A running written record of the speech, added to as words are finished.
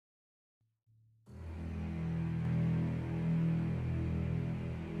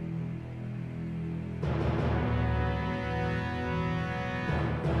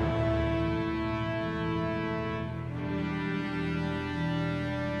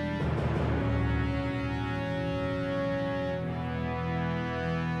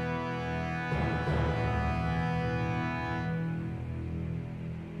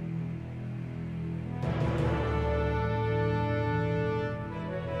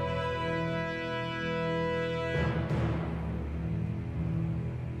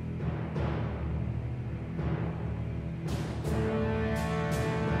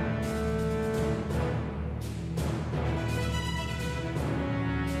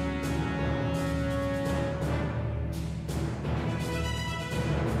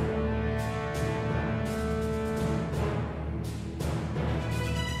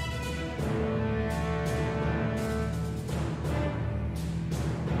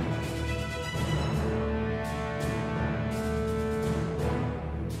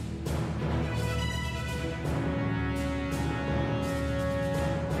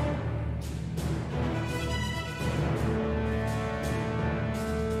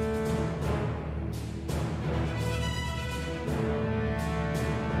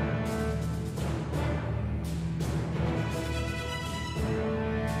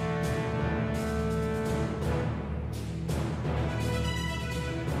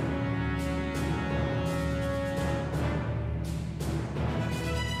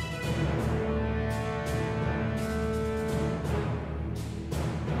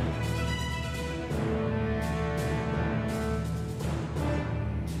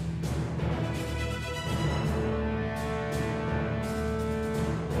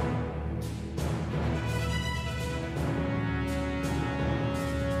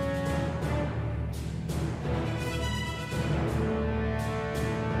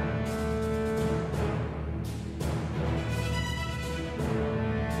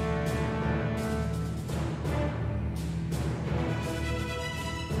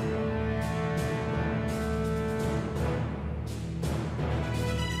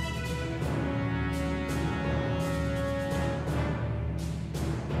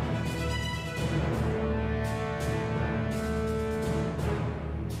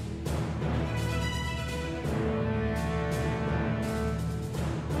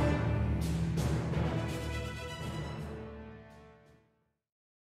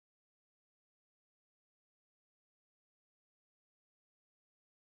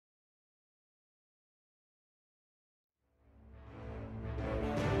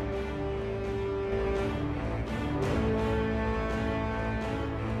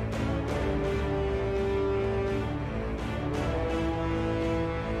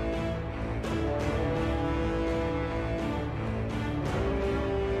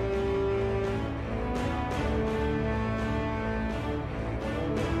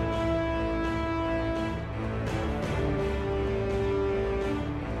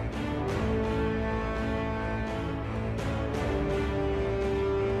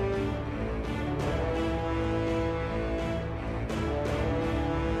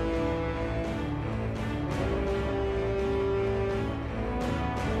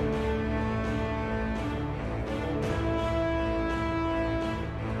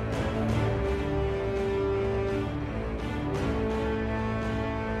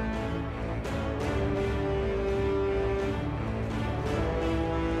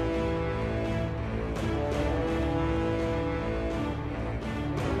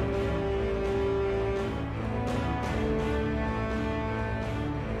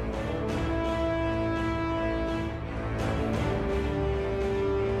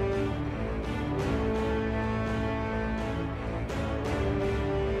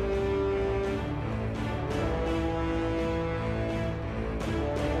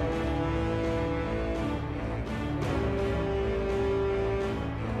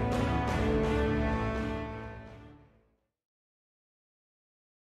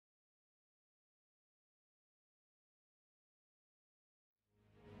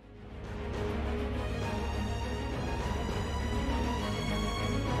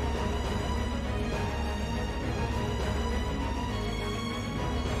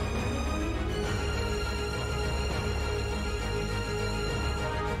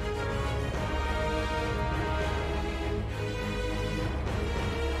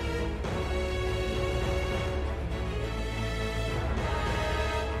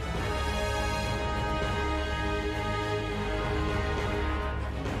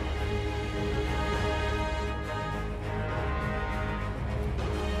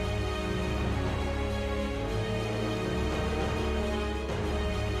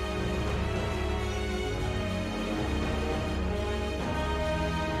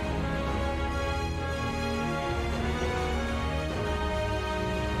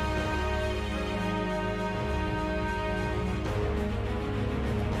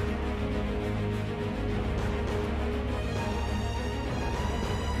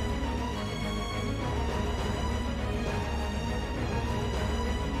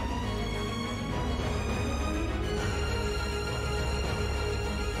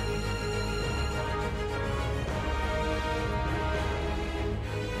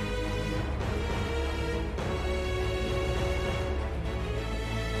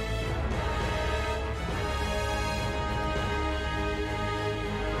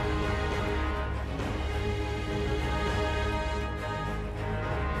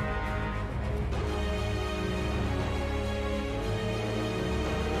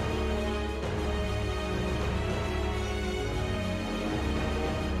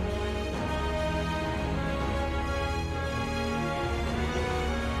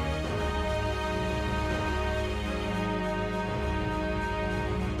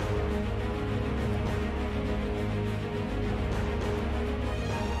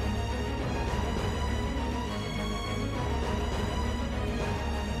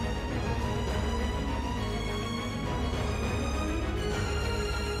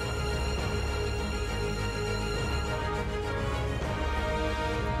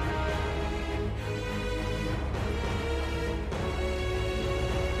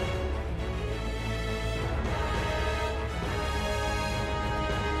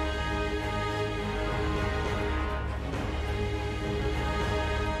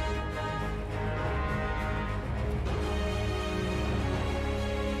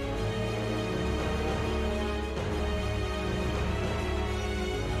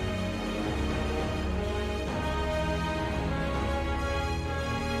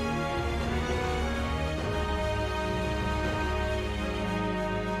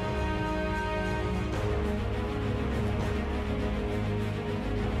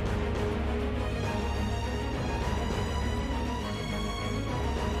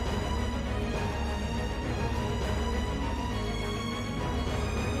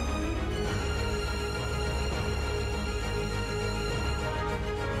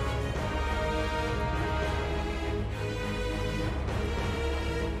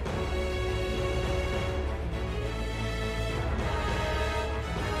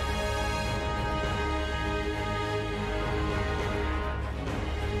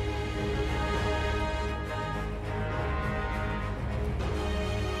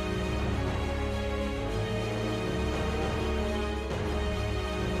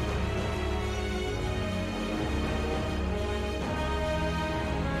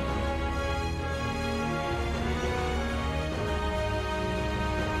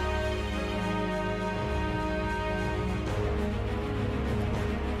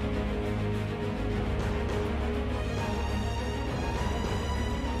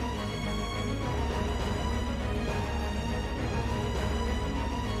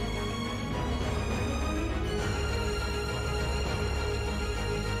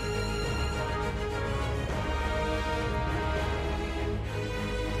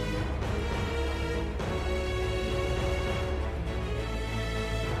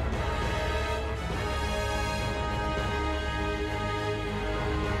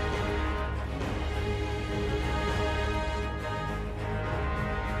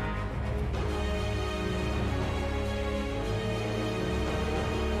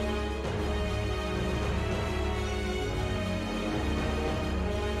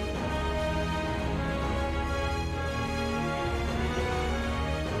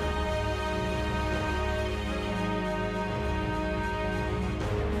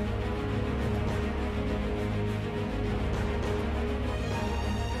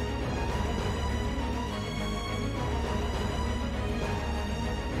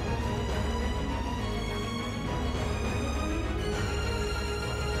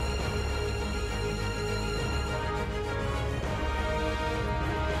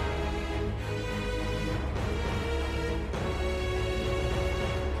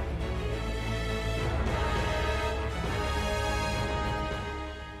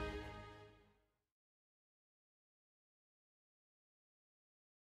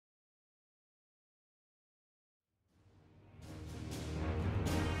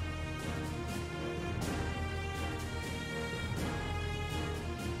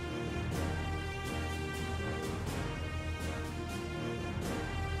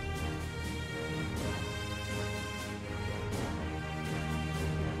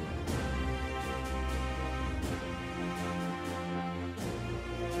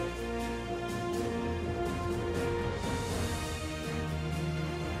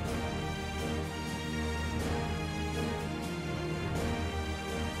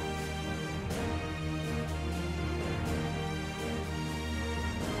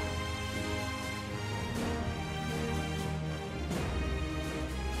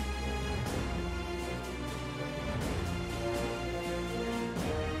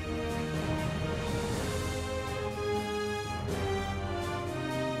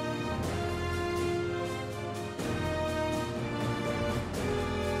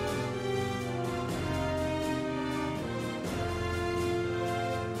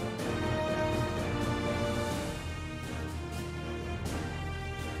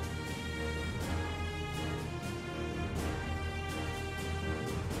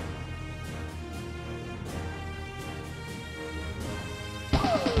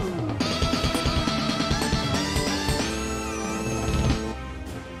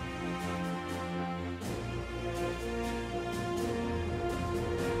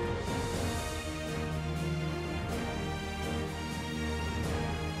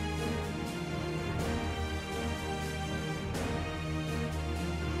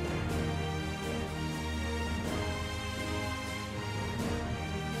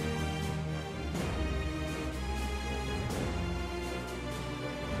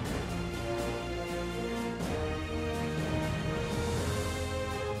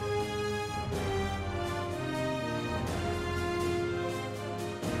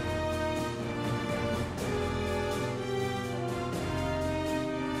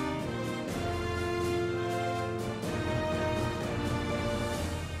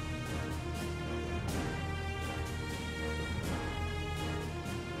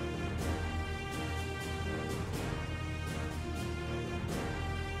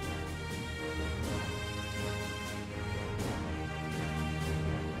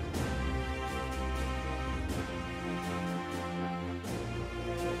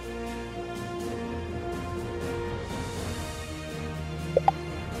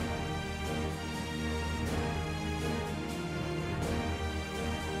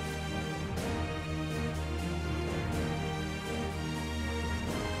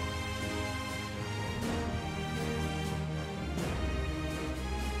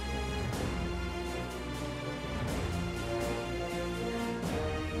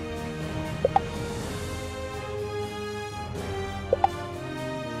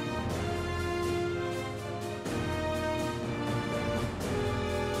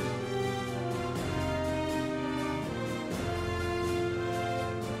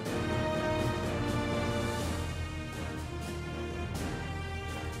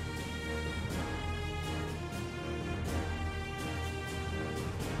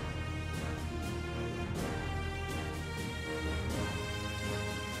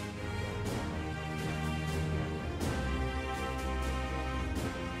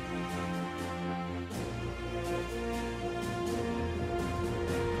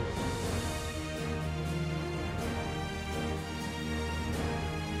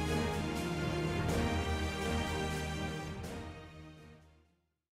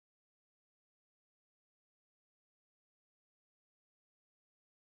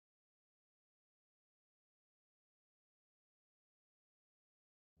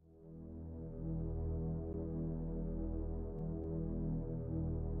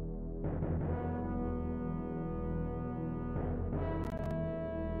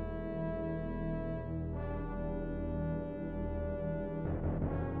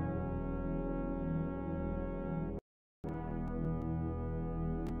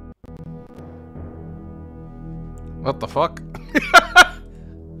What the fuck?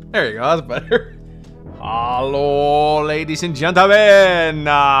 There you go, that's better. Hello, ladies and gentlemen.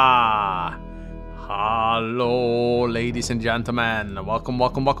 Hello, ladies and gentlemen. Welcome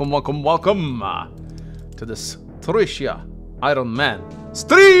to this Thracia Ironman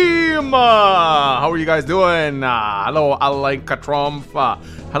stream. How are you guys doing? Hello, Alankatrumph.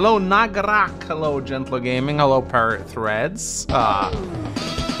 Hello, Nagarak. Hello, Gentle Gaming. Hello, Parrot Threads.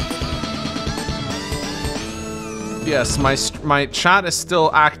 Yes, my chat is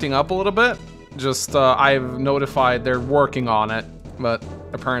still acting up a little bit. Just, I've notified they're working on it, but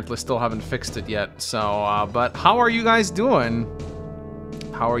apparently still haven't fixed it yet. So, but how are you guys doing?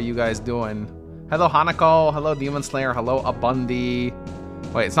 How are you guys doing? Hello, Hanako. Hello, Demon Slayer. Hello, Abundi.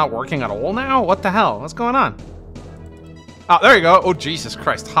 Wait, it's not working at all now? What the hell? What's going on? Oh, there you go. Oh, Jesus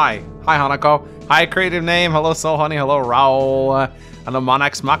Christ. Hi. Hi, Hanako. Hi, Creative Name. Hello, Soul Honey. Hello, Raul. Hello,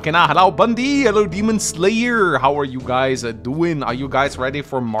 Monax Machina. Hello, Bundy. Hello, Demon Slayer. How are you guys doing? Are you guys ready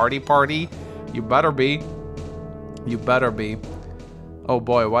for Marty Party? You better be. You better be. Oh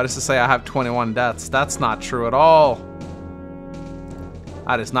boy, why does it say I have 21 deaths? That's not true at all.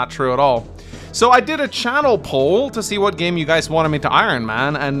 That is not true at all. So I did a channel poll to see what game you guys wanted me to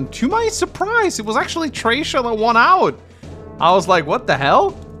Ironman, and to my surprise, it was actually Thracia that won out. I was like, what the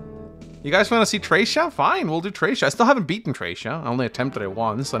hell? You guys want to see Thracia? Fine, we'll do Thracia. I still haven't beaten Thracia. I only attempted it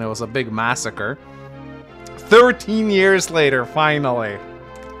once, and it was a big massacre. 13 years later, finally.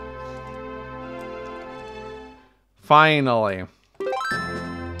 Finally.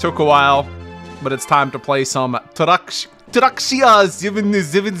 Took a while, but it's time to play some Thracia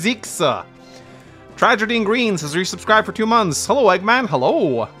 76. Tragedy in Green says resubscribe for 2 months. Hello, Eggman.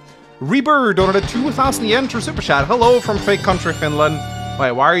 Hello. Rebird donated 2,000 yen to Super Chat. Hello from fake country Finland.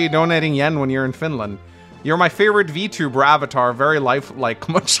 Wait, why are you donating yen when you're in Finland? You're my favorite VTuber avatar. Very lifelike.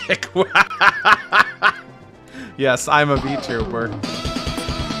 Mochik. Yes, I'm a VTuber.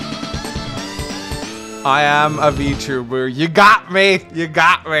 I am a VTuber. You got me. You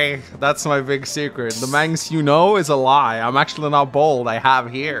got me. That's my big secret. The mangs you know is a lie. I'm actually not bold. I have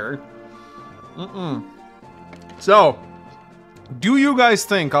here. So, do you guys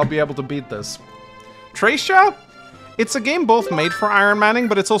think I'll be able to beat this? Thracia? It's a game both made for Ironmanning,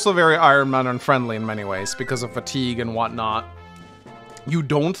 but it's also very Ironman unfriendly in many ways because of fatigue and whatnot. You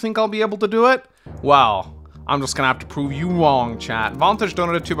don't think I'll be able to do it? Well, I'm just gonna have to prove you wrong, chat. Vantage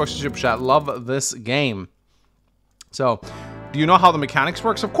donated $2 to Super Chat. Love this game. So, do you know how the mechanics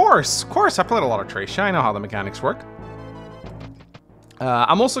works? Of course, I played a lot of Thracia. I know how the mechanics work.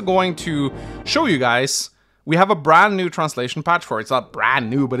 I'm also going to show you guys. We have a brand new translation patch for it. It's not brand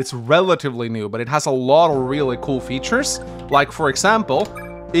new, but it's relatively new. But it has a lot of really cool features. Like, for example,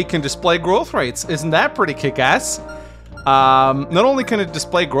 it can display growth rates. Isn't that pretty kick-ass? Not only can it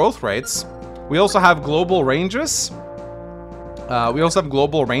display growth rates, we also have global ranges. And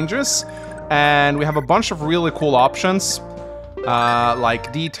we have a bunch of really cool options.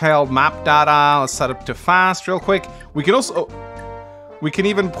 Like detailed map data. Let's set up to fast real quick. We can also... We can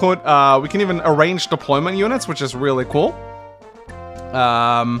even put, we can even arrange deployment units, which is really cool.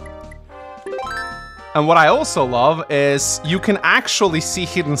 And what I also love is you can actually see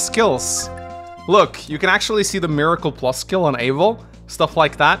hidden skills. Look, you can actually see the Miracle Plus skill on Abel, stuff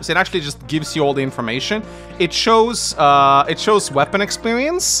like that. So it actually just gives you all the information. It shows weapon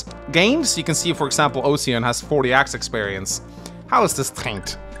experience gained. So you can see, for example, Ocean has 40 axe experience. How is this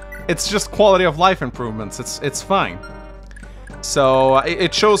taint? It's just quality of life improvements. It's fine. So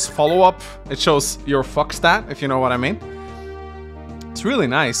it shows follow-up, it shows your fuck stat, if you know what I mean. It's really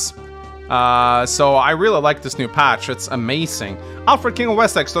nice. So I really like this new patch, it's amazing. Alfred King of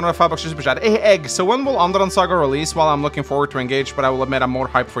Westex, don't know if $5 Super Chat. Hey, Egg, so when will Underland Saga release? Well, I'm looking forward to Engage, but I will admit I'm more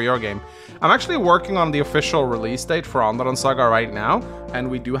hyped for your game. I'm actually working on the official release date for Underland Saga right now, and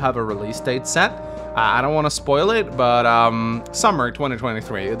we do have a release date set. I don't want to spoil it, but summer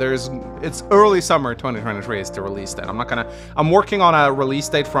 2023. It's early summer 2023 is the release date. I'm working on a release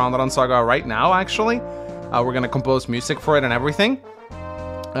date for Underland Saga right now, actually. We're gonna compose music for it and everything.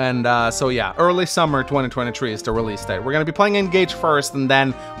 And so yeah, early summer 2023 is the release date. We're gonna be playing Engage first, and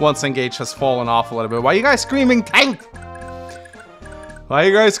then once Engage has fallen off a little bit. Why are you guys screaming taint? Why are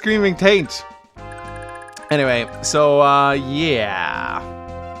you guys screaming taint? Anyway, so yeah.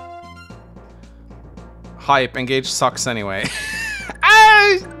 Hype, Engage sucks anyway.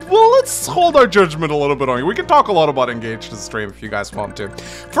 Well, let's hold our judgment a little bit on you. We can talk a lot about Engage this stream if you guys want to.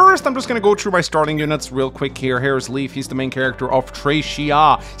 First, I'm just going to go through my starting units real quick here. Here's Leaf. He's the main character of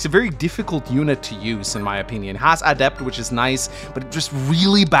Thracia. He's a very difficult unit to use, in my opinion. Has Adept, which is nice, but just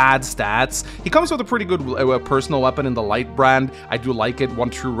really bad stats. He comes with a pretty good personal weapon in the Light brand. I do like it. 1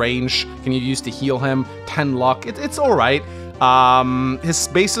 true range. Can you use to heal him? 10 luck. It's alright. His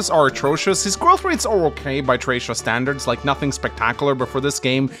bases are atrocious. His growth rates are okay by Thracia standards, like nothing spectacular, but for this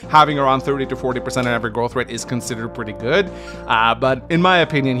game, having around 30 to 40% in every growth rate is considered pretty good. But in my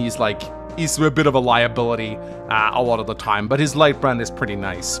opinion, he's a bit of a liability a lot of the time, but his Light brand is pretty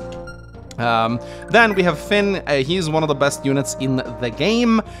nice. Then we have Finn. He's one of the best units in the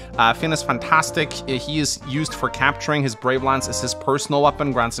game. Finn is fantastic. He is used for capturing. His Brave Lance is his personal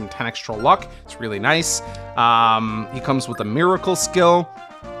weapon, grants him 10 extra luck. It's really nice. He comes with a miracle skill,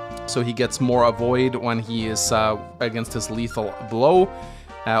 so he gets more avoid when he is against his lethal blow.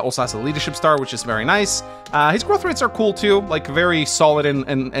 Also has a leadership star, which is very nice. His growth rates are cool too, like very solid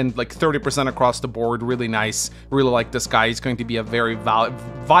and like 30% across the board, really nice. Really like this guy. He's going to be a very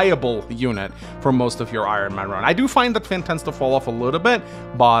viable unit for most of your Ironman run. I do find that Finn tends to fall off a little bit,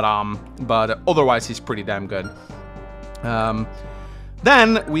 but otherwise he's pretty damn good.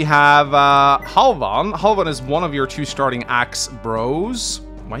 Then we have Halvan. Halvan is one of your 2 starting axe bros.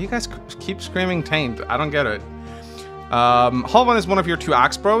 Why you guys keep screaming taint? I don't get it. Halvan is one of your 2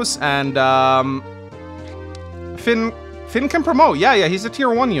 axe bros, and Finn can promote. Yeah, he's a tier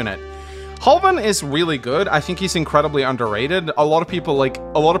 1 unit. Halvan is really good. I think he's incredibly underrated. A lot of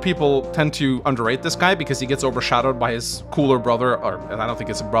people tend to underrate this guy because he gets overshadowed by his cooler brother, or I don't think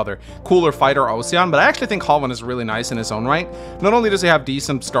it's a brother, cooler fighter Ocean, but I actually think Halvan is really nice in his own right. Not only does he have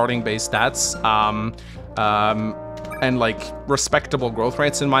decent starting base stats, and like respectable growth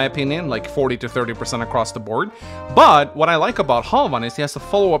rates in my opinion, like 40 to 30% across the board. But what I like about Halvan is he has a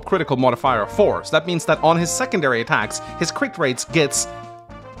follow-up critical modifier of 4. So that means that on his secondary attacks, his crit rates gets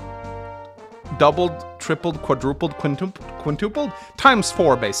doubled, tripled, quadrupled, quintupled, times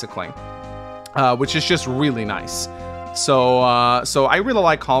 4 basically, which is just really nice. So I really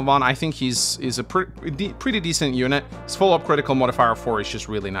like Halvan. I think he's a pretty decent unit. His follow-up critical modifier of 4 is just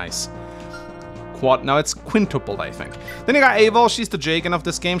really nice. Now it's quintupled, I think. Then you got Aval. She's the Jagan of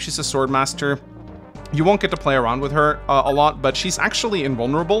this game. She's a swordmaster. You won't get to play around with her a lot, but she's actually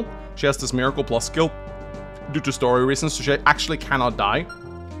invulnerable. She has this Miracle Plus skill due to story reasons, so she actually cannot die.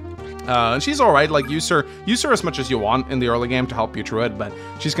 And she's alright, like use her as much as you want in the early game to help you through it, but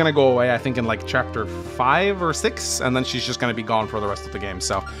she's gonna go away, I think, in like chapter 5 or 6, and then she's just gonna be gone for the rest of the game,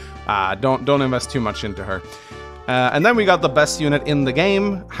 so don't invest too much into her. And then we got the best unit in the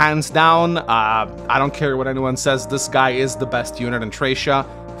game, hands down. I don't care what anyone says, this guy is the best unit in Thracia.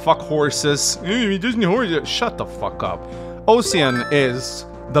 Fuck horses. He doesn't horse. Shut the fuck up. Ocean is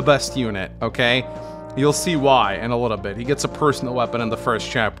the best unit, okay? You'll see why in a little bit. He gets a personal weapon in the first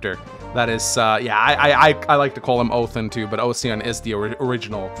chapter. That is, yeah, I like to call him Othin too, but Ocean is the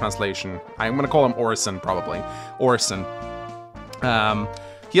original translation. I'm gonna call him Orson, probably. Orson.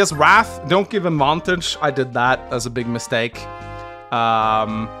 He has Wrath. Don't give him Vantage. I did that as a big mistake.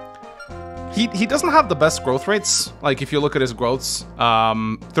 He doesn't have the best growth rates. Like, if you look at his growths,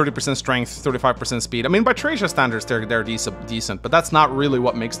 30% strength, 35% speed. I mean, by Thracia standards, they're decent, but that's not really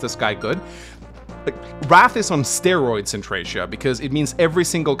what makes this guy good. Like, Wrath is on steroids in Thracia because it means every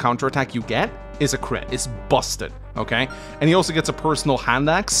single counterattack you get is a crit. It's busted, okay? And he also gets a personal hand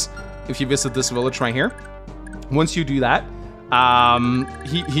axe if you visit this village right here. Once you do that,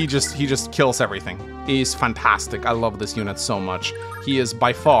 he just kills everything. He's fantastic. I love this unit so much. He is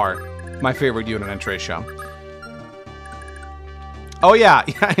by far my favorite unit in Thracia. Oh yeah,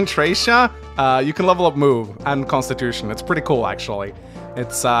 in Thracia, you can level up Move and Constitution. It's pretty cool, actually.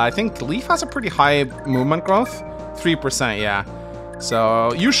 It's, I think Leaf has a pretty high movement growth. 3%, yeah.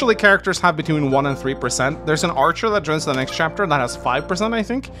 So, usually characters have between 1 and 3%. There's an Archer that joins the next chapter that has 5%, I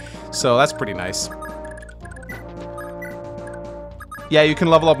think. So, that's pretty nice. Yeah, you can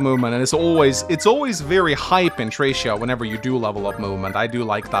level up movement, and it's always very hype in Thracia whenever you do level up movement. I do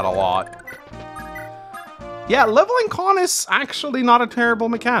like that a lot. Yeah, leveling con is actually not a terrible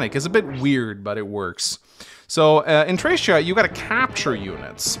mechanic. It's a bit weird, but it works. So, in Thracia, you gotta capture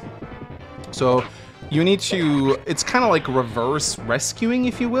units. So, you need to... It's kind of like reverse rescuing,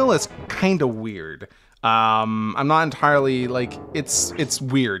 if you will. It's kind of weird. I'm not entirely, like... It's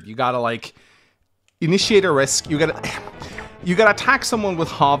weird. You gotta, like... Initiate a rescue. You gotta... You gotta attack someone with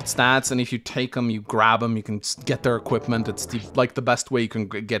halved stats, and if you take them, you grab them, you can get their equipment. It's the best way you can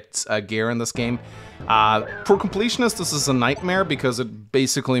get gear in this game. For completionists, this is a nightmare because it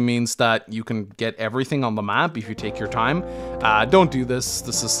basically means that you can get everything on the map if you take your time. Don't do this.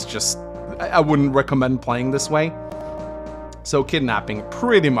 This is just... I wouldn't recommend playing this way. So kidnapping,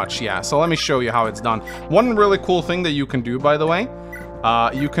 pretty much, yeah. So let me show you how it's done. One really cool thing that you can do, by the way,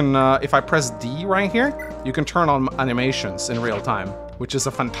 you can, if I press D right here, you can turn on animations in real time, which is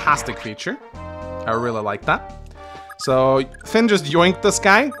a fantastic feature. I really like that. So Finn just yoinked this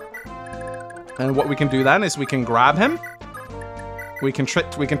guy. And what we can do then is we can grab him. We can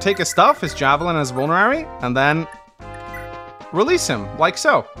take his stuff, his javelin, his vulnerary, and then release him, like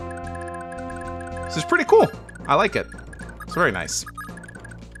so. This is pretty cool. I like it. It's very nice.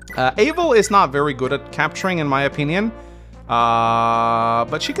 Avel is not very good at capturing, in my opinion.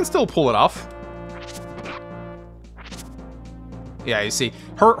 But she can still pull it off. Yeah, you see,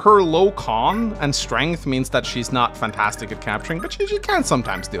 her low con and strength means that she's not fantastic at capturing, but she can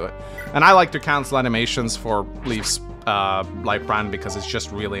sometimes do it. And I like to cancel animations for Leaf's life brand because it's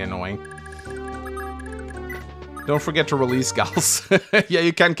just really annoying. Don't forget to release Gals. Yeah,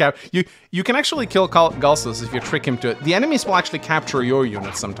 you can you can actually kill Galsus if you trick him to it. The enemies will actually capture your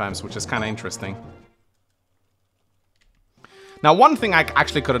units sometimes, which is kind of interesting. Now, one thing I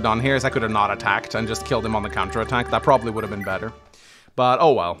actually could have done here is I could have not attacked and just killed him on the counterattack. That probably would have been better. But,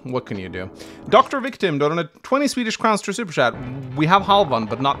 oh well, what can you do? Dr. Victim donated 20 Swedish crowns to Super Chat. We have Halvan,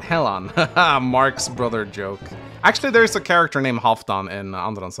 but not Hellan. Mark's brother joke. Actually, there's a character named Halfdan in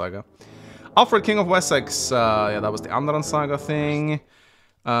Andran Saga. Alfred, King of Wessex. Yeah, that was the Andran Saga thing.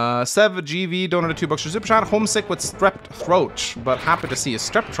 Sev GV donated $2 to Super Chat. Homesick with strep throat, but happy to see a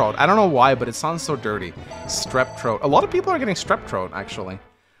strep throat. I don't know why, but it sounds so dirty. Strep throat. A lot of people are getting strep throat, actually.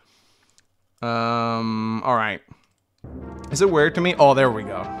 Alright. Is it weird to me? Oh, there we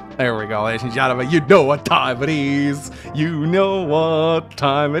go. There we go, ladies and gentlemen. You know what time it is. You know what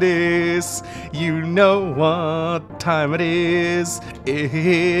time it is. You know what time it is.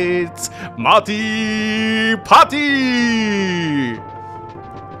 It's Marty Party!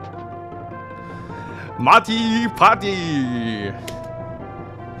 Marty Party!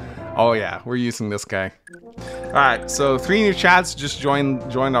 Oh yeah, we're using this guy. Alright, so 3 new chats just joined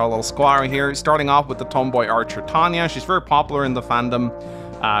our little squad right here. Starting off with the tomboy archer Tanya. She's very popular in the fandom.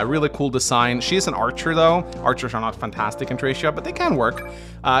 Really cool design. She's an archer though. Archers are not fantastic in Thracia, but they can work.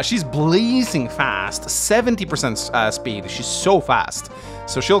 She's blazing fast. 70% speed. She's so fast.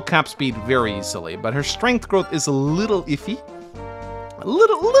 So she'll cap speed very easily, but her strength growth is a little iffy. A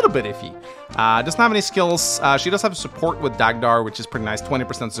little bit iffy. Doesn't have any skills. She does have support with Dagdar, which is pretty nice.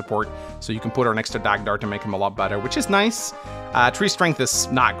 20% support, so you can put her next to Dagdar to make him a lot better, which is nice. Tree strength is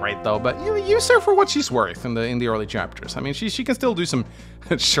not great though, but you use her for what she's worth in the early chapters. I mean, she can still do some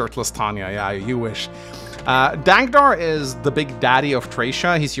shirtless Tanya. Yeah, you wish. Dagdar is the big daddy of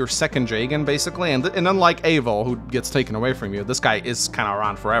Thracia. He's your second Jagan, basically, and unlike Avel, who gets taken away from you, this guy is kind of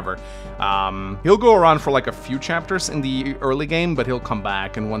around forever. He'll go around for like a few chapters in the early game, but he'll come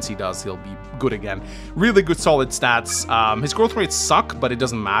back, and once he does, he'll be good again. Really good, solid stats. His growth rates suck, but it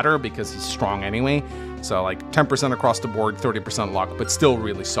doesn't matter because he's strong anyway. So like 10% across the board, 30% luck, but still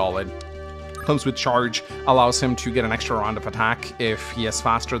really solid. Comes with charge, allows him to get an extra round of attack if he is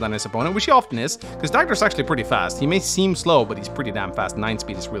faster than his opponent, which he often is, because Dagdar's actually pretty fast. He may seem slow, but he's pretty damn fast. 9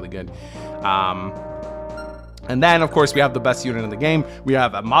 speed is really good. And then, of course, we have the best unit in the game. We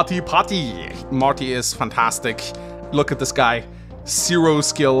have Marty Party. Marty is fantastic. Look at this guy. 0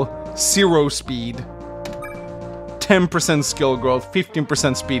 skill, 0 speed, 10% skill growth,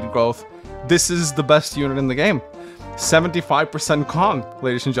 15% speed growth. This is the best unit in the game. 75% con,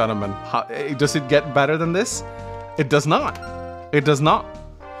 ladies and gentlemen. Does it get better than this? It does not. It does not.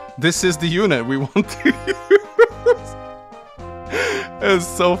 This is the unit we want to use. It's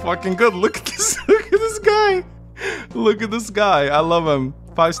so fucking good. Look at this. Look at this guy. Look at this guy. I love him.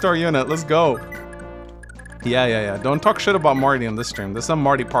 5-star unit. Let's go. Yeah. Don't talk shit about Marty on this stream. This is a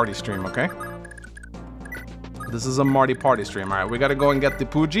Marty party stream, okay? This is a Marty party stream. Alright, we gotta go and get the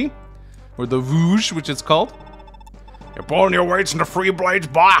Pooji. Or the Vooge, which it's called. You're pulling your weights in the free blades,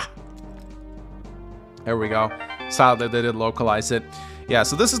 bah! There we go. Sadly, they did localize it. Yeah,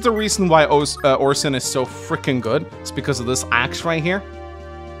 so this is the reason why Orson is so freaking good. It's because of this axe right here.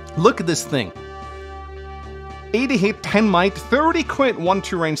 Look at this thing. 80 hit, 10 might, 30 crit,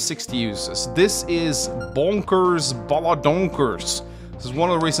 1-2 range, 60 uses. This is bonkers, balladonkers. This is one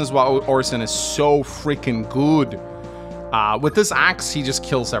of the reasons why Orson is so freaking good. With this axe, he just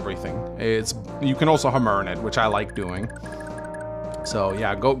kills everything. You can also hammer in it, which I like doing. So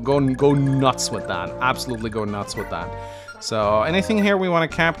yeah, go nuts with that. Absolutely go nuts with that. So, anything here we want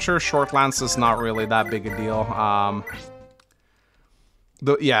to capture? Short lance is not really that big a deal. I'm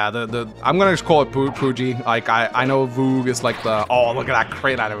gonna just call it Pooji. Like, I know Voog is like the... Oh, look at that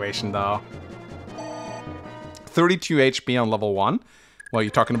crate animation, though. 32 HP on level 1. Well,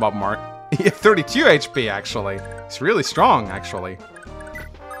 you're talking about Mark. Yeah, 32 HP, actually. It's really strong, actually.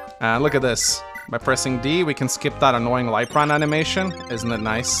 And look at this. By pressing D, we can skip that annoying light run animation. Isn't it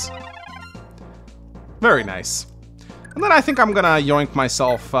nice? Very nice. And then I think I'm gonna yoink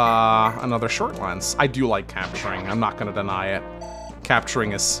myself another short lance. I do like capturing, I'm not gonna deny it.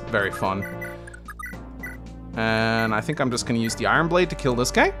 Capturing is very fun. And I think I'm just gonna use the Iron Blade to kill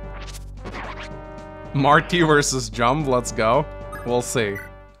this guy. Marty versus Jump, let's go. We'll see.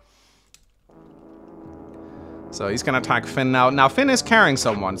 So he's gonna attack Finn now. Now Finn is carrying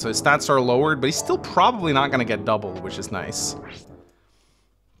someone, so his stats are lowered, but he's still probably not gonna get doubled, which is nice.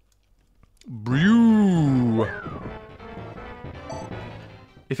 Brew.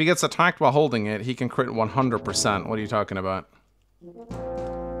 If he gets attacked while holding it, he can crit 100%. What are you talking about?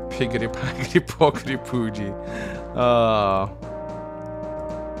 Piggity paggity pockety poogie.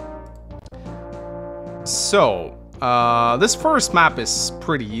 So, this first map is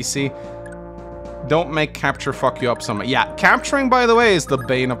pretty easy. Don't make capture fuck you up so much. Yeah, capturing, by the way, is the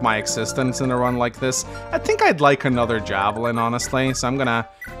bane of my existence in a run like this. I think I'd like another javelin, honestly. So I'm gonna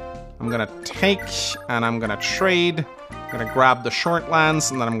take and I'm gonna trade. I'm gonna grab the short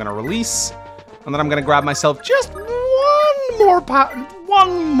lance, and then I'm gonna release, and then I'm gonna grab myself just one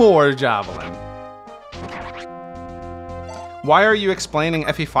more javelin. Why are you explaining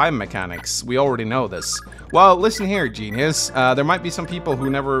FE5 mechanics? We already know this. Well, listen here, genius. There might be some people who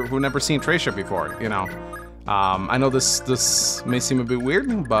never seen Thracia before. You know, I know this may seem a bit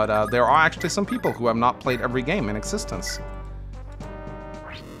weird, but there are actually some people who have not played every game in existence.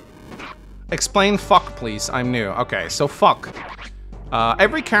 Explain fuck, please. I'm new. Okay, so fuck.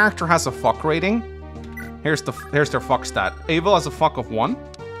 Every character has a fuck rating. Here's their fuck stat. Abel has a fuck of 1.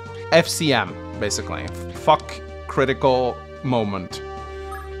 FCM, basically. Fuck critical moment.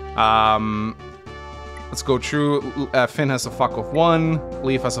 Let's go through. Finn has a fuck of 1.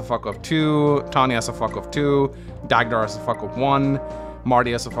 Leaf has a fuck of 2. Tanya has a fuck of 2. Dagdar has a fuck of 1.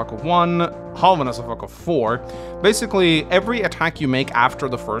 Marty has a fuck of 1, Halvan has a fuck of 4. Basically, every attack you make after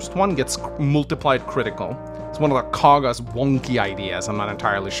the first one gets multiplied critical. It's one of the Kaga's wonky ideas. I'm not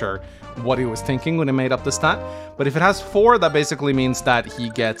entirely sure what he was thinking when he made up the stat. But if it has 4, that basically means that he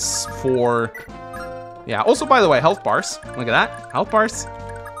gets 4... Yeah, also, by the way, health bars. Look at that, health bars.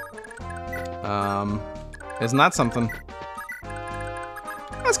 Isn't that something?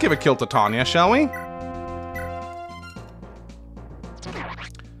 Let's give a kill to Tanya, shall we?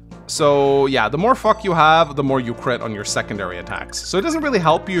 So, yeah, the more fuck you have, the more you crit on your secondary attacks. So it doesn't really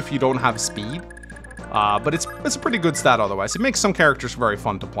help you if you don't have speed. But it's a pretty good stat otherwise. It makes some characters very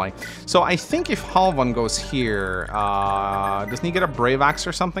fun to play. So I think if Halvan goes here, doesn't he get a Brave Axe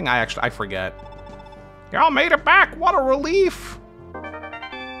or something? I forget. Y'all made it back! What a relief!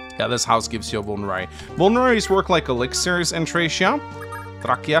 Yeah, this house gives you a Vulnerary. Vulneraries work like elixirs in Thracia.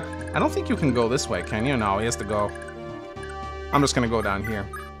 Thracia. I don't think you can go this way, can you? No, he has to go. I'm just gonna go down here.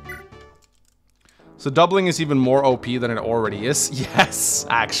 So doubling is even more OP than it already is? Yes,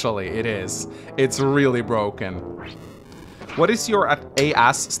 actually, it is. It's really broken. What is your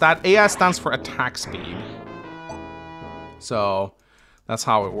AS stat? AS stands for attack speed. So, that's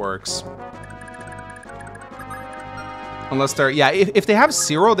how it works. Unless they're... Yeah, if they have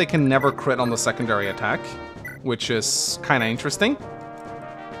 0, they can never crit on the secondary attack. Which is kind of interesting.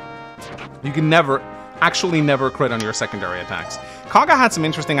 You can actually never crit on your secondary attacks. Kaga had some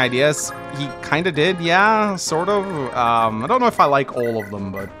interesting ideas. He kind of did, yeah, sort of. I don't know if I like all of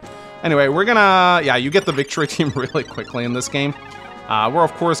them, but... Anyway, we're gonna... Yeah, you get the victory team really quickly in this game. We're,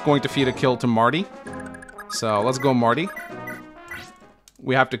 of course, going to feed a kill to Marty. So, let's go, Marty.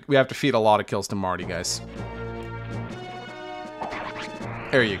 We have to feed a lot of kills to Marty, guys.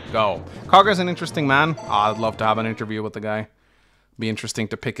 There you go. Kaga's an interesting man. I'd love to have an interview with the guy. Be interesting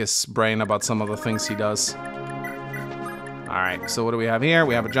to pick his brain about some of the things he does. Alright, so what do we have here?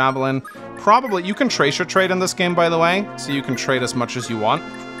 We have a Javelin. Probably, you can Thracia trade in this game, by the way. So you can trade as much as you want.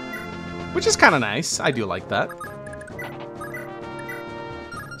 Which is kind of nice. I do like that.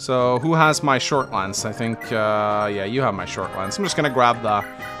 So, who has my short lance? I think, yeah, you have my short lance. I'm just gonna grab the...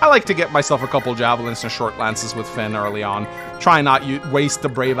 I like to get myself a couple Javelins and short lances with Finn early on. Try not waste the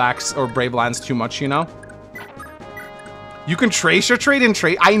Brave Axe or Brave Lance too much, you know? You can Thracia trade and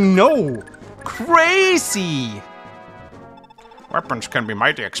trade... I know! Crazy! Weapons can be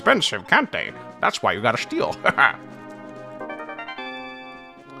mighty expensive, can't they? That's why you gotta steal.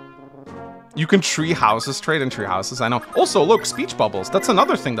 You can tree houses, trade in tree houses, I know. Also, look, speech bubbles. That's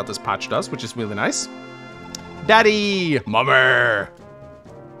another thing that this patch does, which is really nice. Daddy! Mummer!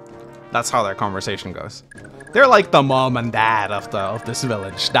 That's how their conversation goes. They're like the mom and dad of this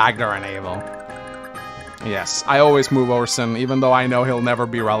village, Dagdar and Abel. Yes, I always move Orson, even though I know he'll never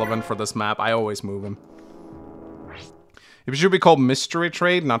be relevant for this map. I always move him. It should be called Mystery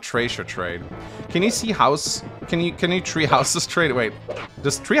Trade, not Thracia Trade. Can you see house? Can you tree houses trade? Wait,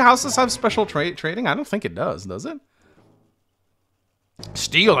 does tree houses have special trading? I don't think it does it?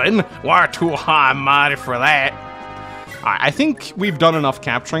 Stealing? We're too high and mighty for that. I think we've done enough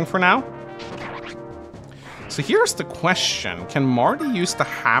capturing for now. So here's the question: can Marty use the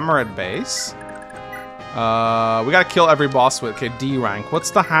hammer at base? We gotta kill every boss with D rank.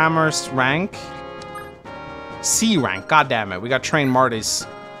 What's the hammer's rank? C rank. God damn it. We gotta train Marty's.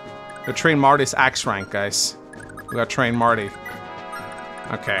 We gotta train Marty's X rank, guys. We gotta train Marty.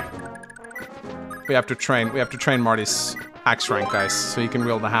 Okay. We have to train Marty's X rank, guys, so he can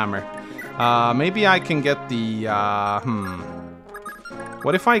wield the hammer. Maybe I can get the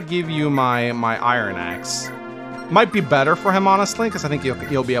What if I give you my iron axe? Might be better for him, honestly, because I think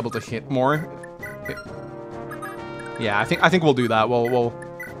he'll be able to hit more. Yeah, I think we'll do that. We'll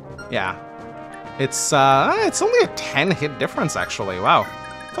yeah. It's only a 10 hit difference, actually. Wow.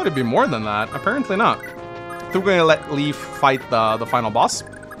 I thought it'd be more than that. Apparently not. I think we're gonna let Leaf fight the final boss.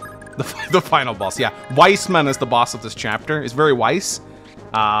 The final boss, yeah. Weissman is the boss of this chapter. He's very wise.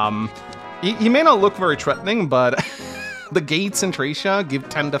 He may not look very threatening, but the gates in Thracia give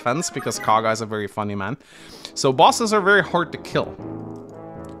 10 defense because Kaga is a very funny man. So bosses are very hard to kill.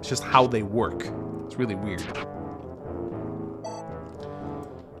 It's just how they work. It's really weird.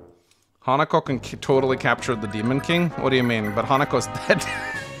 Hanako can totally capture the Demon King? What do you mean? But Hanako's dead.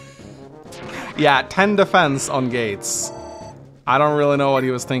 Yeah, 10 defense on gates. I don't really know what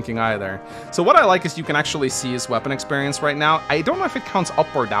he was thinking either. So what I like is you can actually see his weapon experience right now. I don't know if it counts up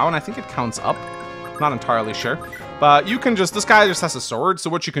or down. I think it counts up. Not entirely sure. But you can just... This guy just has a sword, so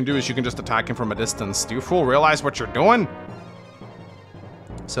what you can do is you can just attack him from a distance. Do you fool realize what you're doing?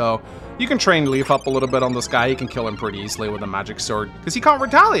 So... You can train Leaf up a little bit on this guy. You can kill him pretty easily with a magic sword. Because he can't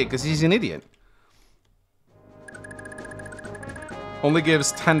retaliate, because he's an idiot. Only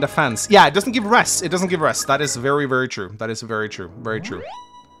gives 10 defense. Yeah, it doesn't give rest. It doesn't give rest. That is very, very true. That is very true. Very true.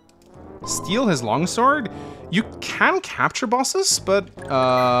 Steal his longsword? You can capture bosses, but...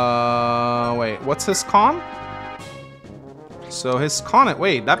 wait, what's his con? So his con...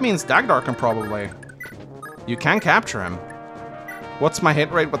 Wait, that means Dagdar can probably... You can capture him. What's my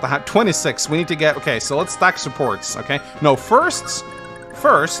hit rate with the hat? 26. We need to get... Okay, so let's stack supports, okay? No, firsts.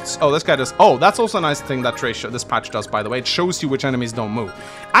 Oh, this guy does... Oh, that's also a nice thing that this patch does, by the way. It shows you which enemies don't move.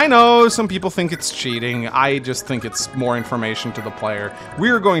 I know some people think it's cheating. I just think it's more information to the player.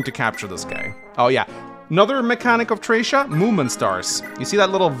 We're going to capture this guy. Oh, yeah. Another mechanic of Thracia, movement stars. You see that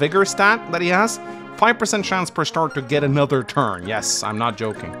little vigor stat that he has? 5% chance per start to get another turn. Yes, I'm not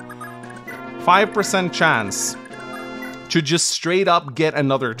joking. 5% chance to just straight up get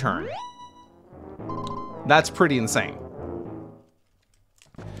another turn. That's pretty insane.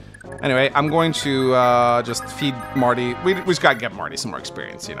 Anyway, I'm going to just feed Marty. We just gotta get Marty some more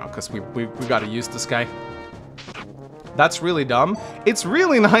experience, you know, because we gotta use this guy. That's really dumb. It's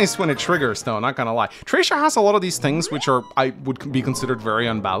really nice when it triggers, though, not gonna lie. Thracia has a lot of these things which are I would be considered very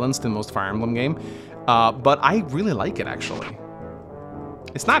unbalanced in most Fire Emblem game, but I really like it, actually.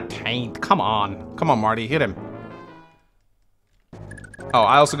 It's not taint. Come on, Marty, hit him. Oh,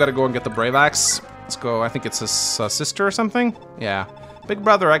 I also gotta go and get the Brave Axe. Let's go. I think it's his sister or something. Yeah. Big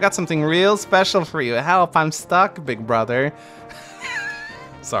brother, I got something real special for you. Help, I'm stuck, big brother.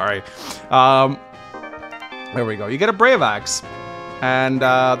 Sorry. There we go. You get a Brave Axe. And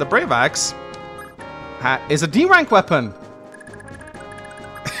the Brave Axe is a D rank weapon.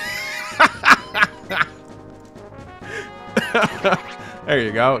 There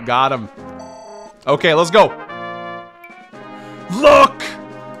you go. Got him. Okay, let's go. Look!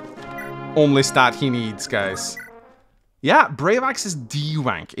 Only stat he needs, guys. Yeah, Brave Axe is D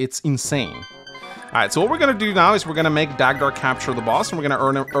rank. It's insane. Alright, so what we're gonna do now is we're gonna make Dagdar capture the boss, and we're gonna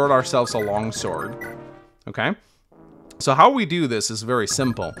earn ourselves a longsword. Okay? So how we do this is very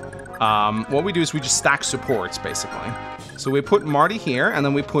simple. What we do is we just stack supports, basically. So we put Marty here, and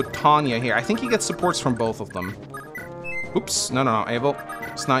then we put Tanya here. I think he gets supports from both of them. Oops, no, Abel.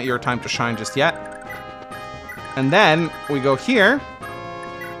 It's not your time to shine just yet. And then we go here,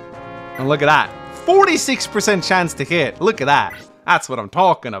 and look at that. 46% chance to hit. Look at that. That's what I'm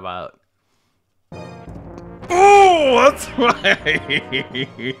talking about. Oh, that's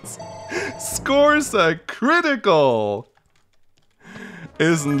right. Scores a critical.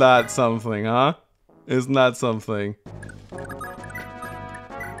 Isn't that something, huh? Isn't that something?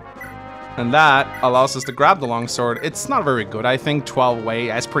 And that allows us to grab the longsword. It's not very good, I think. 12 weight,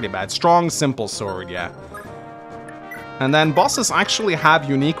 that's pretty bad. Strong, simple sword, yeah. And then bosses actually have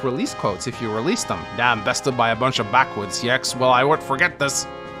unique release quotes if you release them. Damn, bested by a bunch of backwoods, yaks. Well, I would forget this.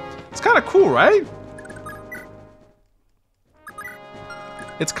 It's kind of cool, right?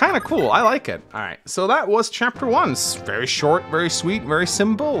 It's kind of cool. I like it. All right, so that was chapter 1. It's very short, very sweet, very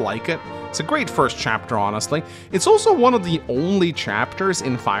simple. Like it. It's a great first chapter, honestly. It's also one of the only chapters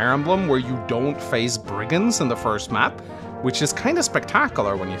in Fire Emblem where you don't face brigands in the first map, which is kind of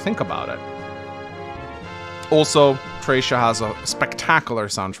spectacular when you think about it. Also, Thracia has a spectacular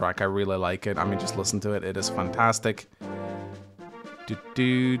soundtrack. I really like it. I mean, just listen to it. It is fantastic. Do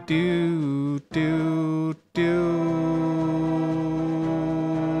do do do do.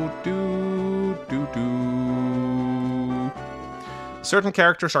 Certain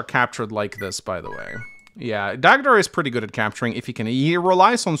characters are captured like this, by the way. Yeah, Dagdar is pretty good at capturing if he can. He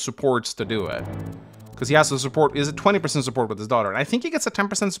relies on supports to do it. Because he has a support, is it 20% support with his daughter? And I think he gets a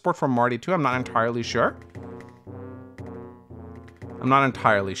 10% support from Marty too, I'm not entirely sure. I'm not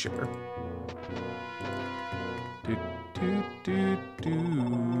entirely sure.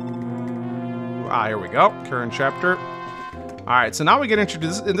 Ah, here we go, current chapter. Alright, so now we get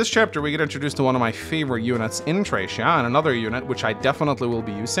introduced, in this chapter we get introduced to one of my favorite units in Thracia, and another unit which I definitely will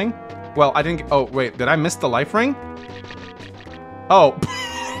be using. Well, I didn't, oh wait, did I miss the life ring? Oh.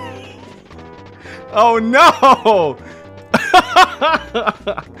 Oh no!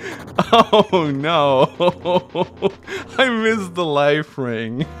 Oh no! I missed the life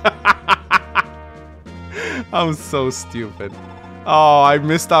ring. I'm so stupid. Oh, I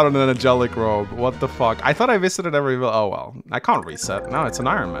missed out on an angelic robe. What the fuck? I thought I visited every... Oh well, I can't reset. No, it's an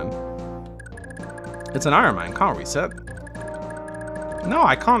Ironman. It's an Ironman, can't reset. No,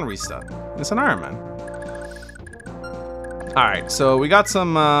 I can't reset. It's an Ironman. Alright, so we got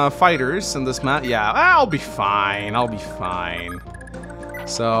some fighters in this map. Yeah, I'll be fine. I'll be fine.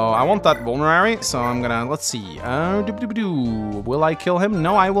 So, I want that vulnerary, so I'm gonna... Let's see. Will I kill him?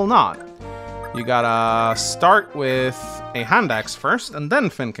 No, I will not. You gotta start with a hand axe first, and then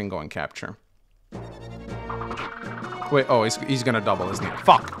Finn can go and capture. Wait, oh, he's gonna double, isn't he?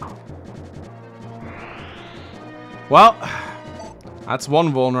 Fuck! Well, that's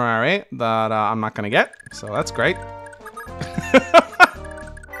one vulnerary that I'm not gonna get, so that's great.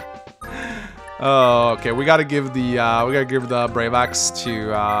 Oh, okay, we gotta give the brave axe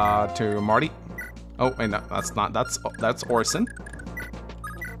to Marty. Oh wait, no, that's not. That's Orson.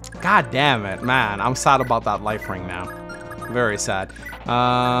 God damn it, man! I'm sad about that life ring now. Very sad.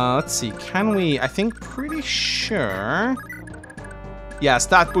 Let's see. Can we? I think pretty sure. Yeah,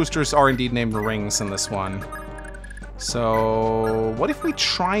 stat boosters are indeed named rings in this one. So, what if we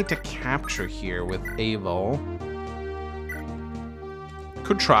try to capture here with Abel?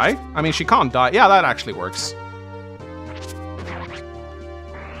 Could try. I mean, she can't die. Yeah, that actually works.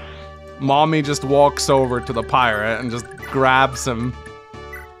 Mommy just walks over to the pirate and just grabs him.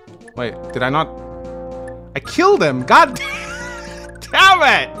 Wait, did I not? I killed him! God damn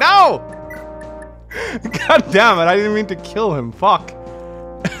it! No! God damn it, I didn't mean to kill him. Fuck.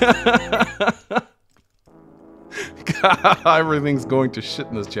 God, everything's going to shit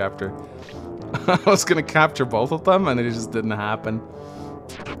in this chapter. I was gonna capture both of them and it just didn't happen.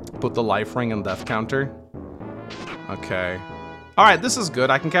 Put the life ring and death counter. Okay. Alright, this is good.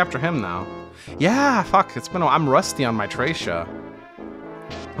 I can capture him now. Yeah, fuck. It's been I'm rusty on my Thracia.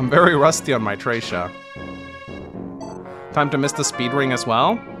 I'm very rusty on my Thracia. Time to miss the speed ring as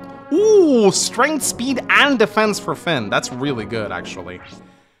well. Ooh, strength, speed, and defense for Finn. That's really good, actually.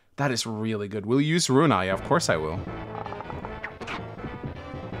 That is really good. Will you use Runa? Yeah, of course I will.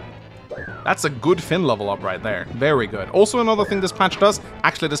 That's a good Finn level up right there. Very good. Also, another thing this patch does,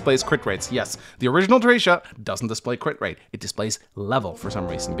 actually displays crit rates. Yes, the original Thracia doesn't display crit rate. It displays level for some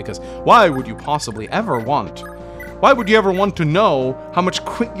reason, because why would you possibly ever want... Why would you ever want to know how much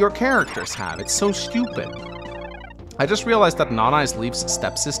crit your characters have? It's so stupid. I just realized that Nana is Leaf's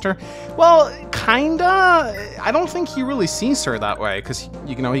stepsister. Well, kinda. I don't think he really sees her that way, because,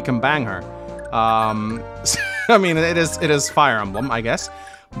 you know, he can bang her. I mean, it is Fire Emblem, I guess.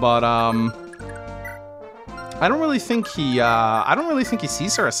 But, I don't really think he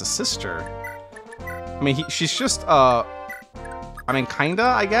sees her as a sister. I mean, she's just, I mean, kinda,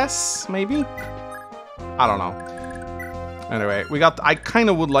 I guess, maybe? I don't know. Anyway, I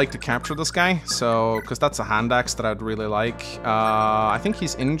kinda would like to capture this guy, so, because that's a hand axe that I'd really like. I think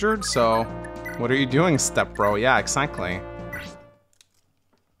he's injured, so, what are you doing, step bro? Yeah, exactly.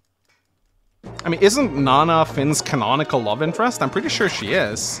 I mean, isn't Nana Finn's canonical love interest? I'm pretty sure she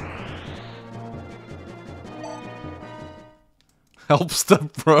is. Helps the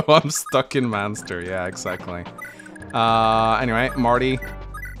bro, I'm stuck in Manster. Yeah, exactly. Anyway, Marty,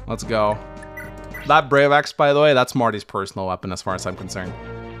 let's go. That Brave Axe, by the way, that's Marty's personal weapon as far as I'm concerned.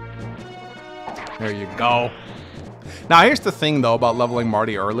 There you go. Now, here's the thing, though, about leveling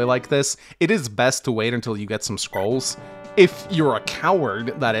Marty early like this. It is best to wait until you get some scrolls. If you're a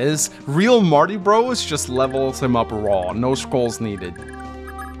coward, that is. Real Marty Bros just levels him up raw. No scrolls needed.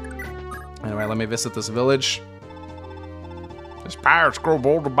 Anyway, let me visit this village. This pirates grow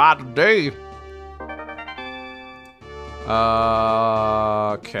bolder by the day.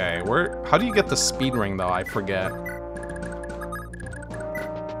 Okay, how do you get the speed ring, though? I forget.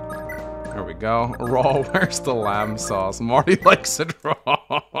 There we go. Raw, where's the lamb sauce? Marty likes it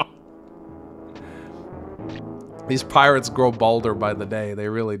raw. These pirates grow bolder by the day. They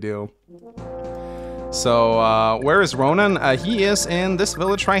really do. So, where is Ronan? He is in this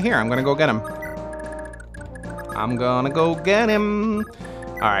village right here. I'm gonna go get him. I'm gonna go get him.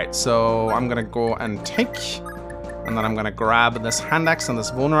 Alright, so I'm gonna go and take... And then I'm gonna grab this hand axe and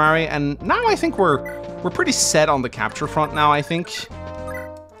this vulnerary. And now I think we're pretty set on the capture front now, I think.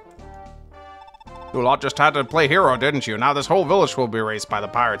 You lot just had to play hero, didn't you? Now this whole village will be erased by the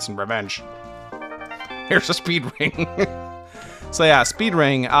pirates in revenge. Here's a speed ring. So yeah, speed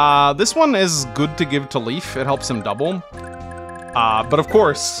ring. This one is good to give to Leaf. It helps him double. But of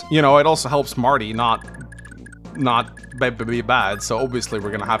course, you know, it also helps Marty not be bad. So obviously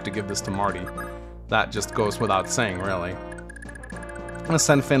we're gonna have to give this to Marty. That just goes without saying, really. I'm gonna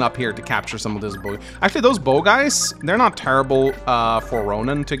send Finn up here to capture some of those bow. Actually, those bow guys, they're not terrible for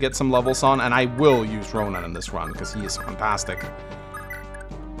Ronan to get some levels on, and I will use Ronan in this run because he is fantastic.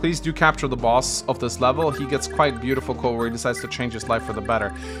 Please do capture the boss of this level. He gets quite beautiful quote where he decides to change his life for the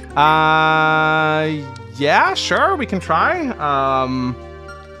better. Yeah, sure, we can try.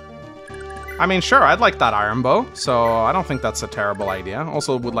 I mean, sure, I'd like that iron bow, so I don't think that's a terrible idea.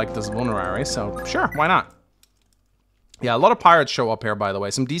 Also would like this vulnerary, so sure, why not? Yeah, a lot of pirates show up here, by the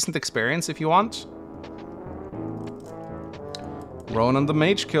way. Some decent experience if you want. Ronan the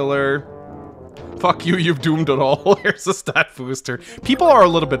Mage Killer. Fuck you, you've doomed it all. Here's a stat booster. People are a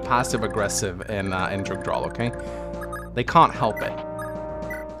little bit passive-aggressive in Drug Drawl, okay? They can't help it.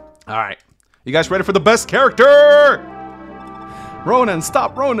 Alright. You guys ready for the best character? Ronan,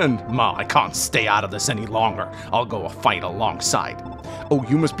 stop, Ronan! Ma, I can't stay out of this any longer. I'll go a fight alongside. Oh,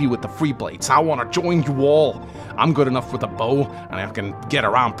 you must be with the Freeblades. I want to join you all. I'm good enough with a bow, and I can get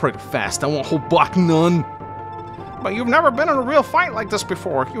around pretty fast. I won't hold back none. But you've never been in a real fight like this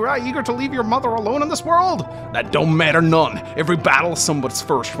before. You're eager to leave your mother alone in this world? That don't matter none. Every battle is somebody's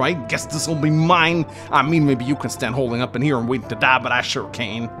first, right? Guess this'll be mine. I mean, maybe you can stand holding up in here and waiting to die, but I sure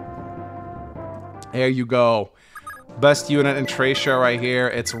can. There you go. Best unit in Thracia right here.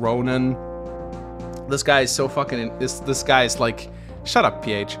 It's Ronan. This guy is so fucking... This guy is like... Shut up,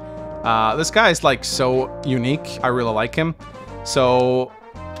 PH. This guy is like so unique. I really like him. So...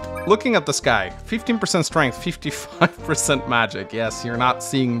 Looking at this guy, 15% strength, 55% magic. Yes, you're not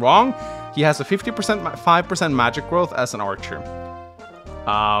seeing wrong. He has a 5% magic growth as an archer,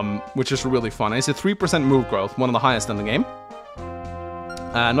 which is really fun. He's a 3% move growth, one of the highest in the game.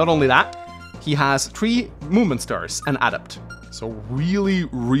 Not only that, he has 3 movement stars and adept. So really,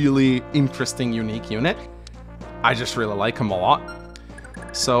 really interesting, unique unit. I just really like him a lot.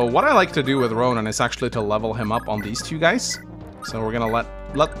 So what I like to do with Ronan is actually to level him up on these 2 guys. So we're gonna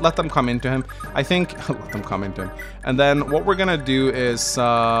let them come into him. I think let them come into him. And then what we're gonna do is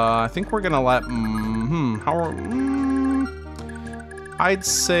I think we're gonna let I'd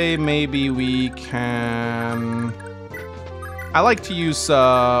say maybe we can. I like to use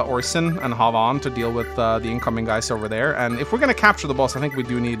Orson and Havan to deal with the incoming guys over there. And if we're gonna capture the boss, I think we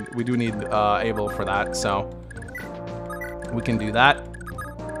do need Abel for that. So we can do that.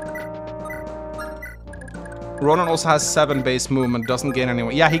 Ronan also has 7 base movement, doesn't gain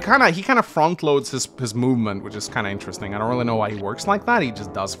any. Yeah, he kind of front loads his movement, which is kind of interesting. I don't really know why he works like that. He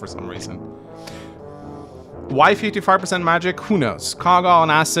just does for some reason. Why 55% magic? Who knows? Kaga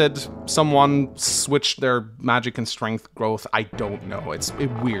and Acid, someone switched their magic and strength growth. I don't know. It's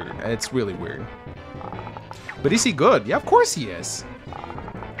weird. It's really weird. But is he good? Yeah, of course he is.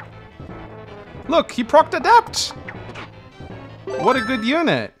 Look, he procced Adept. What a good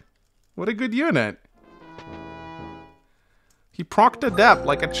unit. What a good unit. He procced Adept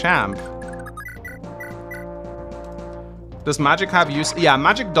like a champ. Does magic have use? Yeah,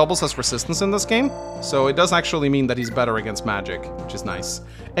 magic doubles his resistance in this game. So it does actually mean that he's better against magic, which is nice.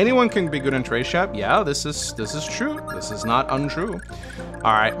 Anyone can be good in Thracia. Yeah, this is true. This is not untrue.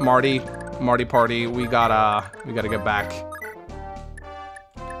 Alright, Marty, Marty Party, we gotta get back.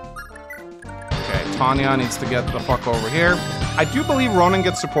 Okay, Tanya needs to get the fuck over here. I do believe Ronan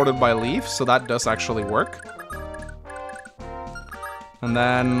gets supported by Leaf, so that does actually work. And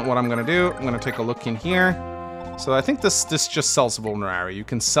then what I'm gonna do, I'm gonna take a look in here. So I think this just sells vulnerary. You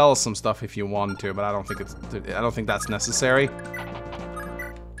can sell some stuff if you want to, but I don't think that's necessary.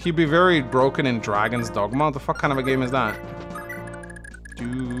 He'd be very broken in Dragon's Dogma. What the fuck kind of a game is that?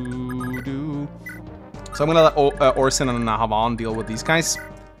 So I'm gonna let Orson and Havan deal with these guys.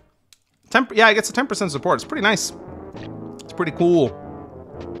 Yeah, it gets a 10% support. It's pretty nice. It's pretty cool.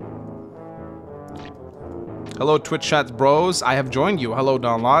 Hello, Twitch chat bros. I have joined you. Hello,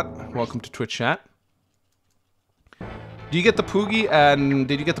 Donlot. Welcome to Twitch chat. Do you get the Poogie and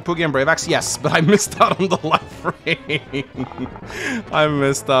did you get the Poogie and Brave Axe? Yes, but I missed out on the life ring. I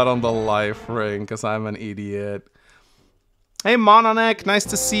missed out on the life ring because I'm an idiot. Hey, Mononek, nice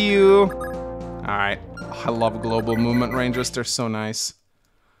to see you. All right, I love global movement rangers. They're so nice.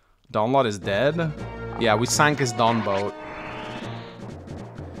 Donlot is dead. Yeah, we sank his Dawn boat.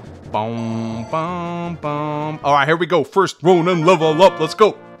 Boom, boom, boom. All right, here we go. First Ronin level up. Let's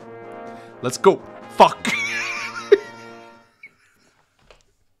go. Let's go. Fuck.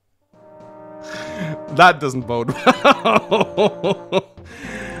 That doesn't bode well.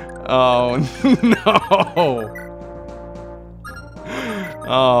 Oh no.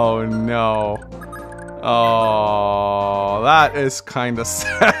 Oh no. Oh, that is kind of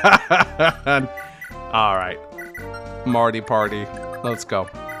sad. All right. Marty Party. Let's go.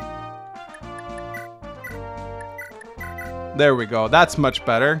 There we go. That's much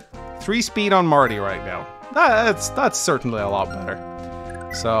better. 3 speed on Marty right now. That's certainly a lot better.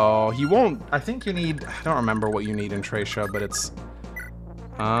 So he won't. I think you need. I don't remember what you need in Thracia, but it's.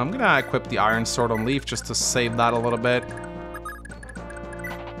 I'm gonna equip the Iron Sword on Leaf just to save that a little bit.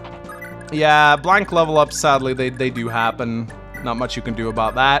 Yeah, blank level ups. Sadly, they do happen. Not much you can do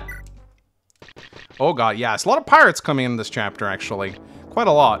about that. Oh god, yeah, it's a lot of pirates coming in this chapter. Actually, quite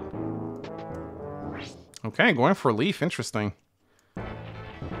a lot. Okay, going for Leaf. Interesting.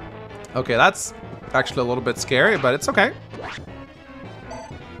 Okay, that's actually a little bit scary, but it's okay.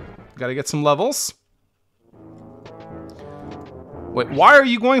 Gotta get some levels. Wait, why are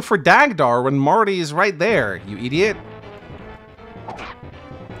you going for Dagdar when Marty is right there, you idiot?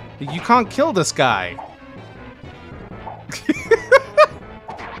 You can't kill this guy.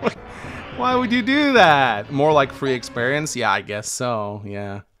 Why would you do that? More like free experience? Yeah, I guess so,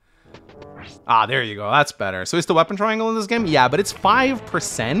 yeah. Ah, there you go, that's better. So is the weapon triangle in this game? Yeah, but it's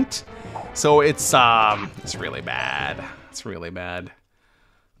 5%. So it's really bad. It's really bad.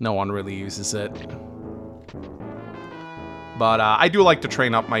 No one really uses it. But I do like to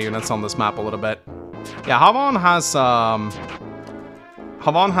train up my units on this map a little bit. Yeah, Havan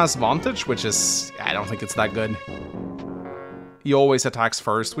has Vantage, which is, I don't think it's that good. He always attacks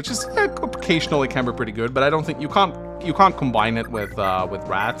first, which is occasionally can be pretty good, but I don't think you can't combine it with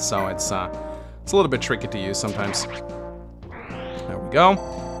Wrath, so it's a little bit tricky to use sometimes. There we go.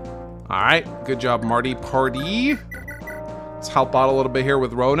 All right, good job, Marty Party. Let's help out a little bit here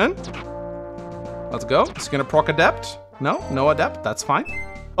with Ronan. Let's go. Is he gonna proc Adept? No, no Adept. That's fine.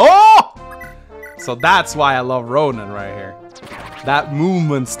 Oh! So that's why I love Ronan right here. That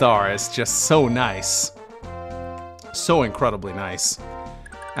movement star is just so nice. So incredibly nice.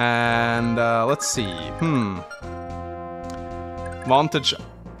 And let's see. Vantage.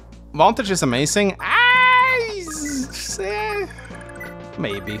 Vantage is amazing.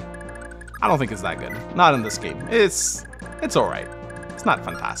 Maybe. I don't think it's that good. Not in this game. It's alright. It's not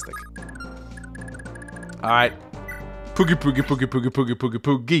fantastic. Alright. Poogie, poogie, poogie, poogie, poogie, poogie,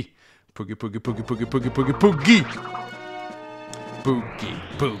 poogie. Poogie, poogie, poogie, poogie, poogie, poogie, poogie. Poogie,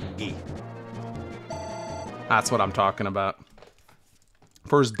 poogie. That's what I'm talking about.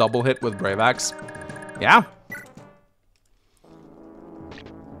 First double hit with Brave Axe. Yeah.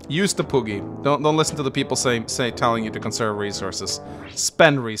 Use the Poogie. Don't listen to the people telling you to conserve resources.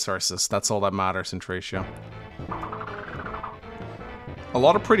 Spend resources. That's all that matters in Thracia. A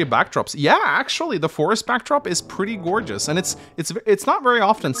lot of pretty backdrops. Yeah, actually, the forest backdrop is pretty gorgeous, and it's not very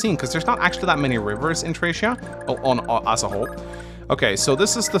often seen because there's not actually that many rivers in Thracia as a whole. Okay, so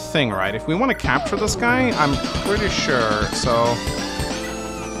this is the thing, right? If we want to capture this guy, I'm pretty sure. So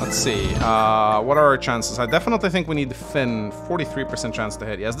let's see. What are our chances? I definitely think we need Finn. 43% chance to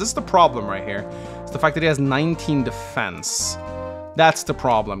hit. Yes, this is the problem right here. It's the fact that he has 19 defense. That's the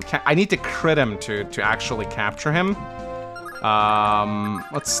problem. I need to crit him to actually capture him.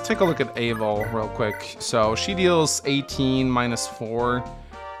 Let's take a look at Avel real quick. So she deals 18 minus 4.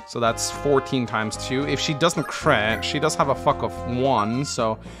 So that's 14 times 2. If she doesn't crit, she does have a fuck of 1.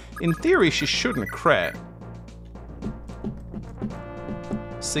 So in theory, she shouldn't crit.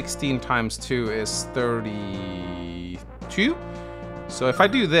 16 times 2 is 32. So if I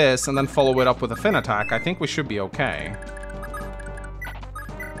do this and then follow it up with a fin attack, I think we should be okay.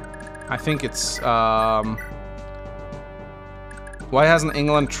 I think it's... Why hasn't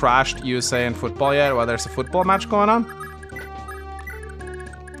England trashed USA in football yet? Well, there's a football match going on?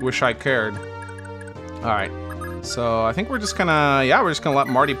 Wish I cared. Alright. So I think we're just gonna... Yeah, we're just gonna let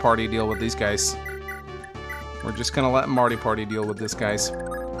Marty Party deal with these guys. We're just gonna let Marty Party deal with this guys.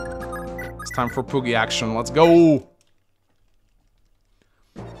 It's time for Poogie action. Let's go!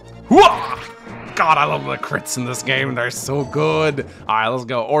 Hooah! God, I love the crits in this game. They're so good. Alright, let's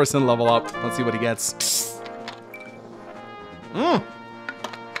go. Orson level up. Let's see what he gets.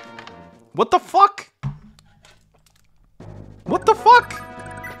 What the fuck? What the fuck?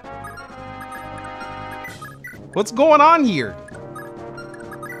 What's going on here?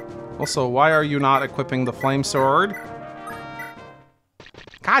 Also, why are you not equipping the flame sword?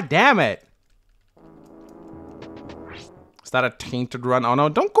 God damn it. Is that a tainted run? Oh no,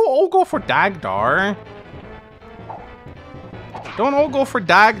 don't go all go for Dagdar. Don't all go for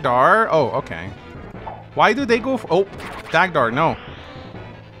Dagdar. Oh, okay. Why do they go for... Oh, Dagdar, no.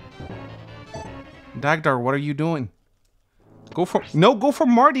 Dagdar, what are you doing? Go for... No, go for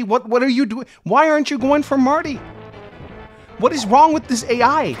Marty. What are you doing? Why aren't you going for Marty? What is wrong with this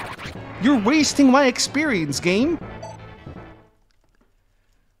AI? You're wasting my experience, game.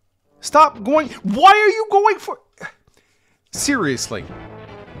 Stop going... Why are you going for... Seriously.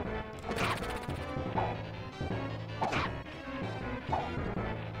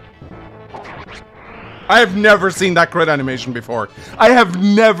 I have never seen that crit animation before. I have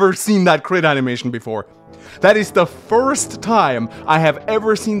never seen that crit animation before. That is the first time I have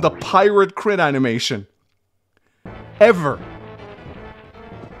ever seen the pirate crit animation. Ever.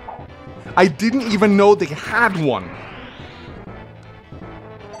 I didn't even know they had one.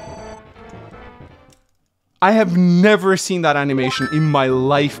 I have never seen that animation in my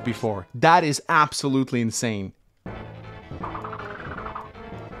life before. That is absolutely insane.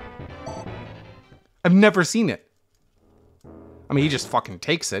 I've never seen it. I mean, he just fucking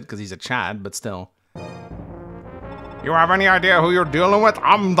takes it because he's a Chad, but still. You have any idea who you're dealing with?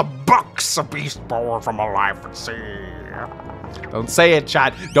 I'm the Bucks, a beast born from a life at sea. Don't say it,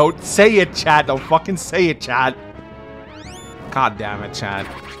 Chad. Don't say it, Chad. Don't fucking say it, Chad. God damn it, Chad.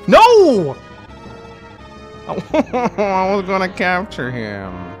 No! I was gonna capture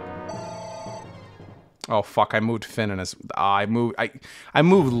him. Oh fuck! I moved Finn in his. I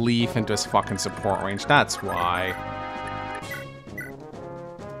moved Leaf into his fucking support range. That's why.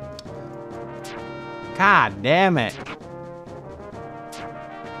 God damn it!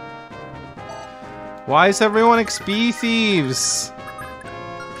 Why is everyone XP thieves?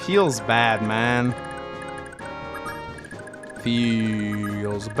 Feels bad, man.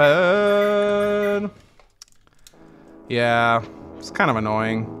 Feels bad. Yeah, it's kind of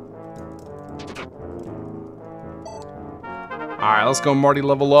annoying. Alright, let's go Marty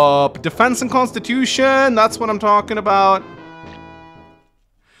level up. Defense and Constitution, that's what I'm talking about.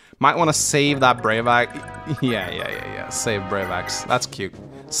 Might want to save that Brave Axe. Yeah. Save Brave Axe. That's cute.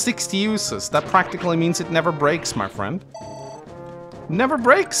 60 uses. That practically means it never breaks, my friend. Never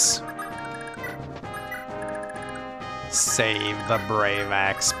breaks. Save the Brave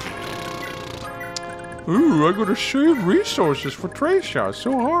Axe. Ooh, I gotta save resources for Thracia. It's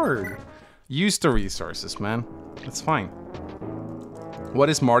so hard. Use the resources, man. It's fine. What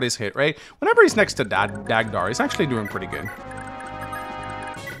is Marty's hit rate? Whenever he's next to Dagdar, he's actually doing pretty good.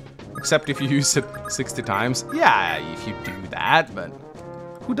 Except if you use it 60 times. Yeah, if you do that, but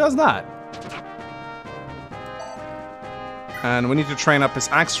who does that? And we need to train up his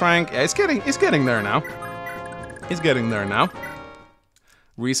axe rank. Yeah, he's getting there now. He's getting there now.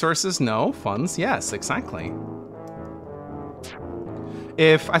 Resources, no. Funds, yes, exactly.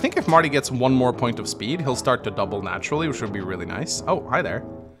 I think if Marty gets one more point of speed, he'll start to double naturally, which would be really nice. Oh, hi there.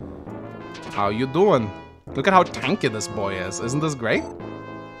 How you doing? Look at how tanky this boy is. Isn't this great?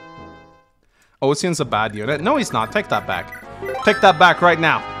 Ocean's a bad unit. No, he's not. Take that back. Take that back right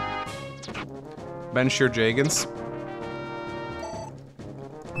now. Bench your Jagans.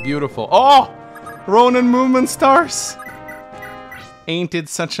 Beautiful. Oh! Ronin movement stars! Ain't it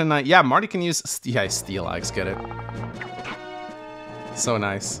such a nice... Yeah, Marty can use... Yeah, Steel Axe, get it. So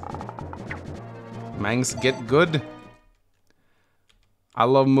nice. Mangs get good. I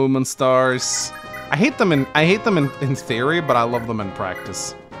love movement stars. I hate them in theory, but I love them in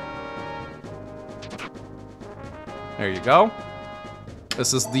practice. There you go.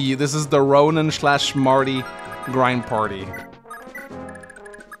 This is the Ronan / Marty grind party.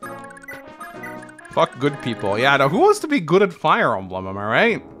 Fuck good people. Yeah, no, who wants to be good at Fire Emblem, am I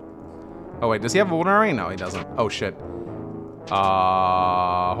right? Oh wait, does he have a vulnerary? No, he doesn't. Oh shit.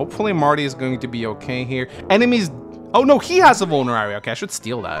 Hopefully Marty is going to be okay here. Enemies... Oh no, he has a vulnerary. Okay, I should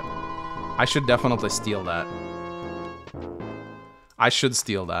steal that. I should definitely steal that. I should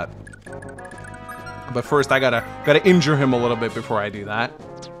steal that. But first I gotta injure him a little bit before I do that.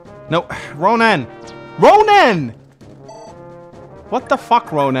 No, Ronan! Ronan! What the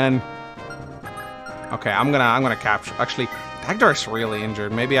fuck, Ronan? Okay, I'm gonna capture. Actually, Dagdar's really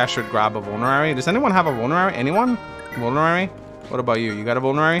injured. Maybe I should grab a vulnerary. Does anyone have a vulnerary? Anyone? Vulnerary? What about you? You got a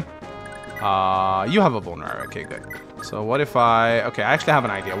vulnerary? You have a vulnerary. Okay, good. So what if I... Okay, I actually have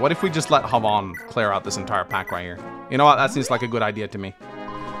an idea. What if we just let Havan clear out this entire pack right here? You know what? That seems like a good idea to me.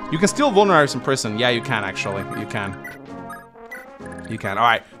 You can steal vulneraries in prison. Yeah, you can, actually. You can. You can.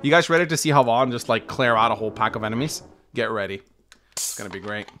 Alright, you guys ready to see Havan just, like, clear out a whole pack of enemies? Get ready. It's gonna be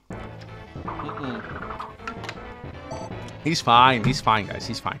great. He's fine. He's fine, guys.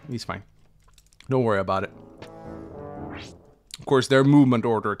 He's fine. He's fine. Don't worry about it. Of course, their movement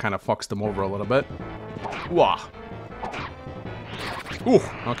order kind of fucks them over a little bit. Wah. Ooh,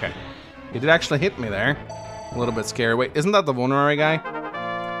 okay. He did actually hit me there. A little bit scary. Wait, isn't that the vulnerary guy?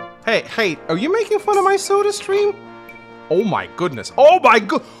 Hey, hey, are you making fun of my soda stream? Oh my goodness. Oh my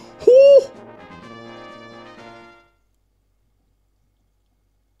god.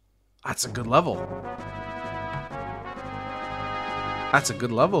 That's a good level. That's a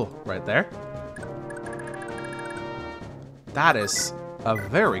good level right there. That is a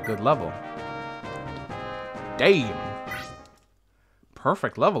very good level. Damn.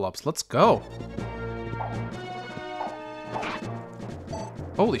 Perfect level ups. Let's go.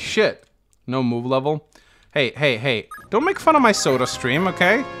 Holy shit. No move level. Hey, hey, hey. Don't make fun of my soda stream,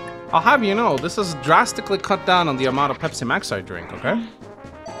 okay? I'll have you know, this has drastically cut down on the amount of Pepsi Max I drink, okay?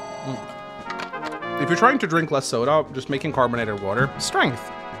 If you're trying to drink less soda, just making carbonated water. Strength.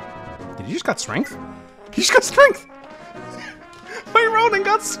 Did you just got strength? He just got strength! My Ronan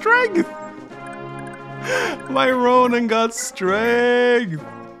got strength! My Ronan got strength!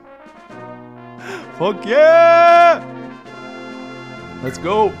 Fuck yeah! Let's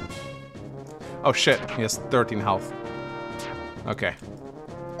go! Oh shit, he has 13 health. Okay.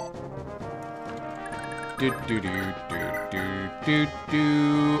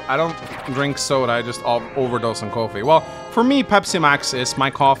 I don't drink soda, I just overdose on coffee. Well, for me, Pepsi Max is my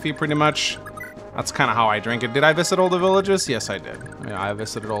coffee, pretty much. That's kind of how I drink it. Did I visit all the villages? Yes, I did. Yeah, I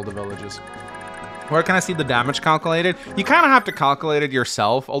visited all the villages. Where can I see the damage calculated? You kind of have to calculate it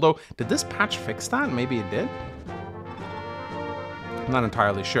yourself. Although, did this patch fix that? Maybe it did? I'm not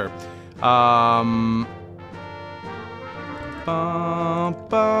entirely sure. Alright,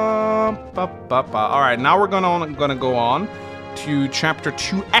 now we're gonna go on to Chapter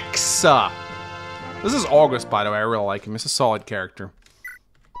 2X. This is August, by the way. I really like him. He's a solid character.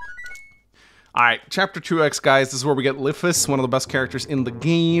 Alright, Chapter 2X, guys. This is where we get Lifus, one of the best characters in the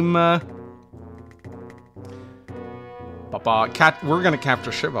game. We're gonna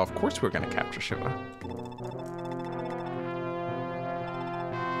capture Shiva. Of course we're gonna capture Shiva.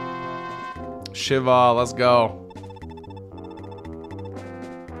 Shiva, let's go.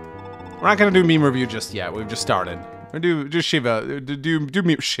 We're not gonna do meme review just yet. We've just started. We're gonna do Shiva. Do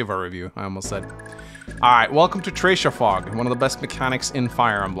meme Shiva review. I almost said. All right, welcome to Thracia Fog, one of the best mechanics in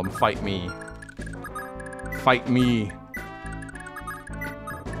Fire Emblem. Fight me. Fight me.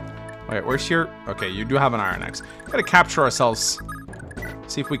 Wait, where's your... Okay, you do have an Iron Axe. Gotta capture ourselves.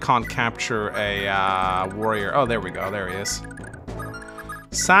 See if we can't capture a warrior. Oh, there we go. There he is.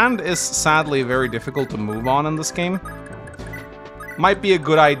 Sand is sadly very difficult to move on in this game. Might be a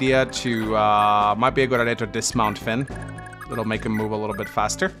good idea to dismount Finn. It'll make him move a little bit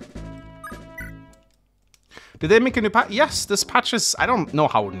faster. Did they make a new patch? Yes, this patch is... I don't know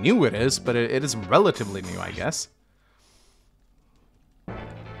how new it is, but it is relatively new, I guess.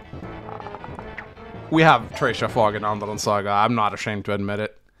 We have Thracia Fog in Underland Saga. I'm not ashamed to admit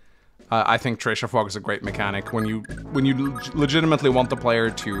it. I think Thracia Fog is a great mechanic. When you legitimately want the player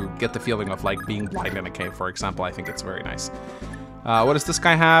to get the feeling of like being blind in a cave, for example, I think it's very nice. What does this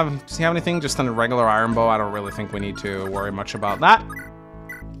guy have? Does he have anything? Just a regular iron bow. I don't really think we need to worry much about that.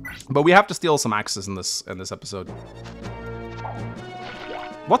 But we have to steal some axes in this episode.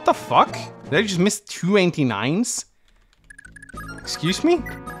 What the fuck? Did I just miss 289s? Excuse me?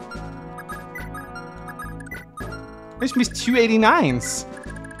 I just missed 289s.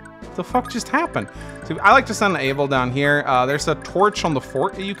 What the fuck just happened? So I like to send Abel down here. There's a torch on the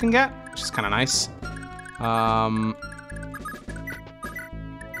fort that you can get, which is kind of nice.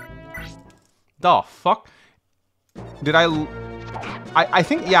 The fuck? Did I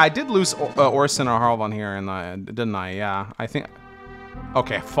think, yeah, I did lose Orson or Harvan here, and didn't I? Yeah, I think...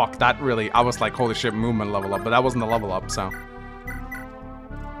 Okay, fuck, that really... I was like, holy shit, movement level up, but that wasn't the level up, so...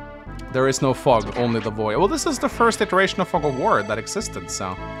 There is no fog, only the void. Well, this is the first iteration of Fog of War that existed,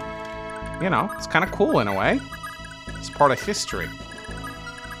 so... You know, it's kind of cool in a way. It's part of history.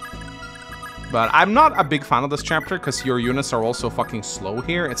 But I'm not a big fan of this chapter, because your units are also fucking slow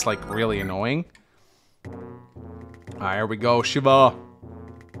here. It's, like, really annoying. Alright, here we go, Shiva.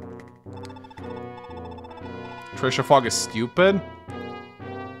 Thracia Fog is stupid.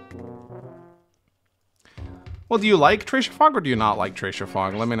 Well, do you like Thracia Fog or do you not like Thracia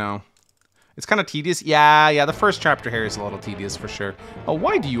Fog? Let me know. It's kind of tedious. Yeah, the first chapter here is a little tedious for sure. Oh,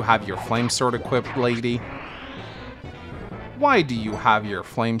 why do you have your flame sword equipped, lady? Why do you have your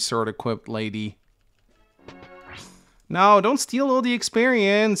flame sword equipped, lady? No, don't steal all the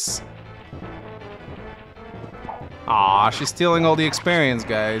experience. Aw, she's stealing all the experience,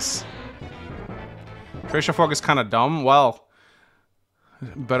 guys. Thracia Fog is kind of dumb. Well,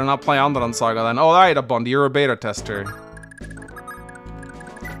 better not play Onderon Saga then. Oh, alright, Abund, you're a beta tester.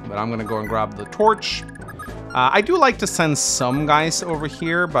 But I'm gonna go and grab the torch. I do like to send some guys over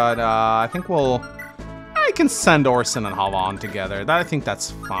here, but I think I can send Orson and Havan together. I think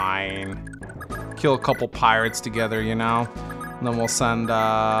that's fine. Kill a couple pirates together, you know? And then we'll send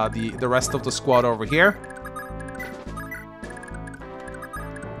the rest of the squad over here.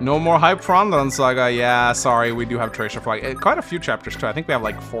 No more hype for Onderon Saga. Yeah, sorry, we do have Thracia Fog. Quite a few chapters too. I think we have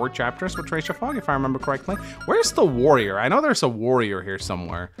like 4 chapters with Thracia Fog, if I remember correctly. Where's the warrior? I know there's a warrior here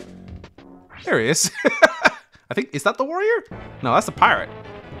somewhere. There he is. I think, is that the warrior? No, that's the pirate.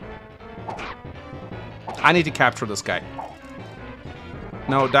 I need to capture this guy.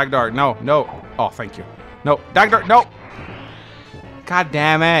 No, Dagdar, no, no. Oh, thank you. No, Dagdar, no! God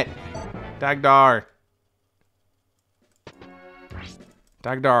damn it. Dagdar.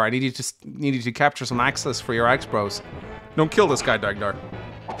 Dagdar, I need you to capture some access for your X-Bros. Don't kill this guy, Dagdar.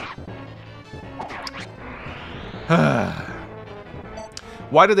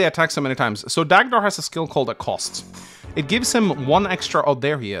 Why do they attack so many times? So Dagdar has a skill called Accost. It gives him 1 extra... Oh,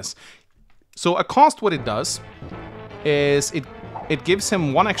 there he is. So Accost, what it does is it gives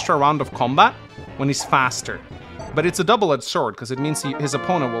him 1 extra round of combat when he's faster. But it's a double-edged sword, because it means his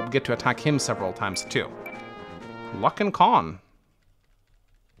opponent will get to attack him several times too. Luck and con.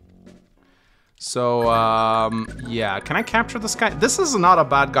 So, yeah, can I capture this guy? This is not a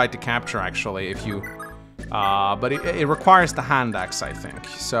bad guy to capture, actually, if you... but it requires the hand axe, I think.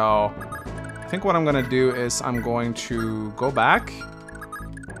 So, I think what I'm gonna do is I'm going to go back.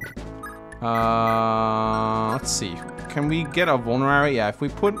 Let's see. Can we get a vulnerary? Yeah, if we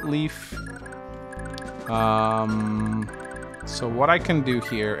put Leaf... so what I can do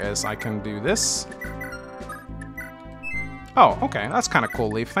here is I can do this. Oh, okay, that's kind of cool,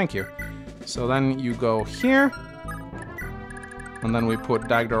 Leaf, thank you. So then you go here, and then we put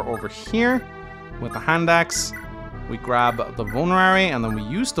Dagdar over here with the hand axe. We grab the vulnerary, and then we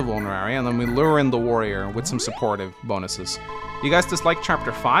use the vulnerary, and then we lure in the warrior with some supportive bonuses. You guys dislike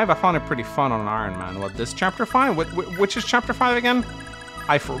Chapter 5? I found it pretty fun on Ironman. What, this Chapter 5? Which is Chapter 5 again?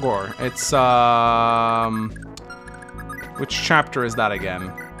 I forgot. It's, which chapter is that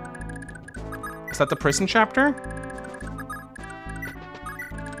again? Is that the prison chapter?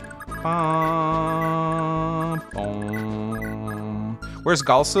 Where's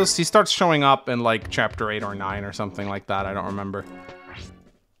Galsus? He starts showing up in like chapter 8 or 9 or something like that. I don't remember.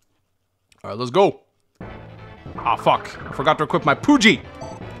 Alright, let's go. Ah, fuck. I forgot to equip my Pooji.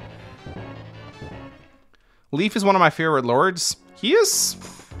 Leaf is one of my favorite lords. He is,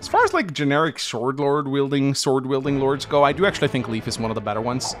 as far as like generic sword wielding lords go, I do actually think Leaf is one of the better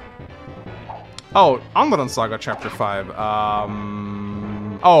ones. Oh, Onderon Saga chapter 5.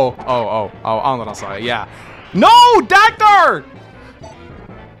 Oh, Onderon Saga, yeah. No, Dagdar!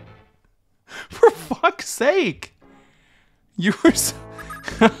 For fuck's sake! You were so...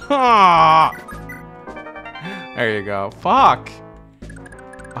 There you go. Fuck!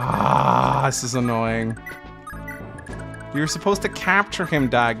 Ah, this is annoying. You were supposed to capture him,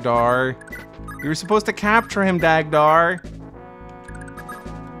 Dagdar. You were supposed to capture him, Dagdar.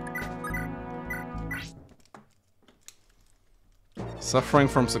 Suffering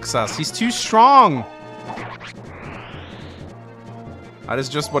from success. He's too strong! That is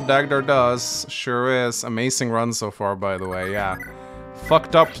just what Dagdar does. Sure is. Amazing run so far, by the way, yeah.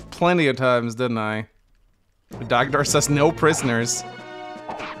 Fucked up plenty of times, didn't I? Dagdar says no prisoners.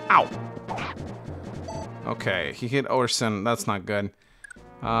 Ow! Okay, he hit Orson. That's not good.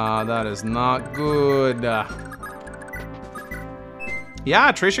 That is not good.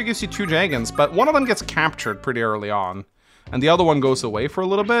 Yeah, Thracia gives you 2 dragons, but one of them gets captured pretty early on. And the other one goes away for a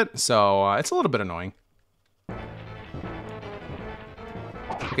little bit, so it's a little bit annoying.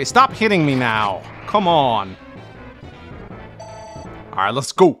 Okay, stop hitting me now. Come on. Alright,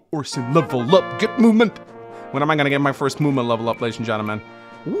 let's go. Orson, level up. Get movement. When am I going to get my first movement level up, ladies and gentlemen?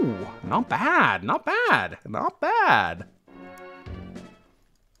 Ooh, not bad. Not bad. Not bad.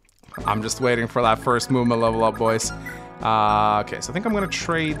 I'm just waiting for that first movement level up, boys. Okay, so I think I'm going to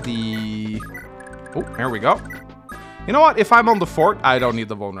trade the... Oh, here we go. You know what? If I'm on the fort, I don't need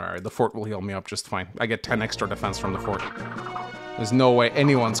the vulnerary. The fort will heal me up just fine. I get 10 extra defense from the fort. There's no way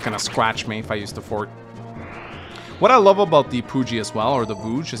anyone's going to scratch me if I use the fort. What I love about the Poogie as well, or the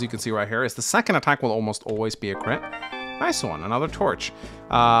Vooj, as you can see right here, is the second attack will almost always be a crit. Nice one, another torch.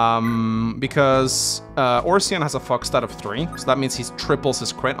 Because Orsian has a fuck stat of 3, so that means he triples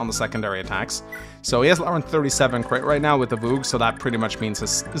his crit on the secondary attacks. So he has around 37 crit right now with the Voog, so that pretty much means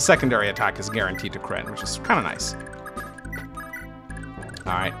his secondary attack is guaranteed to crit, which is kind of nice.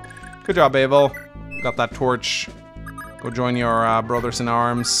 Alright, good job, Abel. Got that torch. Go join your brothers in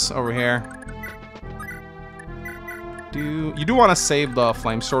arms over here. You do want to save the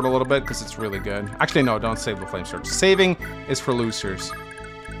flame sword a little bit because it's really good. Actually, no, don't save the flame sword. Saving is for losers.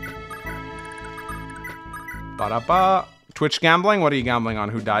 Ba-da-ba. Twitch gambling? What are you gambling on?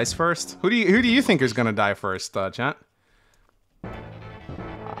 Who dies first? Who do you think is gonna die first, chat?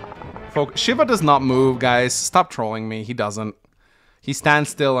 Shiva does not move, guys. Stop trolling me. He doesn't. He stands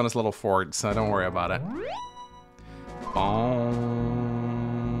still on his little fort, so don't worry about it.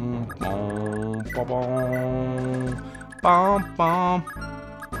 Boom, boom, boom, boom. Bum, bum.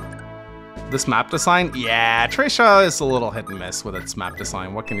 This map design? Yeah, Thracia is a little hit and miss with its map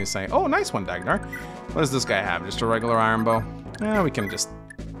design. What can you say? Oh, nice one, Dagnar. What does this guy have? Just a regular iron bow? Yeah, we can just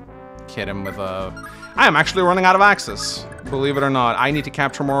hit him with a... I am actually running out of axes. Believe it or not. I need to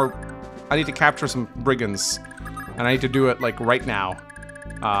capture more... I need to capture some brigands. And I need to do it, like, right now.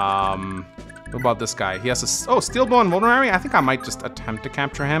 What about this guy? He has a... Oh, Steelbow and Vulnerary? I think I might just attempt to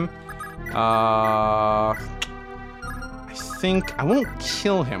capture him. I think I won't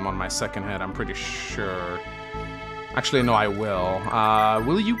kill him on my second hit, I'm pretty sure. Actually, no, I will.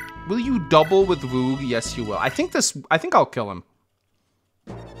 Will you double with Voog? Yes, you will. I think I'll kill him.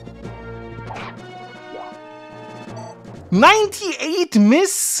 98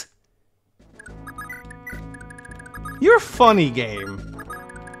 miss? You're funny, game.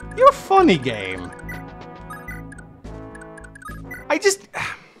 You're funny, game.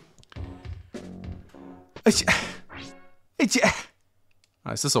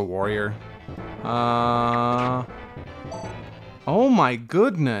 Is this a warrior? Oh my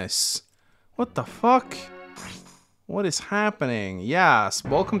goodness. What the fuck? What is happening? Yes,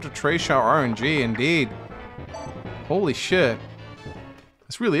 welcome to Thracia RNG, indeed. Holy shit.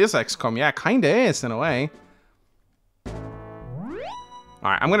 This really is XCOM. Yeah, kinda is, in a way.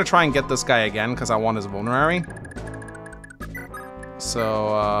 Alright, I'm gonna try and get this guy again, because I want his vulnerary.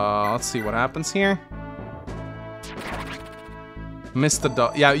 So, let's see what happens here. Miss the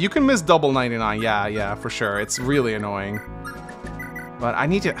yeah, you can miss double 99. Yeah, for sure. It's really annoying. But I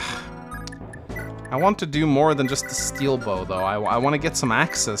need to... I want to do more than just the steel bow, though. I want to get some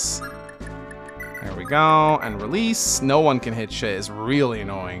axes. There we go. And release. No one can hit shit. It's really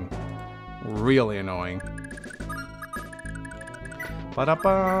annoying. Really annoying.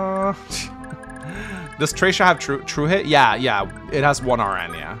 Ba-da-ba. Does Thracia have true hit? Yeah. It has 1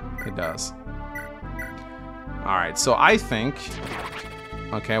 RN, yeah. It does. Alright, so I think...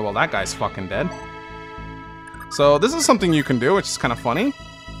 Okay, well, that guy's fucking dead. So this is something you can do, which is kind of funny.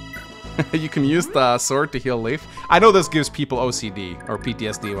 You can use the sword to heal Leaf. I know this gives people OCD or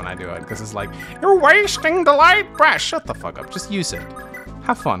PTSD when I do it, because it's like, you're wasting the light breath. Shut the fuck up. Just use it.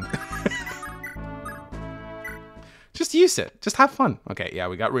 Have fun. Just use it. Just have fun. Okay, yeah,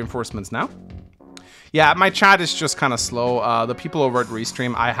 we got reinforcements now. Yeah, my chat is just kind of slow. The people over at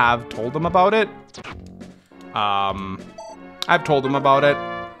Restream, I have told them about it. I've told them about it.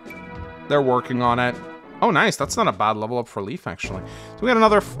 They're working on it. Oh, nice. That's not a bad level up for Leaf, actually. So we got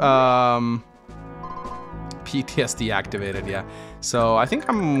another PTSD activated, yeah. So I think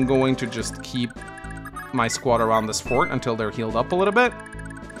I'm going to just keep my squad around this fort until they're healed up a little bit.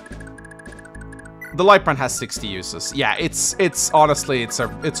 The Lightbrand has 60 uses. Yeah, it's honestly it's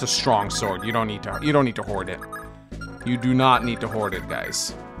a strong sword. You don't need to hoard it. You do not need to hoard it,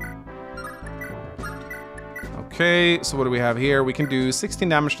 guys. Okay, so what do we have here? We can do 16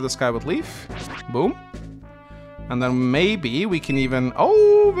 damage to this guy with Leaf. Boom. And then maybe we can even...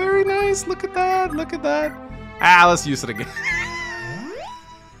 Oh, very nice. Look at that. Look at that. Ah, let's use it again.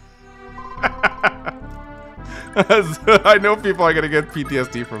 I know people are gonna get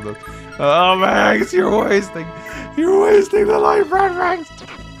PTSD from this. Oh, Max, you're wasting the life, Max.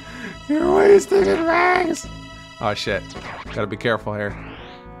 You're wasting it, Max. Oh shit! Gotta be careful here.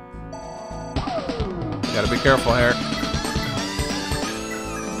 Gotta be careful here.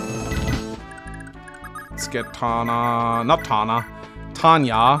 Let's get Tanya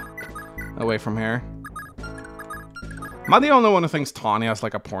away from here. Am I the only one who thinks Tanya is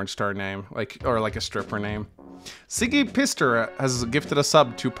like a porn star name, or like a stripper name? Siggy Pister has gifted a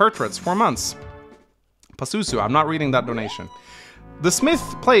sub to Pertrets 4 months. Pasusu, I'm not reading that donation. The Smith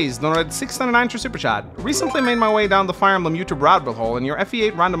Plays donated $6.99 to Super Chat. Recently made my way down the Fire Emblem YouTube rabbit hole, and your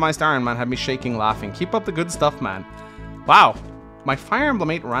FE8 randomized Ironman had me shaking laughing. Keep up the good stuff, man. Wow. My Fire Emblem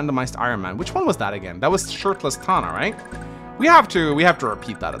 8 randomized Ironman. Which one was that again? That was Shirtless Tana, right? We have to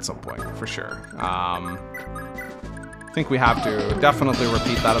repeat that at some point, for sure. I think we have to definitely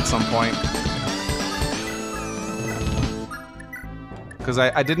repeat that at some point. Because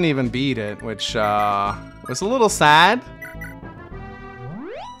I didn't even beat it, which was a little sad.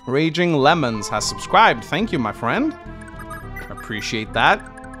 Raging Lemons has subscribed. Thank you, my friend. Appreciate that.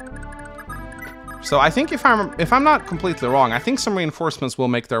 So I think if I'm not completely wrong, I think some reinforcements will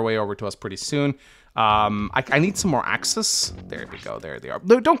make their way over to us pretty soon. I need some more access. There we go. There they are.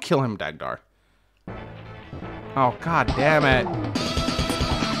 No, don't kill him, Dagdar. Oh, god damn it.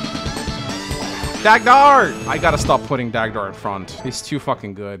 Dagdar! I gotta stop putting Dagdar in front. He's too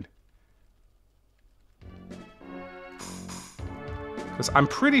fucking good. Because I'm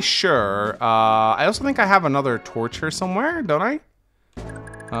pretty sure... I also think I have another torture somewhere, don't I?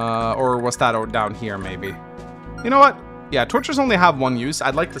 Or was that down here, maybe? You know what? Yeah, tortures only have one use.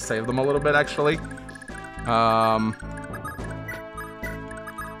 I'd like to save them a little bit, actually.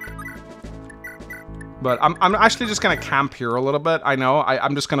 But I'm actually just gonna camp here a little bit. I know.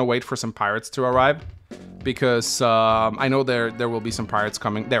 I'm just gonna wait for some pirates to arrive. Because I know there will be some pirates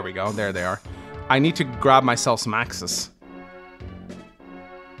coming. There we go. There they are. I need to grab myself some access.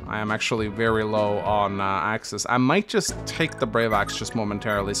 I am actually very low on access. I might just take the Brave Axe just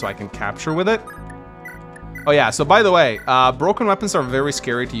momentarily so I can capture with it. Oh yeah, so by the way, broken weapons are very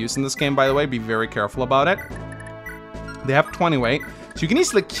scary to use in this game, by the way. Be very careful about it. They have 20 weight, so you can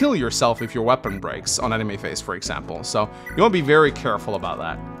easily kill yourself if your weapon breaks on enemy phase, for example. So you want to be very careful about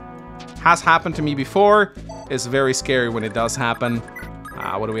that. Has happened to me before. It's very scary when it does happen.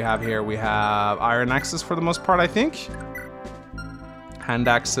 What do we have here? We have iron axes for the most part, I think. Hand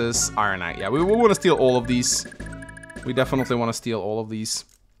axes, iron axe. Yeah, we want to steal all of these. We definitely want to steal all of these.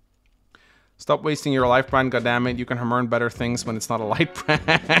 Stop wasting your life brand, goddammit. You can earn better things when it's not a light brand.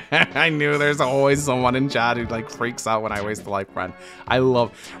 I knew there's always someone in chat who like freaks out when I waste the light brand. I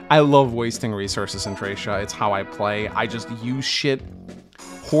love wasting resources in Thracia. It's how I play. I just use shit.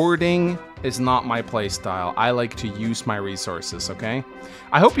 Hoarding is not my play style. I like to use my resources, okay?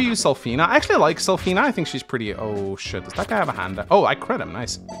 I hope you use Selfina. I actually like Selfina. I think she's pretty... Oh, shit. Does that guy have a hand? Oh, I crit him.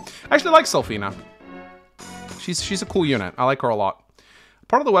 Nice. I actually like Selfina. She's a cool unit. I like her a lot.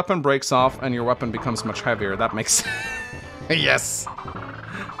 Part of the weapon breaks off and your weapon becomes much heavier. That makes... Yes.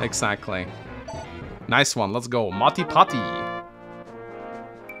 Exactly. Nice one. Let's go. Mati Pati.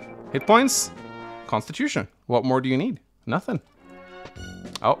 Hit points. Constitution. What more do you need? Nothing.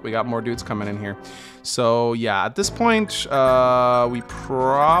 Oh, we got more dudes coming in here. So, yeah, at this point, we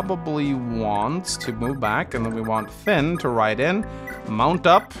probably want to move back, and then we want Finn to ride in, mount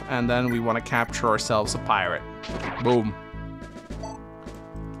up, and then we want to capture ourselves a pirate. Boom.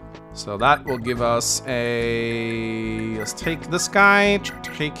 So that will give us a... Let's take this guy,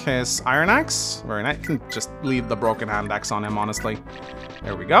 take his iron axe. Very nice. Can just leave the broken hand axe on him, honestly.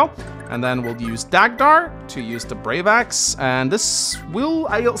 There we go. And then we'll use Dagdar to use the Brave Axe. And this will...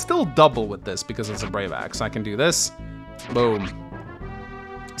 I'll still double with this because it's a Brave Axe. I can do this. Boom.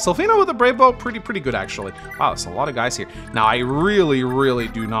 Selfina with a Brave Bow, pretty good, actually. Wow, there's a lot of guys here. Now, I really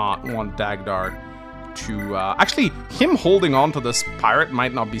do not want Dagdar to... actually, him holding on to this pirate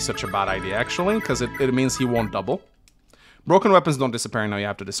might not be such a bad idea, actually, because it means he won't double. Broken weapons don't disappear now. You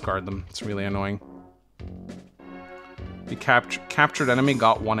have to discard them. It's really annoying. The captured enemy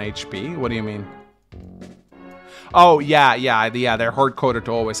got 1 HP. What do you mean? Oh, yeah, they're hard-coded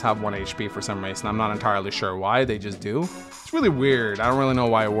to always have 1 HP for some reason. I'm not entirely sure why, they just do. It's really weird. I don't really know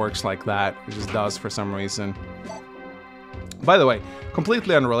why it works like that. It just does for some reason. By the way,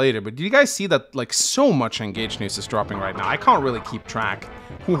 completely unrelated, but do you guys see that, like, so much engaged news is dropping right now? I can't really keep track.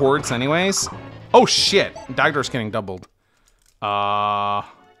 Who hoards anyways? Oh, shit! Dagdar's getting doubled.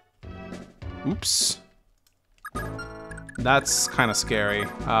 Oops. That's kind of scary.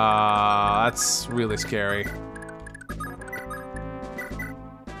 That's really scary.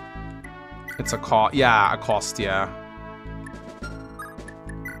 It's a cost. Yeah, a cost, yeah.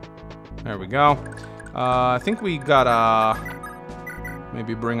 There we go. I think we gotta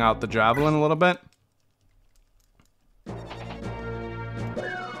maybe bring out the javelin a little bit.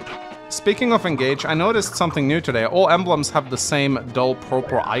 Speaking of engage, I noticed something new today. All emblems have the same dull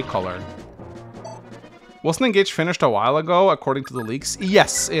purple eye color. Wasn't engage finished a while ago, according to the leaks?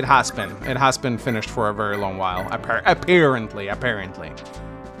 Yes, it has been. It has been finished for a very long while. Apparently.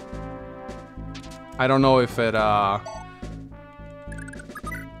 I don't know if it,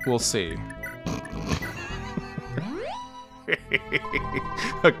 we'll see.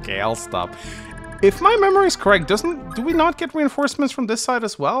 Okay, I'll stop. If my memory is correct, do we not get reinforcements from this side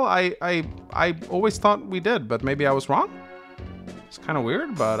as well? I always thought we did, but maybe I was wrong? It's kind of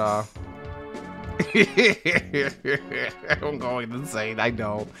weird, but, I'm going insane. I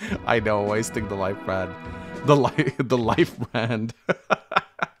know. Wasting the life brand. The life brand.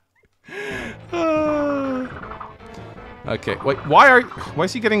 Okay, wait. Why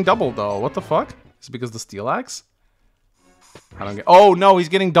is he getting double though? What the fuck? Is it because of the steel axe? I don't get. Oh no, he's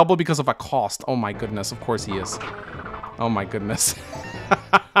getting double because of a cost. Oh my goodness. Of course he is. Oh my goodness.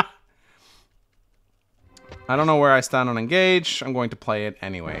 I don't know where I stand on engage. I'm going to play it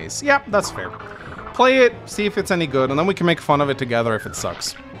anyways. Yep, that's fair. Play it, see if it's any good, and then we can make fun of it together if it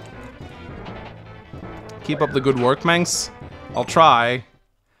sucks. Keep up the good work, Mangs. I'll try.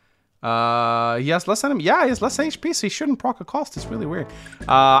 He has less enemy. Yeah, he has less HP, so he shouldn't proc a cost. It's really weird.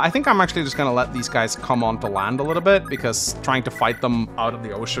 I think I'm actually just gonna let these guys come onto land a little bit, because trying to fight them out of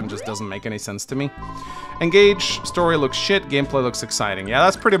the ocean just doesn't make any sense to me. Engage, story looks shit, gameplay looks exciting. Yeah,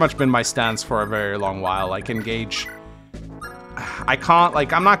 that's pretty much been my stance for a very long while. Like, engage, I can't,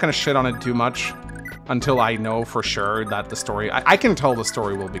 like, I'm not gonna shit on it too much until I know for sure that the story, I can tell the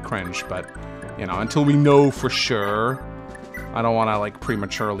story will be cringe, but, you know, until we know for sure, I don't want to, like,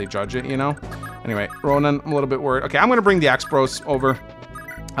 prematurely judge it, you know? Anyway, Ronan, I'm a little bit worried. Okay, I'm going to bring the Axe Bros over.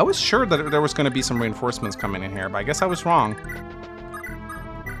 I was sure that there was going to be some reinforcements coming in here, but I guess I was wrong.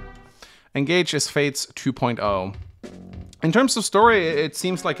 Engage is Fates 2.0. In terms of story, it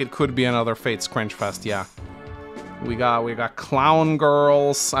seems like it could be another Fates cringe fest, yeah. We got clown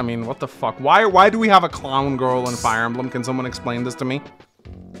girls. I mean, what the fuck? Why do we have a clown girl in Fire Emblem? Can someone explain this to me?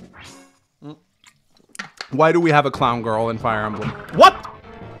 Why do we have a clown girl in Fire Emblem? What?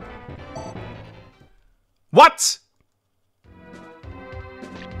 What?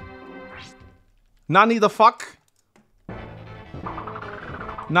 Nani the fuck?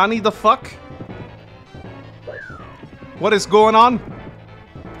 Nani the fuck? What is going on?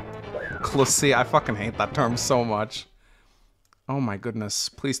 Clussy, I fucking hate that term so much. Oh my goodness.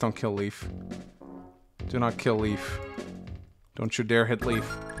 Please don't kill Leaf. Do not kill Leaf. Don't you dare hit Leaf.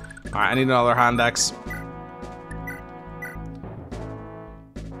 Alright, I need another hand axe.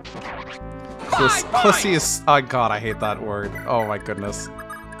 Clussy is... Oh god, I hate that word. Oh my goodness.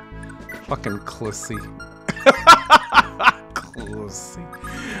 Fucking Clussy. Clussy.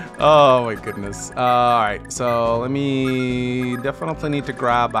 Oh my goodness. Alright, so let me... Definitely need to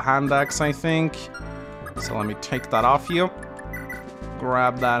grab a hand axe, I think. So let me take that off you.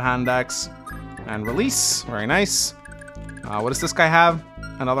 Grab that hand axe. And release. Very nice. What does this guy have?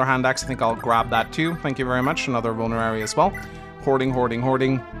 Another hand axe. I think I'll grab that too. Thank you very much. Another vulnerary as well. Hoarding, hoarding,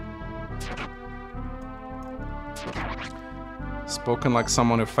 hoarding. Spoken like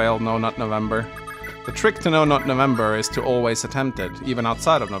someone who failed No Nut November. The trick to No Nut November is to always attempt it, even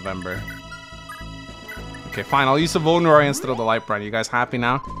outside of November. Okay, fine. I'll use the vulnerary instead of the light brand. You guys happy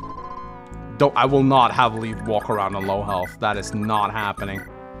now? I will not have Leaf walk around on low health. That is not happening.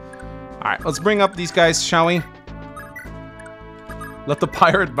 Alright, let's bring up these guys, shall we? Let the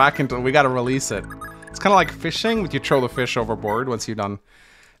pirate back into... We gotta release it. It's kind of like fishing, but you throw the fish overboard once you're done.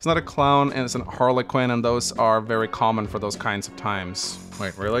 It's not a clown, and it's an harlequin, and those are very common for those kinds of times.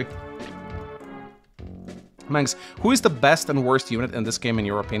 Wait, really? Mangs, who is the best and worst unit in this game in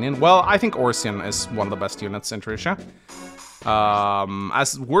your opinion? Well, I think Orsian is one of the best units in Thracia.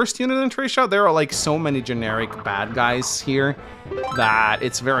 As worst unit in Thracia, there are like so many generic bad guys here that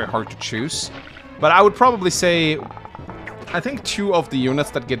it's very hard to choose. But I would probably say, I think two of the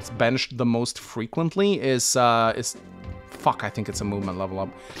units that gets benched the most frequently is fuck, I think it's a movement level up.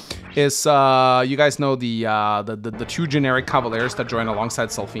 Is you guys know the two generic cavaliers that join alongside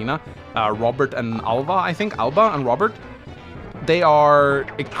Selfina, Robert and Alva, I think, Alba and Robert. They are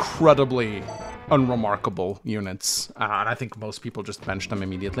incredibly unremarkable units, and I think most people just bench them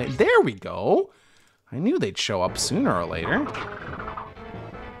immediately. There we go. I knew they'd show up sooner or later.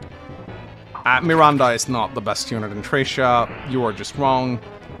 Miranda is not the best unit in Thracia. You are just wrong.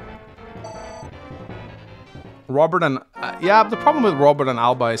 Robert and... yeah, the problem with Robert and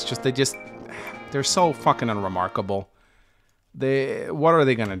Alba is just they just... They're so fucking unremarkable. What are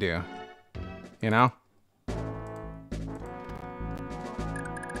they gonna do? You know?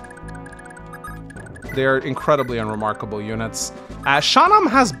 They're incredibly unremarkable units. Shanam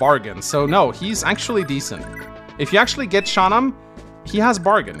has bargain, so no, he's actually decent. If you actually get Shanam, he has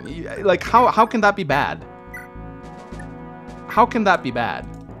bargain. Like, how can that be bad? How can that be bad?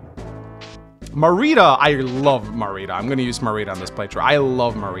 Marita, I love Marita. I'm gonna use Marita on this playthrough. I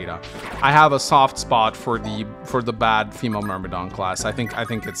love Marita. I have a soft spot for the bad female Myrmidon class. I think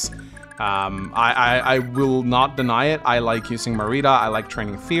it's I will not deny it. I like using Marita. I like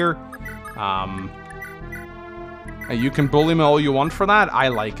training fear. You can bully me all you want for that. I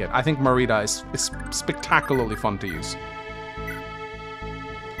like it. I think Marita is spectacularly fun to use.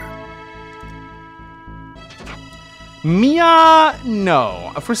 Mia,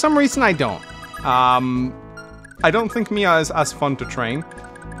 no. For some reason, I don't. I don't think Mia is as fun to train.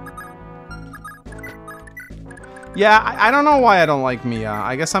 Yeah, I don't know why I don't like Mia.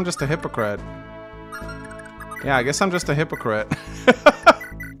 I guess I'm just a hypocrite. Yeah, I guess I'm just a hypocrite.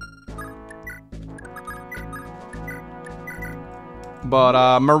 But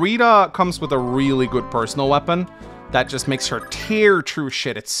Marita comes with a really good personal weapon that just makes her tear through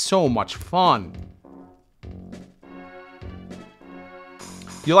shit. It's so much fun.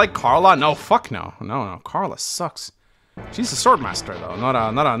 You like Carla? No, fuck no. No, Carla sucks. She's a swordmaster though, not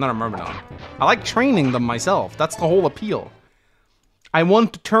a Myrmidon. I like training them myself. That's the whole appeal. I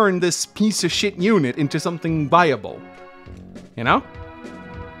want to turn this piece of shit unit into something viable. You know?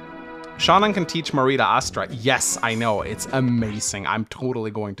 Shannon can teach Marita Astra. Yes, I know. It's amazing. I'm totally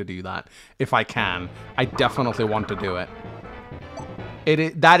going to do that. If I can. I definitely want to do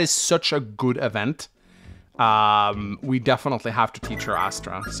it. That is such a good event. We definitely have to teach her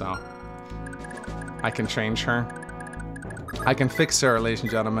Astra, so I can change her. I can fix her, ladies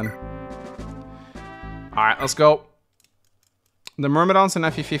and gentlemen. Alright, let's go. The Myrmidons in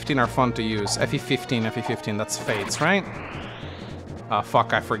FE15 are fun to use. FE15, that's Fates, right?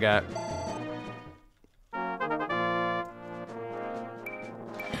 Fuck, I forget.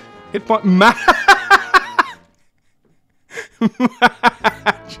 Hit point magic.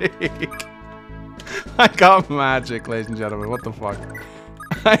 I got magic, ladies and gentlemen. What the fuck?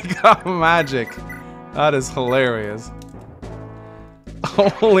 I got magic. That is hilarious.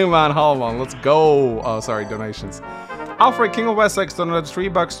 Holy man, Halvan, let's go. Oh, sorry, donations. Alfred, King of Wessex, donated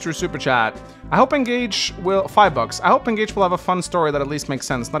 $3 through Super Chat. I hope Engage will... $5. I hope Engage will have a fun story that at least makes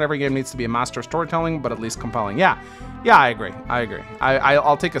sense. Not every game needs to be a master of storytelling, but at least compelling. Yeah, I agree.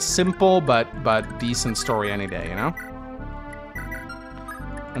 I'll take a simple but decent story any day, you know?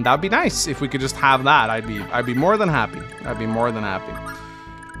 And that'd be nice if we could just have that. I'd be more than happy. I'd be more than happy.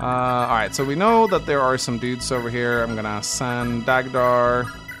 Alright, so we know that there are some dudes over here. I'm gonna send Dagdar.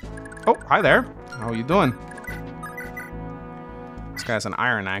 Oh, hi there. How are you doing? This guy's an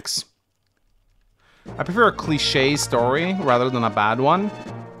Iron Axe. I prefer a cliche story rather than a bad one.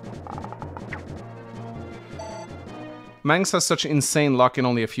 Mangs has such insane luck in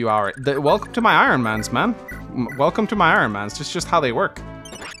only a few hours. Welcome to my Ironmans, man. Welcome to my Ironmans. It's just how they work.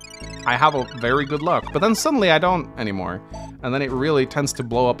 I have a very good luck, but then suddenly I don't anymore. And then it really tends to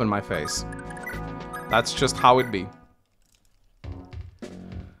blow up in my face. That's just how it be.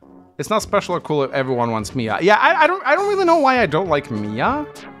 It's not special or cool if everyone wants Mia. Yeah, I don't really know why I don't like Mia.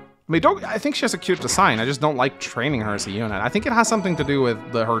 I mean, I think she has a cute design. I just don't like training her as a unit. I think it has something to do with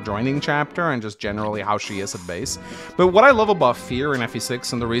her joining chapter and just generally how she is at base. But what I love about Fear in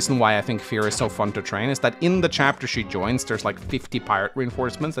FE6 and the reason why I think Fear is so fun to train is that in the chapter she joins, there's like 50 pirate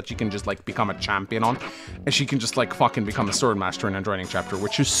reinforcements that she can just like become a champion on. And she can just like fucking become a swordmaster in a joining chapter,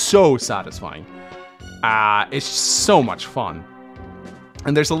 which is so satisfying. It's so much fun.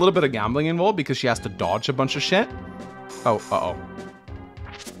 And there's a little bit of gambling involved because she has to dodge a bunch of shit. Oh, uh-oh.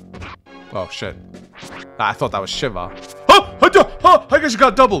 Oh, shit. I thought that was Shiva. Oh! I just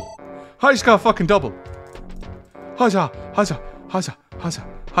got double! I just got fucking double!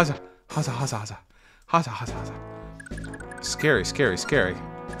 Scary.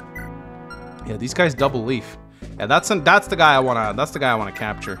 Yeah, these guys double leaf. Yeah, that's the guy I wanna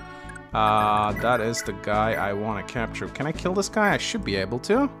capture. That is the guy I wanna capture. Can I kill this guy? I should be able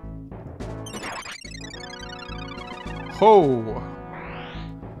to. Oh.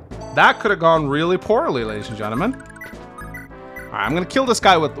 That could have gone really poorly, ladies and gentlemen. Alright, I'm gonna kill this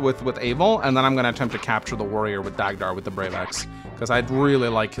guy with Avil, and then I'm gonna attempt to capture the warrior with Dagdar with the Brave Axe. Because I'd really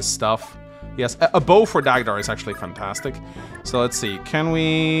like his stuff. Yes, a bow for Dagdar is actually fantastic. So let's see, can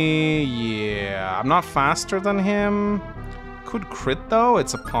we... Yeah, I'm not faster than him. Could crit though,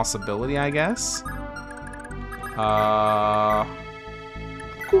 it's a possibility, I guess.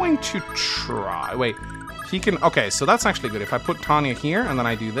 going to try... Wait, he can... Okay, so that's actually good. If I put Tanya here and then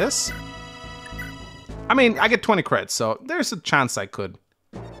I do this... I mean, I get 20 crits, so there's a chance I could.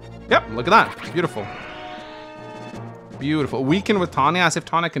 Yep, look at that. Beautiful. Beautiful. Weaken with Tanya, as if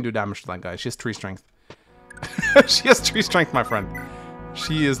Tanya can do damage to that guy. She has 3 strength. She has 3 strength, my friend.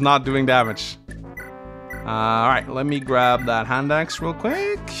 She is not doing damage. Alright, let me grab that hand axe real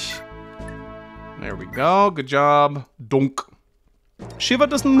quick. There we go. Good job. Dunk. Shiva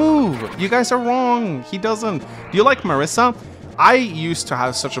doesn't move. You guys are wrong. He doesn't. Do you like Marissa? I used to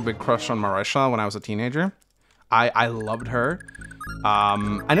have such a big crush on Marissa when I was a teenager. I loved her.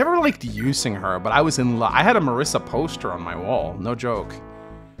 I never liked using her, but I was in love. I had a Marissa poster on my wall. No joke.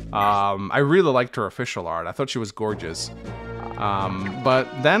 I really liked her official art. I thought she was gorgeous. But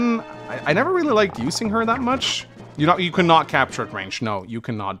then I never really liked using her that much. You cannot capture at range. No, you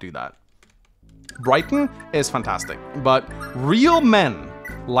cannot do that. Brighton is fantastic, but real men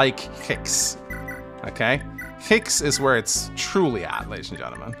like Hicks. Okay? Hicks is where it's truly at, ladies and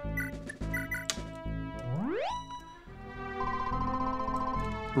gentlemen.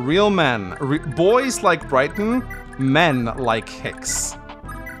 Real men. Boys like Brighton, men like Hicks.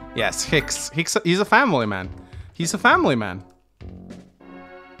 Yes, Hicks. Hicks, he's a family man. He's a family man.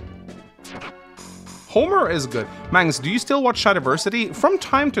 Homer is good. Mangs, do you still watch Shadiversity? From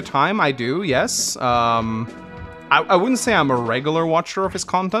time to time, I do, yes. I wouldn't say I'm a regular watcher of his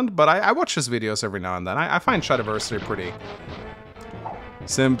content, but I watch his videos every now and then. I find Shadiversity pretty...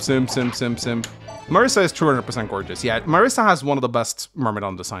 Simp. Marissa is 200% gorgeous. Yeah, Marissa has one of the best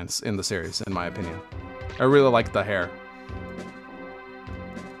Myrmidon designs in the series, in my opinion. I really like the hair.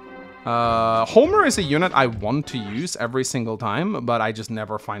 Homer is a unit I want to use every single time, but I just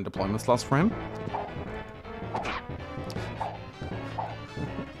never find deployment slots for him.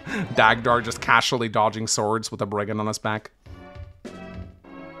 Dagdar just casually dodging swords with a brigand on his back.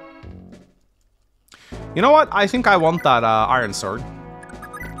 You know what? I think I want that iron sword.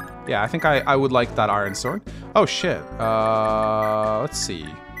 Yeah, I think I would like that iron sword. Oh shit. Let's see.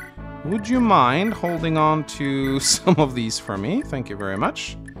 Would you mind holding on to some of these for me? Thank you very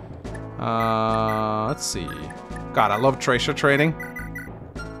much. Let's see. God, I love Thracia trading.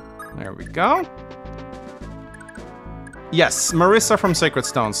 There we go. Yes, Marissa from Sacred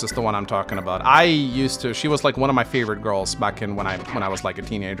Stones is the one I'm talking about. I used to, she was like one of my favorite girls back in when I was like a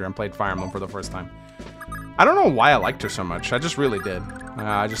teenager and played Fire Emblem for the first time. I don't know why I liked her so much. I just really did.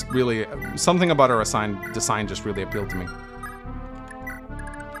 I just really, something about her design just really appealed to me.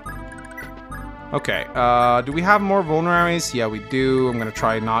 Okay, do we have more vulneraries? Yeah, we do. I'm gonna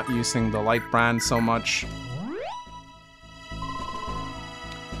try not using the light brand so much.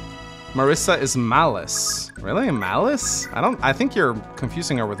 Marissa is Malice. Really? Malice? I think you're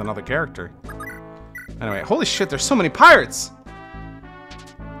confusing her with another character. Anyway, holy shit, there's so many pirates!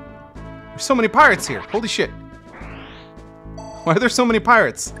 There's so many pirates here. Holy shit. Why are there so many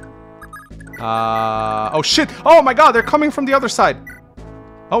pirates? Oh shit! Oh my god, they're coming from the other side!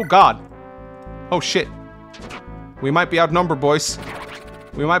 Oh god. Oh shit. We might be outnumbered, boys.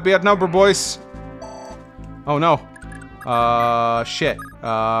 We might be outnumbered, boys. Oh no. Shit.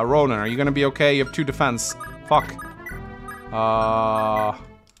 Ronan, are you gonna be okay? You have 2 defense. Fuck.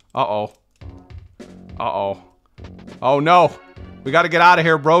 Uh-oh. Uh-oh. Oh no. We gotta get out of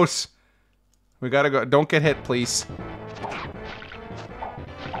here, bros. We gotta go. Don't get hit, please.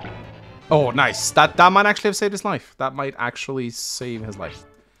 Oh, nice. That might actually have saved his life. That might actually save his life.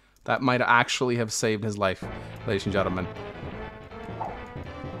 That might actually have saved his life, ladies and gentlemen.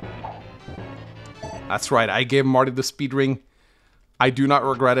 That's right, I gave Marty the speed ring. I do not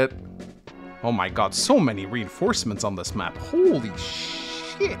regret it. Oh my god, so many reinforcements on this map. Holy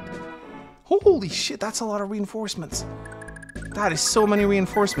shit. Holy shit, that's a lot of reinforcements. That is so many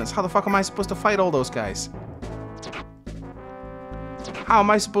reinforcements. How the fuck am I supposed to fight all those guys? How am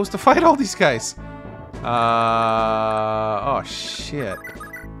I supposed to fight all these guys? Oh shit.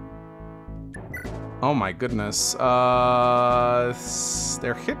 Oh my goodness.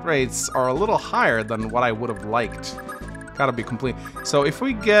 Their hit rates are a little higher than what I would have liked. Gotta be complete. So if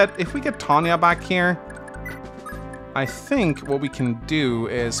we get Tanya back here, I think what we can do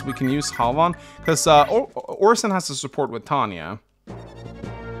is we can use Halvan, because Orson has to support with Tanya.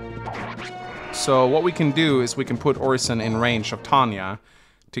 So what we can do is we can put Orson in range of Tanya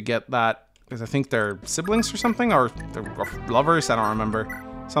to get that, because I think they're siblings or something, or they're lovers, I don't remember.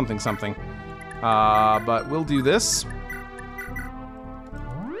 Something. But we'll do this.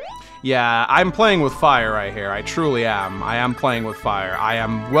 Yeah, I'm playing with fire right here. I truly am. I am playing with fire. I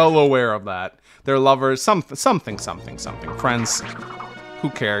am well aware of that. They're lovers, something. Friends, who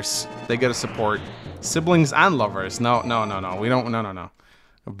cares? They get a support. Siblings and lovers. No. We don't, no.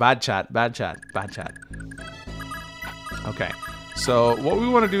 Bad chat, bad chat, bad chat. Okay, so what we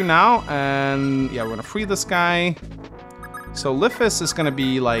want to do now, and yeah, we're gonna free this guy. So Lifis is gonna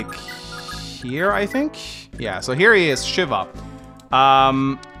be like here, I think. Yeah, so here he is, Shiva.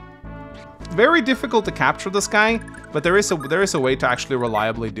 Very difficult to capture this guy, but there is a way to actually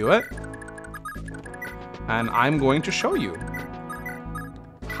reliably do it. And I'm going to show you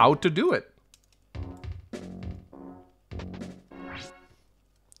how to do it.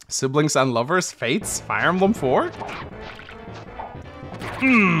 Siblings and lovers, fates, Fire Emblem 4?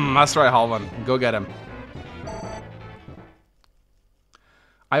 That's right, Halvan. Go get him.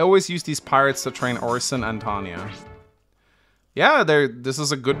 I always use these pirates to train Orson and Tanya. Yeah, this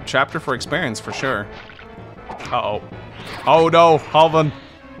is a good chapter for experience, for sure. Uh-oh. Oh no, Halvan.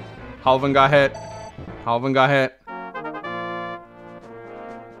 Halvan got hit. Halvan got hit.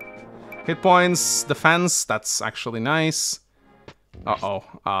 Hit points, defense, that's actually nice. Uh-oh.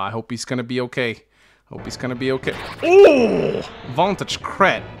 I hope he's gonna be okay. Hope he's gonna be okay. Oh! Vantage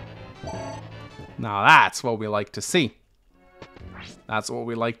crit. Now that's what we like to see. That's what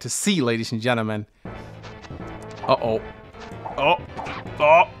we like to see, ladies and gentlemen. Uh-oh. Oh,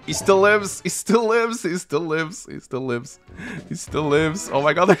 oh, he still lives, he still lives, he still lives, he still lives, he still lives. Oh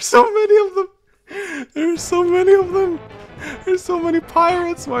my god, there's so many of them. There's so many of them. There's so many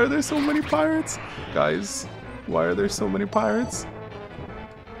pirates. Why are there so many pirates? Guys, why are there so many pirates?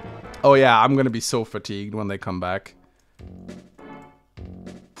 Oh yeah, I'm gonna be so fatigued when they come back.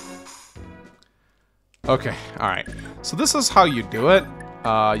 Okay, alright. So this is how you do it.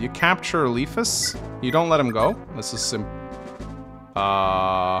 You capture Leafus. You don't let him go. This is simple.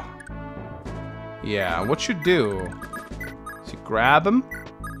 Yeah, what you do is you grab him,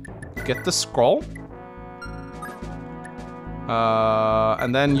 get the scroll,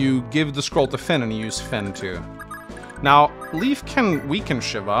 and then you give the scroll to Finn, and you use Finn too. Now, Leaf can weaken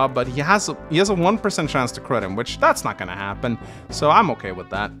Shiva, but he has a 1% chance to crit him, which that's not gonna happen, so I'm okay with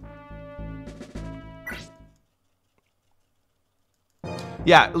that.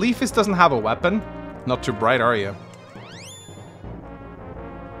 Yeah, Leafus doesn't have a weapon. Not too bright, are you?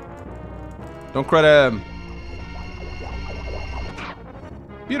 Don't crit him.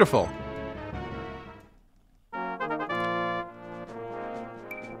 Beautiful.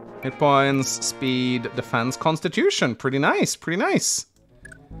 Hit points, speed, defense, constitution. Pretty nice, pretty nice.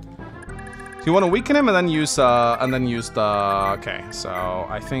 So you want to weaken him and then use the... Okay, so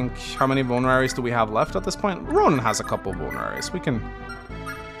I think... How many vulneraries do we have left at this point? Ronan has a couple vulneraries. We can...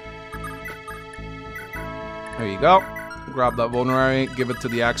 There you go. Grab that vulnerary, give it to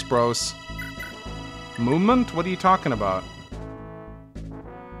the Axe Bros. Movement? What are you talking about?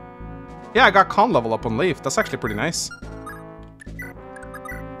 Yeah, I got con level up on Leaf. That's actually pretty nice.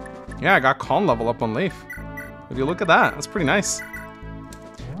 Yeah, I got con level up on Leaf. If you look at that, that's pretty nice.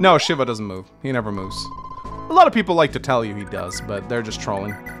 No, Shiva doesn't move. He never moves. A lot of people like to tell you he does, but they're just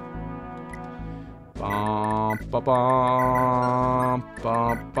trolling. Bum, ba, bum,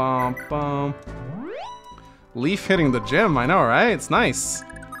 bum, bum, bum. Leaf hitting the gym, I know, right? It's nice.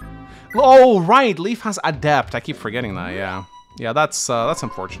 Oh, right, Leaf has Adept. I keep forgetting that, yeah. Yeah, that's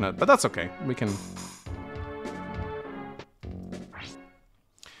unfortunate, but that's okay. We can...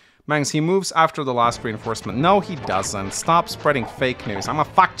 Mangs, he moves after the last reinforcement. No, he doesn't. Stop spreading fake news. I'm gonna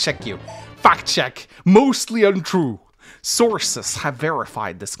fact check you. Fact check. Mostly untrue. Sources have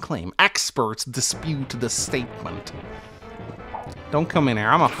verified this claim. Experts dispute this statement. Don't come in here.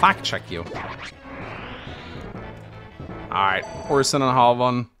 I'm gonna fact check you. Alright, Orson and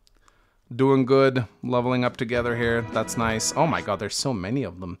Halvan. Doing good. Leveling up together here. That's nice. Oh my god, there's so many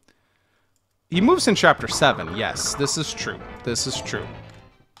of them. He moves in chapter 7. Yes, this is true. This is true.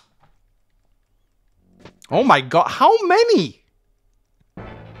 Oh my god, how many?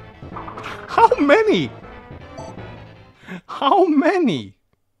 How many? How many?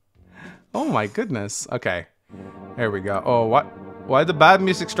 Oh my goodness. Okay. Here we go. Oh, what? Why'd the bad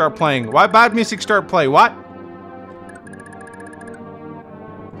music start playing? Why bad music start play? What?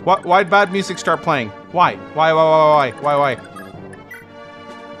 What? Why'd bad music start playing? Why? Why?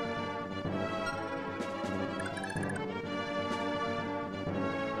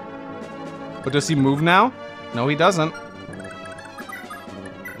 But does he move now? No, he doesn't.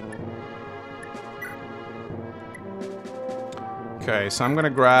 Okay, so I'm gonna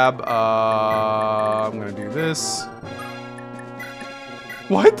grab, I'm gonna do this.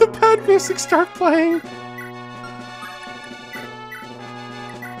 Why'd the bad music start playing?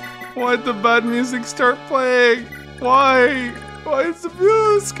 Why'd the bad music start playing? Why? Why is the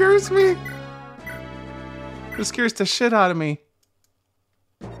music? It scares me. It scares the shit out of me.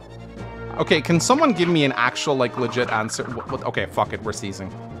 Okay, can someone give me an actual, like, legit answer? What? Okay, fuck it, we're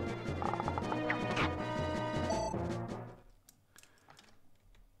seizing.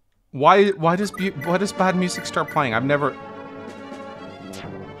 Why does bad music start playing? I've never...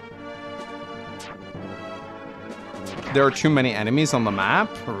 There are too many enemies on the map?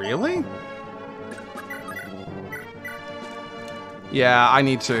 Really? Yeah, I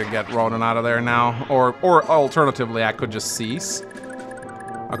need to get Ronan out of there now. Or alternatively, I could just cease.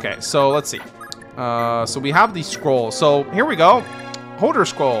 Okay, so let's see. So we have the scroll. So here we go. Hodor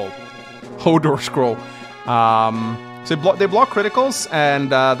scroll. Hodor scroll. So they block criticals,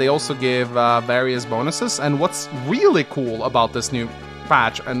 and they also give various bonuses. And what's really cool about this new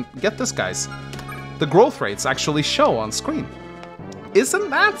patch, and get this, guys, the growth rates actually show on screen. Isn't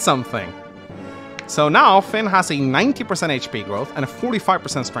that something? So now Finn has a 90% HP growth and a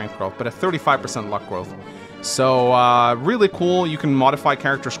 45% strength growth, but a 35% luck growth. So really cool. You can modify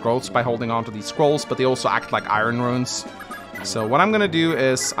characters' growths by holding on to these scrolls, but they also act like iron runes. So what I'm gonna do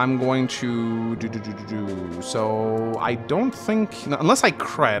is I'm going to So I don't think, unless I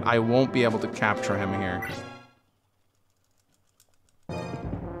crit, I won't be able to capture him here.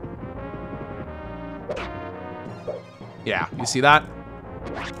 Yeah, you see that?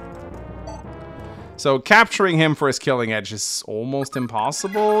 So capturing him for his killing edge is almost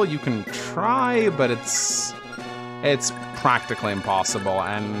impossible. You can try, but it's practically impossible,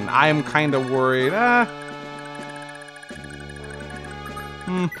 and I'm kind of worried.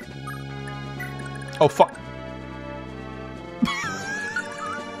 Oh fuck!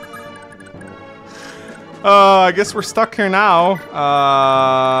 I guess we're stuck here now.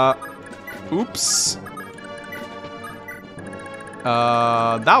 Oops.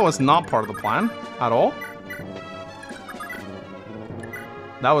 That was not part of the plan at all.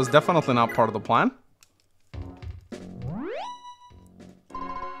 That was definitely not part of the plan.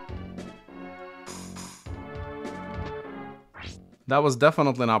 That was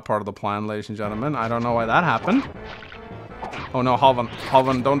definitely not part of the plan, ladies and gentlemen. I don't know why that happened. Oh no, Halvan.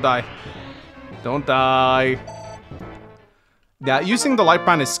 Halvan, don't die. Don't die. Yeah, using the light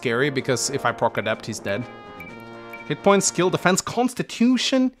band is scary because if I proc Adept, he's dead. Hit points, skill, defense,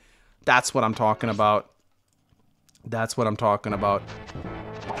 constitution. That's what I'm talking about. That's what I'm talking about.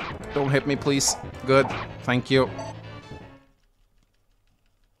 Don't hit me, please. Good. Thank you.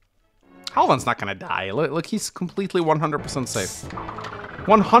 Halvan's not gonna die. Look, he's completely 100% safe.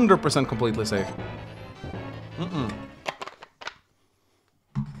 100% completely safe.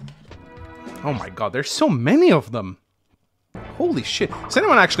 Oh my god, there's so many of them. Holy shit. Does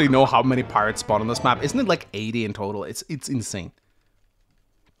anyone actually know how many pirates spawn on this map? Isn't it like 80 in total? It's insane.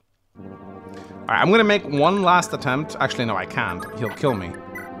 Alright, I'm gonna make one last attempt. Actually, no, I can't. He'll kill me.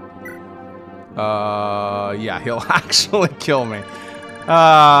 Yeah, he'll actually kill me.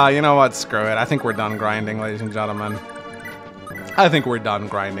 You know what? Screw it. I think we're done grinding, ladies and gentlemen. I think we're done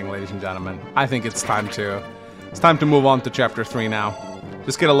grinding, ladies and gentlemen. I think it's time to move on to chapter 3 now.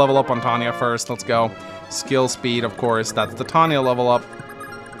 Just get a level up on Tanya first. Let's go. Skill speed, of course. That's the Tanya level up.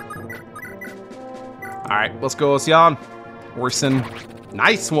 Alright, let's go, Ocean. Orson.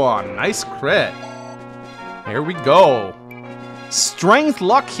 Nice one. Nice crit. Here we go. Strength,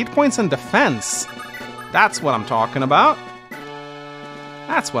 luck, hit points, and defense. That's what I'm talking about.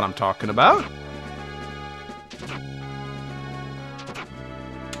 That's what I'm talking about.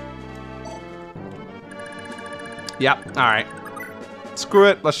 Yep, alright. Screw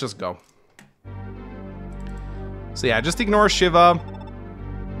it, let's just go. So yeah, just ignore Shiva.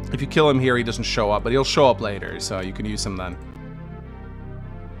 If you kill him here, he doesn't show up, but he'll show up later, so you can use him then.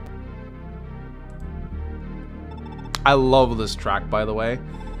 I love this track, by the way.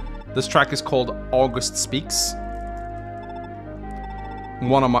 This track is called August Speaks.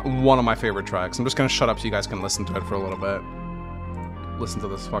 One of my favorite tracks. I'm just gonna shut up so you guys can listen to it for a little bit. Listen to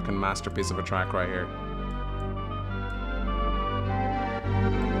this fucking masterpiece of a track right here.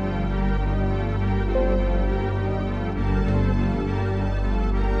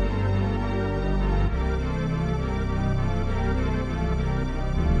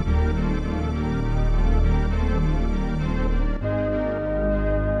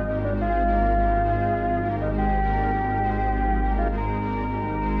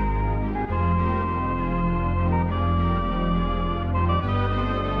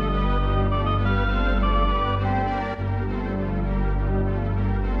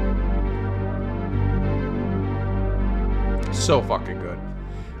 So fucking good.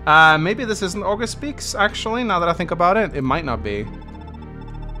 Maybe this isn't August Speaks, actually, now that I think about it. It might not be.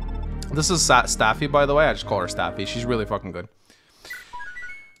 This is Staffy, by the way. I just call her Staffy. She's really fucking good.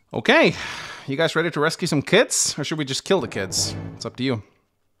 Okay. You guys ready to rescue some kids? Or should we just kill the kids? It's up to you.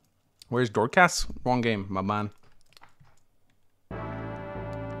 Where's Dorcas? Wrong game, my man.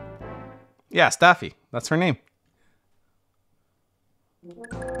 Yeah, Staffy. That's her name.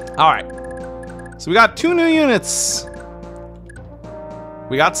 Alright. So we got 2 new units.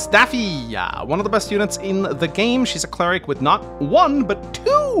 We got Staffy, one of the best units in the game. She's a cleric with not 1, but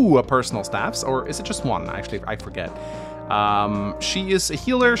 2 personal staffs. Or is it just 1? Actually, I forget. She is a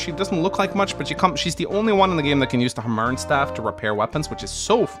healer. She doesn't look like much, but she's the only one in the game that can use the Hammer staff to repair weapons, which is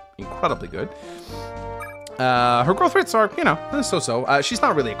so incredibly good. Her growth rates are, you know, so-so. She's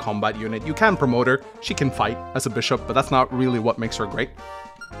not really a combat unit. You can promote her. She can fight as a bishop, but that's not really what makes her great.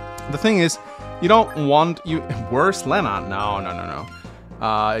 The thing is, you don't want... Worse, Lena?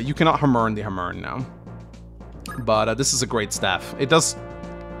 No. You cannot Hammer the Hammer now. But this is a great staff. It does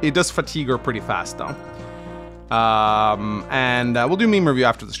fatigue her pretty fast, though. We'll do meme review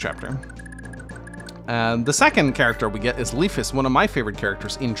after this chapter. The second character we get is Leafus, one of my favorite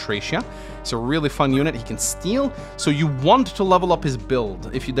characters in Thracia. It's a really fun unit. He can steal, so you want to level up his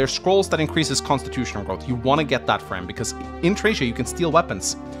build. If there's scrolls that increase his constitutional growth, you want to get that for him, because in Thracia you can steal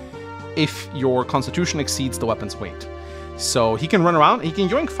weapons if your constitution exceeds the weapon's weight. So he can run around. He can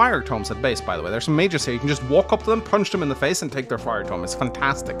yoink fire tomes at base, by the way. There's some mages here. You can just walk up to them, punch them in the face, and take their fire tome. It's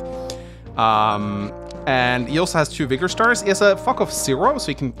fantastic. And he also has 2 vigor stars. He has a fuck of 0,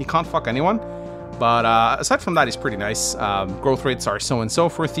 so he can't fuck anyone. But aside from that, he's pretty nice. Growth rates are so-and-so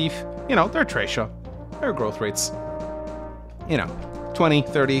for a thief. You know, they're Thracia. Their growth rates, you know, 20,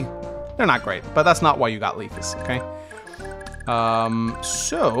 30. They're not great, but that's not why you got Leafus, okay?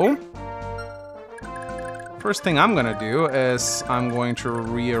 So... First thing I'm gonna do is I'm going to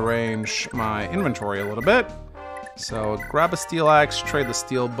rearrange my inventory a little bit. So grab a steel axe, trade the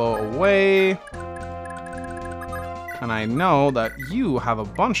steel bow away. And I know that you have a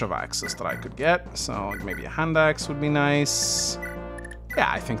bunch of axes that I could get, so maybe a hand axe would be nice.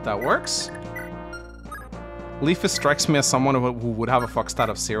 Yeah, I think that works. Leafus strikes me as someone who would have a fuck stat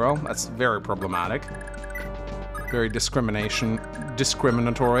of 0. That's very problematic. Very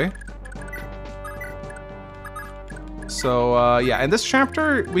discriminatory. So, yeah, in this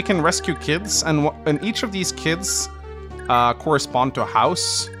chapter, we can rescue kids, and each of these kids correspond to a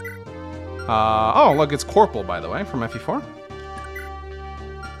house. Oh, look, it's Corporal, by the way, from FE4.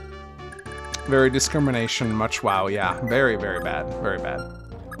 Very discrimination, much wow, yeah. Very, very bad. Very bad.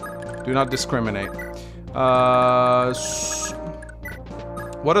 Do not discriminate.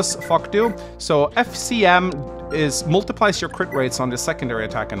 What does fuck do? So, FCM multiplies your crit rates on the secondary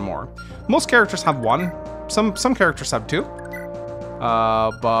attack and more. Most characters have 1. Some characters have 2.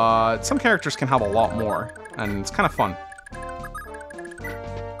 But some characters can have a lot more, and it's kind of fun.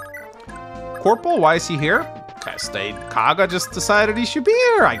 Corporal, why is he here? Because Kaga just decided he should be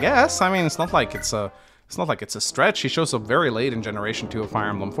here, I guess. I mean, it's not like it's a stretch. He shows up very late in Generation 2 of Fire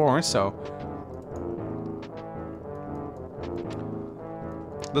Emblem 4, so...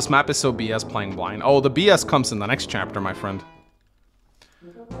 This map is so BS playing blind. Oh, the BS comes in the next chapter, my friend.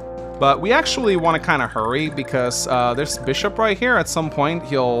 But we actually want to kind of hurry because there's Bishop right here. At some point,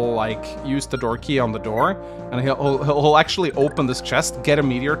 he'll like use the door key on the door, and he'll actually open this chest, get a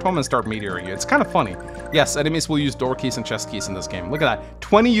meteor tome, and start meteoring you. It's kind of funny. Yes, enemies will use door keys and chest keys in this game. Look at that.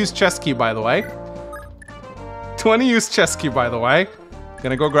 20 use chest key, by the way. 20 use chest key, by the way.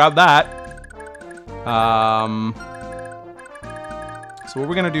 Gonna go grab that. So what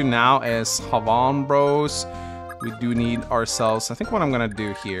we're gonna do now is Havan Bros. We do need ourselves... I think what I'm gonna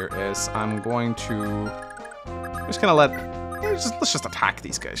do here is I'm going to... I'm just gonna let's just attack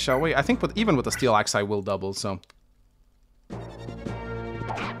these guys, shall we? I think even with the steel axe I will double, so...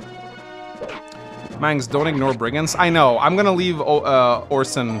 Mangs, don't ignore brigands. I know, I'm gonna leave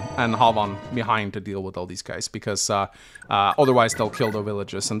Orson and Havan behind to deal with all these guys, because otherwise they'll kill the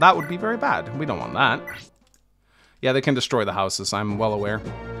villages, and that would be very bad. We don't want that. Yeah, they can destroy the houses, I'm well aware.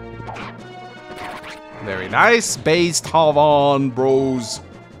 Very nice. Based Havan Bros.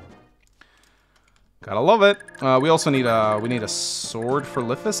 Gotta love it. We also need a sword for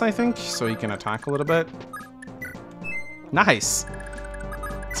Leafus, I think, so he can attack a little bit. Nice.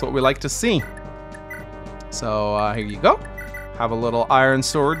 That's what we like to see. So here you go. Have a little iron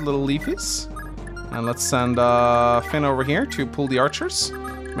sword, little Leafus. And let's send Finn over here to pull the archers.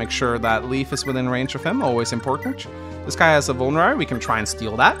 Make sure that Leaf is within range of him, always important. This guy has a vulnerary, we can try and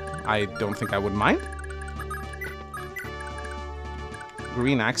steal that. I don't think I would mind.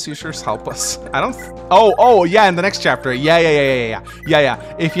 Green axe users help us. I don't... Oh, yeah, in the next chapter. Yeah.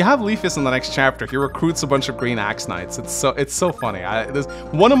 If you have Leafus in the next chapter, he recruits a bunch of green axe knights. It's so funny. This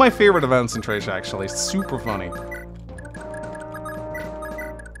one of my favorite events in Thracia, actually. Super funny.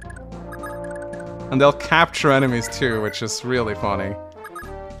 And they'll capture enemies too, which is really funny.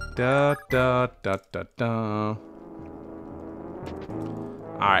 Da da da da da.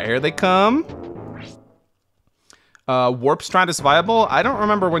 Alright, here they come. Warp strat is viable. I don't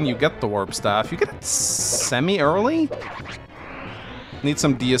remember when you get the warp staff. You get it semi-early? Need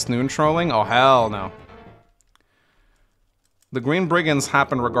some DS Noon trolling? Oh, hell no. The Green Brigands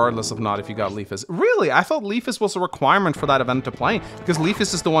happen regardless of not if you got Leafus. Really? I thought Leafus was a requirement for that event to play. Because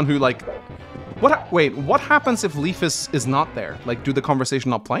Leafus is the one who, like... Wait, what happens if Leafus is not there? Like, do the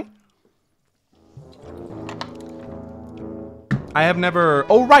conversation not play? I have never...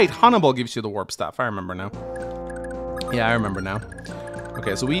 Oh, right! Hannibal gives you the warp staff. I remember now. Yeah, I remember now.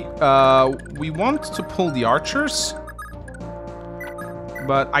 Okay, so we want to pull the archers.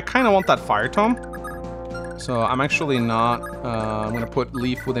 But I kind of want that fire tome. So I'm actually not... I'm going to put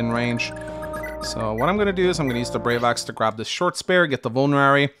Leaf within range. So what I'm going to do is I'm going to use the Brave Axe to grab this short spear, get the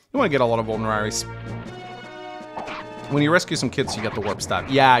Vulnerary. You want to get a lot of Vulneraries. When you rescue some kids, you get the warp staff.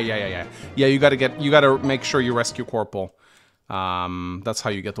 Yeah, you gotta make sure you rescue Corporal. That's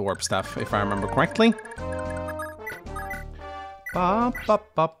how you get the warp staff, if I remember correctly. Ba, ba,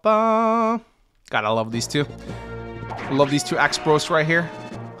 ba, ba. God, I love these two. I love these two axe bros right here.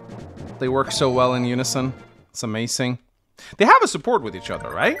 They work so well in unison. It's amazing. They have a support with each other,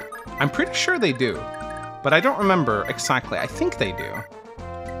 right? I'm pretty sure they do. But I don't remember exactly. I think they do.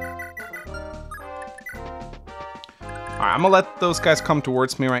 Alright, I'm gonna let those guys come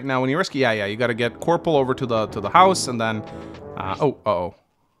towards me right now. When you rescue... Yeah, you gotta get Corporal over to the house, and then... Uh-oh.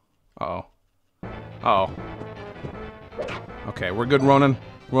 Okay, we're good, Ronan.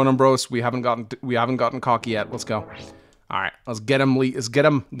 Ronan bros, we haven't gotten cocky yet. Let's go. Alright, let's get him, Lee. Let's get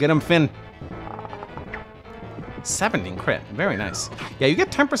him, Finn. 17 crit. Very nice. Yeah, you get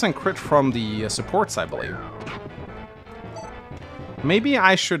 10% crit from the supports, I believe. Maybe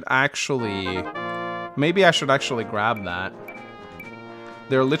I should actually grab that.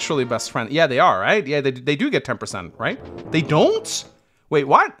 They're literally best friends. Yeah, they are, right? Yeah, they do get 10%, right? They don't? Wait,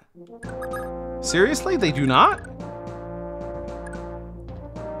 what? Seriously? They do not?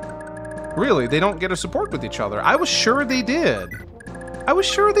 Really? They don't get a support with each other? I was sure they did.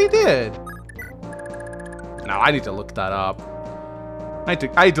 No, I need to look that up. I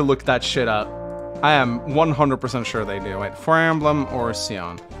need to look that shit up. I am 100% sure they do. Wait, Fire Emblem or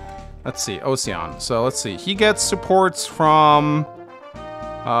Ocean? Let's see, Ocean. So let's see. He gets supports from...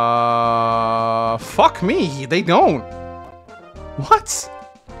 fuck me, they don't. What?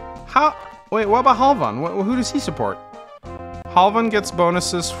 How? Wait, what about Halvan? Who does he support? Halvan gets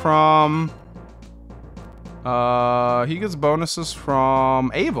bonuses from... he gets bonuses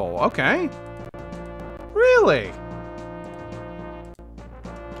from Abel. Okay. Really?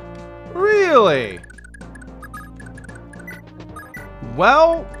 Really?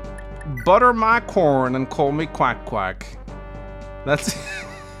 Well, butter my corn and call me Quack Quack. That's...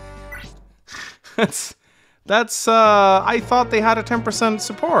 That's, I thought they had a 10%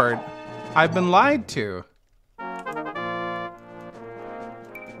 support. I've been lied to.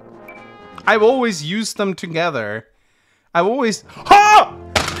 I've always used them together. I've always... Ha!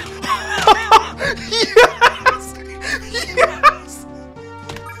 Yes! Yes!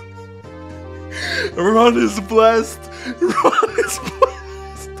 Run is blessed. Run is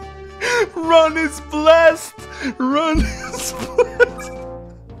blessed. Run is blessed. Run is blessed.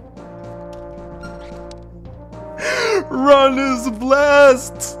 Run is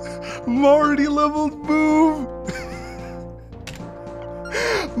blessed. Marty leveled move.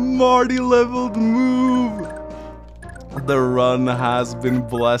 Marty leveled move. The run has been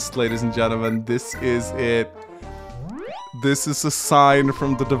blessed, ladies and gentlemen. This is it. This is a sign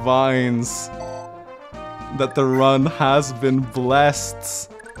from the divines that the run has been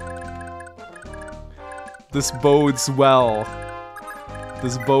blessed. This bodes well.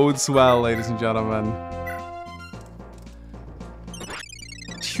 This bodes well, ladies and gentlemen.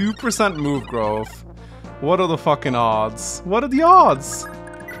 2% move growth. What are the fucking odds? What are the odds?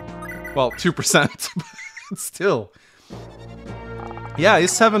 Well, 2%, but still. Yeah,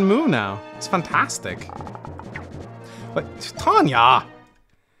 he's 7 move now. It's fantastic. But Tanya!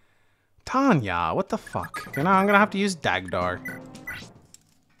 Tanya, what the fuck? You know, I'm gonna have to use Dagdar.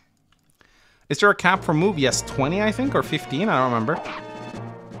 Is there a cap for move? Yes, 20, I think, or 15, I don't remember.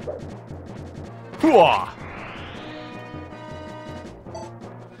 Hooah!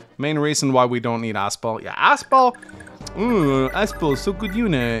 Main reason why we don't need Aspel. Yeah, Aspel. Aspel is so good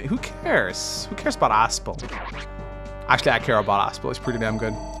unit. Who cares? Who cares about Aspel? Actually, I care about Aspel. It's pretty damn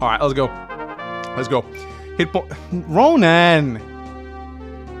good. All right, let's go. Let's go. Hit point. Ronan.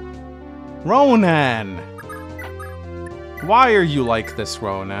 Ronan. Why are you like this,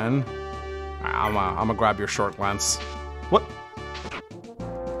 Ronan? I'm gonna grab your short lance. What?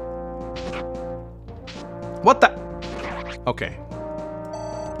 What the? Okay.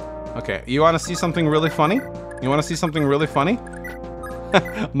 Okay, you want to see something really funny? You want to see something really funny?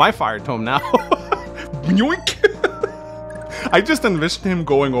 My fire tome now. Yoink! I just envisioned him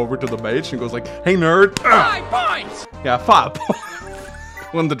going over to the mage and goes like, "Hey nerd!" 5 points! Yeah, 5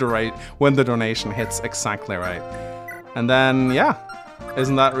 when the donation hits exactly right. And then, yeah,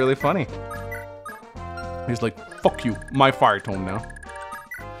 isn't that really funny? He's like, "Fuck you, my fire tome now."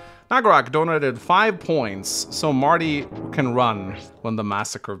 Nagarak donated 5 points, so Marty can run when the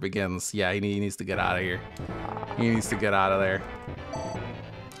massacre begins. Yeah, he needs to get out of here. He needs to get out of there.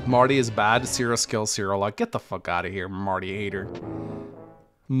 Marty is bad, 0 skill, 0 luck. Get the fuck out of here, Marty hater.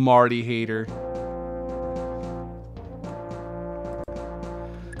 Marty hater.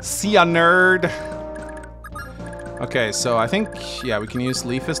 See ya, nerd. Okay, so I think, yeah, we can use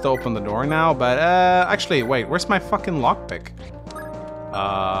Leafus to open the door now, but, actually, wait, where's my fucking lockpick?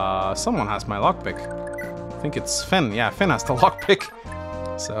 Someone has my lockpick. I think it's Finn. Yeah, Finn has the lockpick.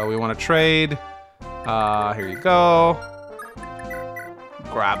 So we want to trade. Here you go.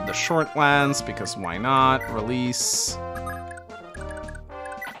 Grab the short lance, because why not? Release.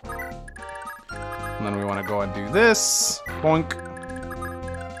 And then we want to go and do this. Boink.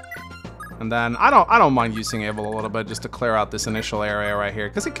 And then I don't mind using Evil a little bit just to clear out this initial area right here,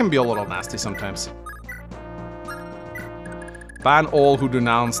 because it can be a little nasty sometimes. Ban all who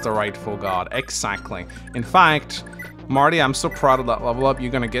denounce the rightful god. Exactly. In fact, Marty, I'm so proud of that level up.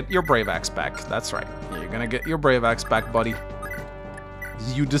 You're gonna get your Brave Axe back. That's right. You're gonna get your Brave Axe back, buddy.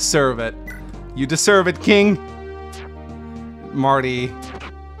 You deserve it. You deserve it, King. Marty.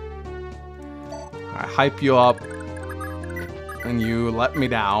 I hype you up. And you let me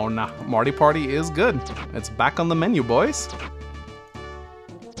down. Marty Party is good. It's back on the menu, boys.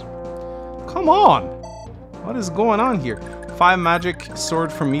 Come on. What is going on here? 5 magic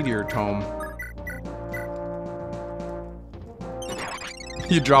sword for Meteor Tome.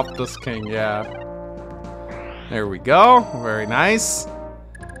 You dropped this king, yeah. There we go. Very nice.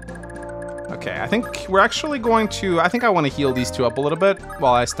 Okay, I think we're actually going to... I think I want to heal these two up a little bit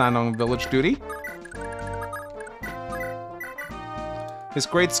while I stand on village duty. His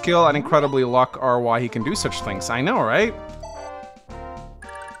great skill and incredibly luck are why he can do such things. I know, right?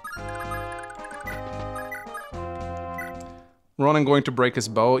 Ronan going to break his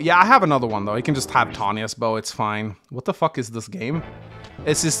bow. Yeah, I have another one, though. He can just have Tanya's bow. It's fine. What the fuck is this game?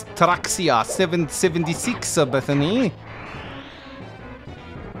 This is Thracia 776, Bethany.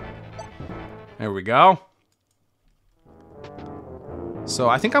 There we go. So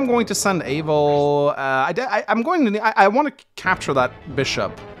I think I'm going to send Abel. I'm going to. I want to capture that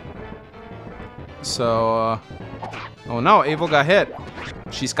bishop. So. Oh no, Abel got hit.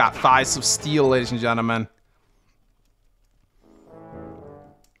 She's got thighs of steel, ladies and gentlemen.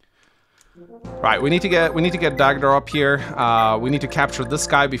 Right, we need to get Dagdar up here. We need to capture this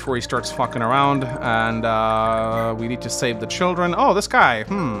guy before he starts fucking around, and we need to save the children. Oh, this guy.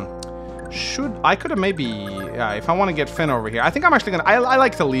 I could have maybe... Yeah, if I want to get Finn over here. I think I'm actually gonna... I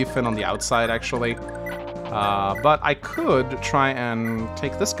like to leave Finn on the outside, actually. But I could try and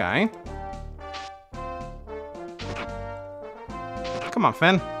take this guy. Come on,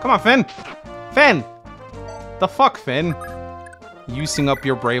 Finn. Come on, Finn. Finn! The fuck, Finn? Using up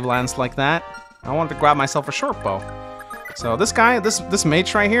your Brave Lance like that? I wanted to grab myself a short bow. So this guy, this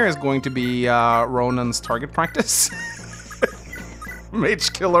mage right here is going to be Ronan's target practice.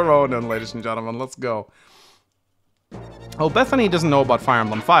 Mage Killer Ronan, ladies and gentlemen, let's go. Oh, Bethany doesn't know about Fire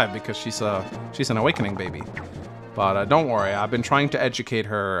Emblem 5 because she's an Awakening baby. But don't worry, I've been trying to educate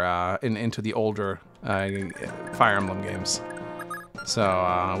her into the older Fire Emblem games.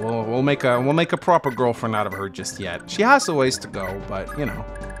 So we'll make a proper girlfriend out of her just yet. She has a ways to go, but you know,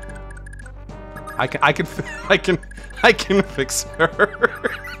 I can fix her.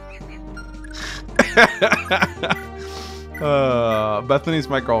 Bethany's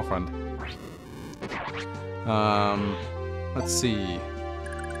my girlfriend. Let's see.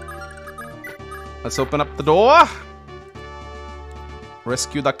 Let's open up the door.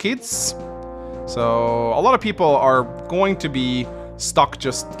 Rescue the kids. So a lot of people are going to be stuck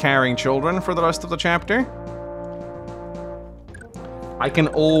just carrying children for the rest of the chapter. I can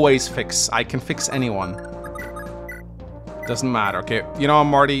always fix. I can fix anyone. Doesn't matter. Okay, you know,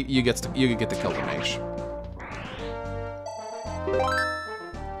 Marty, you get to kill the mage.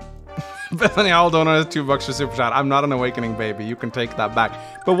 Bethany Aldona has $2 for super chat. I'm not an Awakening baby. You can take that back.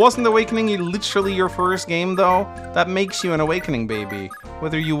 But wasn't Awakening literally your first game though? That makes you an Awakening baby,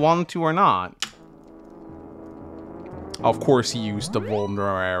 whether you want to or not. Of course he used the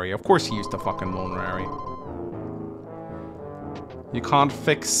vulnerary. Of course he used the fucking vulnerary. You can't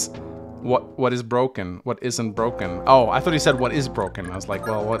fix What is broken? What isn't broken? Oh, I thought he said what is broken. I was like,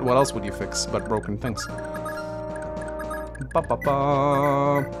 well, what else would you fix but broken things?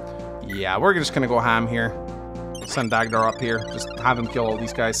 Ba-ba-ba. Yeah, we're just gonna go ham here. Send Dagdar up here. Just have him kill all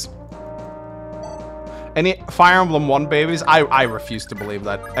these guys. Any Fire Emblem 1 babies? I refuse to believe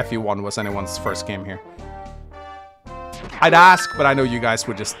that FE1 was anyone's first game here. I'd ask, but I know you guys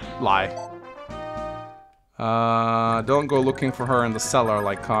would just lie. Don't go looking for her in the cellar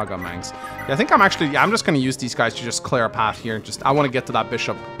like Kaga Mangs. Yeah, I think I'm just gonna use these guys to just clear a path here. I want to get to that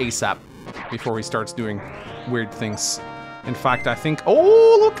bishop ASAP before he starts doing weird things. In fact, I think,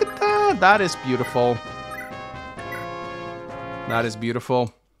 oh, look at that. That is beautiful. That is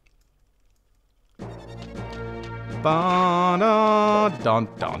beautiful. Ba-da, dun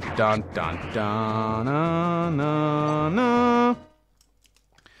dun dun dun dun na, na, na.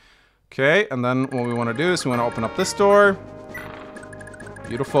 Okay, and then what we want to do is we want to open up this door.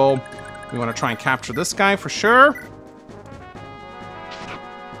 Beautiful. We want to try and capture this guy for sure.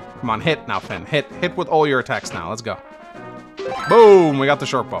 Come on, hit now, Finn. Hit with all your attacks now. Let's go. Boom! We got the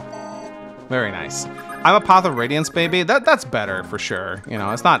short bow. Very nice. I'm a Path of Radiance baby. That's better for sure. You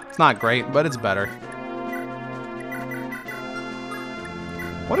know, it's not great, but it's better.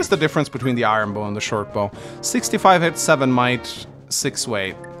 What is the difference between the iron bow and the short bow? 65 hit, 7 might, 6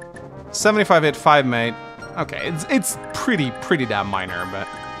 weight. 75 hit, 5 might. Okay, it's pretty damn minor, but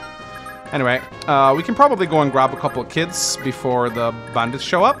anyway, we can probably go and grab a couple of kids before the bandits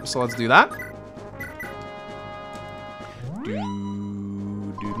show up, so let's do that.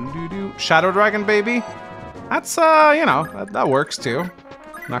 Shadow Dragon baby. That's you know, that works too.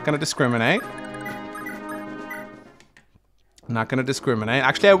 Not gonna discriminate. Not gonna discriminate.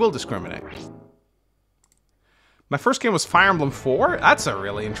 Actually, I will discriminate. My first game was Fire Emblem 4. That's a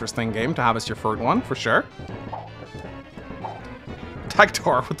really interesting game to have as your first one, for sure.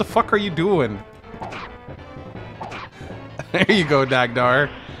 Dagdar, what the fuck are you doing? There you go, Dagdar.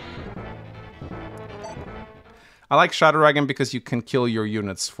 I like Shadow Dragon because you can kill your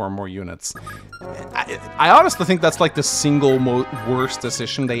units for more units. I honestly think that's like the single worst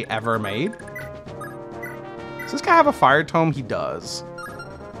decision they ever made. Does this guy have a fire tome? He does.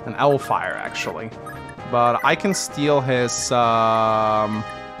 An owl fire, actually. But I can steal his, I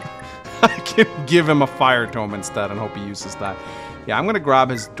can give him a fire tome instead and hope he uses that. Yeah, I'm gonna grab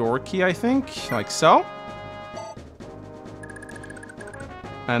his door key, I think, like so.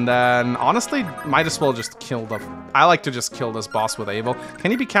 And then, honestly, might as well just kill the... I like to just kill this boss with Abel.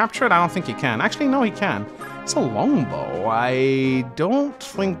 Can he be captured? I don't think he can. Actually, no, he can. It's a longbow. I don't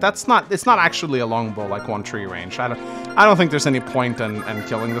think... It's not actually a longbow, like 1 tree range. I don't think there's any point in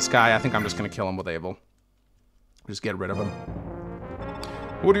killing this guy. I think I'm just gonna kill him with Abel. Just get rid of him.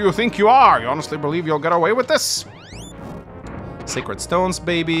 Who do you think you are? You honestly believe you'll get away with this? Sacred Stones,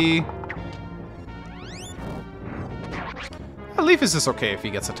 baby. Leafus is okay if he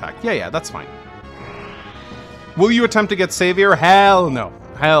gets attacked. Yeah, that's fine. Will you attempt to get Savior? Hell no.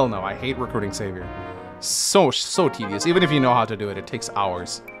 Hell no. I hate recruiting Savior. So tedious. Even if you know how to do it, it takes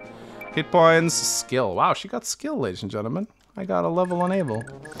hours. Hit points, skill. Wow, she got skill, ladies and gentlemen. I got a level on Abel.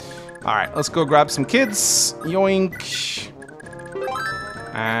 Alright, let's go grab some kids. Yoink.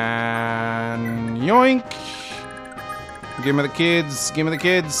 And yoink. Give me the kids. Give me the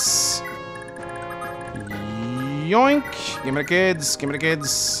kids. Yoink. Give me the kids. Give me the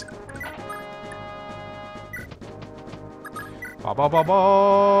kids. Ba ba ba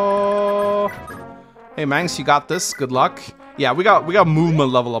ba. Hey Mangs, you got this. Good luck. Yeah, we got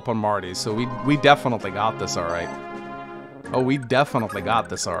movement level up on Marty, so we definitely got this all right. Oh, we definitely got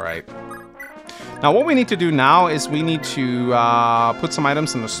this all right. Now what we need to do now is we need to put some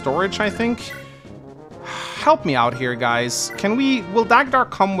items in the storage, I think. Help me out here, guys. Will Dagdar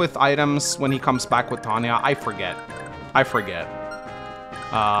come with items when he comes back with Tanya? I forget.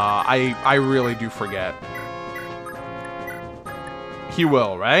 I really do forget. He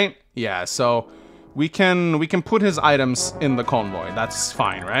will, right? Yeah, so we can put his items in the convoy. That's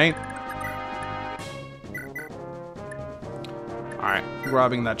fine, right? Alright,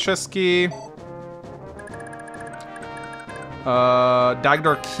 grabbing that chest key.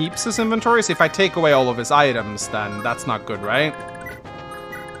 Dagdar keeps his inventory, so if I take away all of his items, then that's not good, right?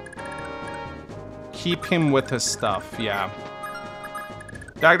 Keep him with his stuff, yeah.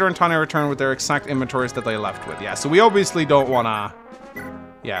 Dagdar and Tanya return with their exact inventories that they left with, yeah. So we obviously don't want to...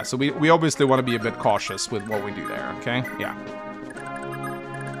 Yeah, so we obviously want to be a bit cautious with what we do there, okay? Yeah.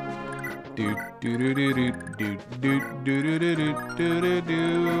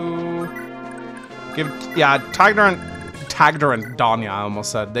 Yeah, Dagdar and Danya, I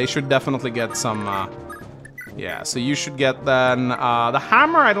almost said. They should definitely get some Yeah, so you should get then the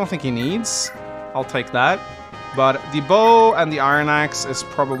hammer. I don't think he needs. I'll take that. But the bow and the iron axe is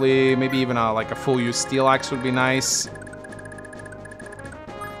probably maybe even like a full use steel axe would be nice.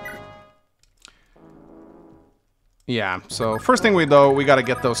 Yeah. So first thing we gotta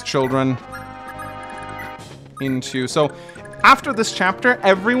get those children into. So after this chapter,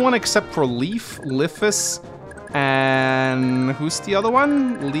 everyone except for Leaf, Liffus, and who's the other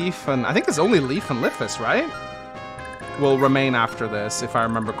one? Leaf and I think it's only Leaf and Liffus, right? Will remain after this, if I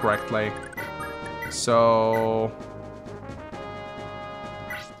remember correctly. So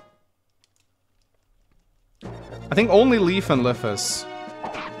I think only Leaf and Liffus.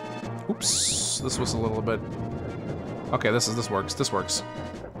 Oops, this was a little bit. Okay, this works. This works.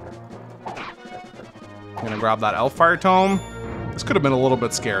 I'm gonna grab that Elfire Tome. This could have been a little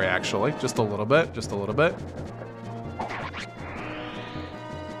bit scary, actually. Just a little bit. Just a little bit.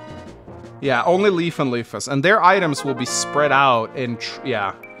 Yeah, only Leaf and Leafus. And their items will be spread out in...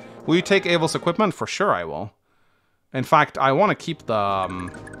 yeah. Will you take Abel's equipment? For sure I will. In fact, I want to keep the...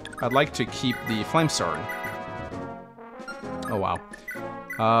 I'd like to keep the Flame Sword. Oh, wow.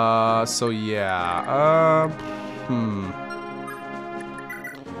 So yeah.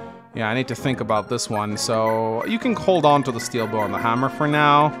 Yeah, I need to think about this one. So you can hold on to the steel bow and the hammer for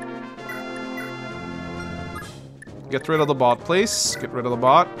now. Get rid of the bot, please. Get rid of the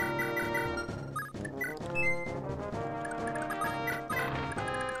bot.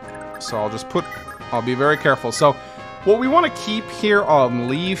 So I'll just put... I'll be very careful. So what we want to keep here on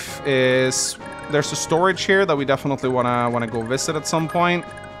Leaf is... There's a storage here that we definitely want to go visit at some point.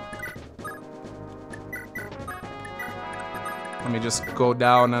 Let me just go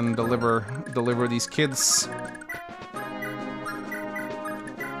down and deliver these kids.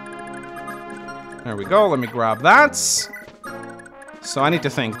 There we go. Let me grab that. So I need to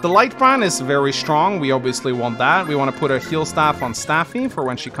think. The light brand is very strong. We obviously want that. We want to put a heal staff on Staffy for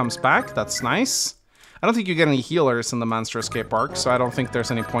when she comes back. That's nice. I don't think you get any healers in the Monster Escape arc, so I don't think there's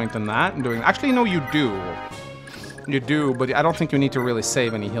any point in that. Actually, no, you do. You do, but I don't think you need to really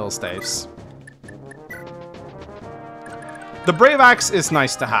save any heal staves. The Brave Axe is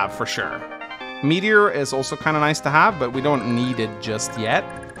nice to have, for sure. Meteor is also kind of nice to have, but we don't need it just yet.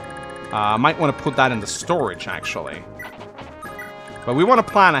 Might want to put that in the storage, actually. But we want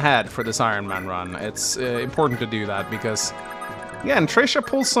to plan ahead for this Ironman run. It's important to do that because, yeah, and Thracia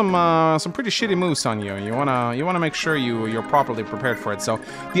pulls some pretty shitty moves on you. You wanna make sure you're properly prepared for it. So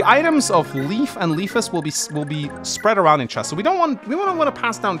the items of Leaf and Leafus will be spread around in chests. So we don't want to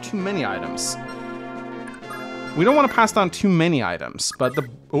pass down too many items. We don't want to pass down too many items. But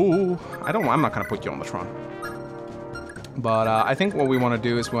I'm not gonna put you on the throne. But I think what we want to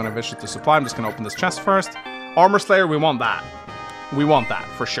do is we want to visit the supply. I'm just gonna open this chest first. Armor Slayer, we want that. We want that,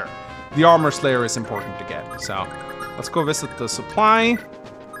 for sure. The Armor Slayer is important to get, so... Let's go visit the supply.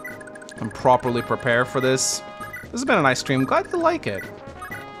 And properly prepare for this. This has been a nice stream. Glad you like it.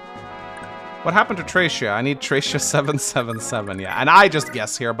 What happened to Thracia? I need Thracia 777, yeah. And I just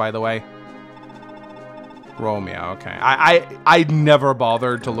guess here, by the way. Romeo, okay. I never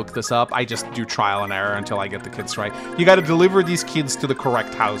bothered to look this up. I just do trial and error until I get the kids right. You gotta deliver these kids to the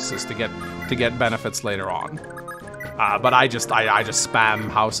correct houses to get benefits later on. But I just spam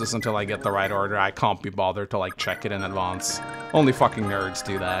houses until I get the right order. I can't be bothered to like check it in advance. Only fucking nerds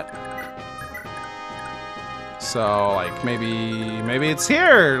do that. So like maybe it's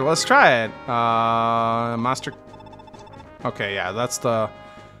here. Let's try it. Master. Okay, yeah, that's the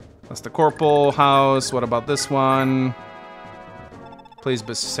Corporal house. What about this one? Please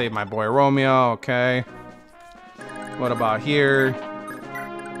save my boy Romeo. Okay. What about here?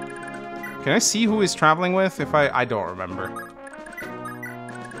 Can I see who he's traveling with? If I don't remember.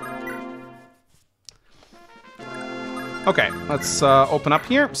 Okay, let's open up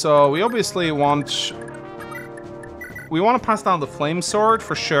here. So we obviously want to pass down the Flame Sword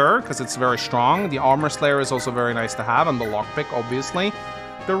for sure, because it's very strong. The Armor Slayer is also very nice to have, and the Lockpick, obviously.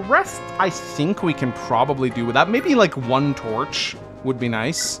 The rest, I think we can probably do with that. Maybe like one torch would be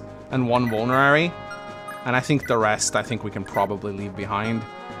nice, and one vulnerary. And I think the rest, we can probably leave behind.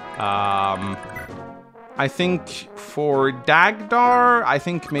 I think for Dagdar, I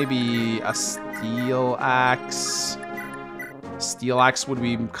think maybe a Steel Axe. Steel Axe would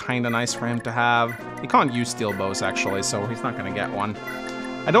be kind of nice for him to have. He can't use steel bows, actually, so he's not going to get one.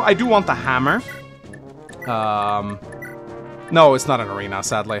 I do want the hammer. No, it's not an arena,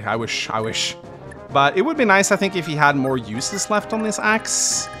 sadly. I wish. But it would be nice, I think, if he had more uses left on this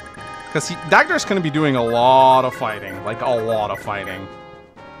axe. Because Dagdar's going to be doing a lot of fighting. Like, a lot of fighting.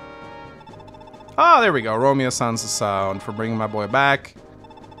 Ah, there we go. Romeo sounds the sound for bringing my boy back.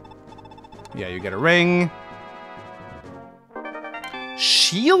 Yeah, you get a ring.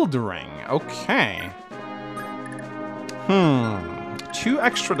 Shield ring. Okay. 2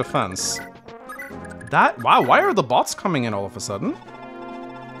 extra defense. Wow, why are the bots coming in all of a sudden?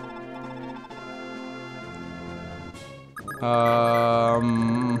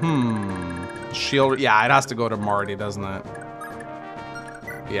 Shield, yeah, it has to go to Marty, doesn't it?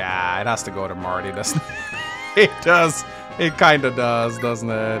 Yeah, it has to go to Marty, doesn't it? It does. It kind of does, doesn't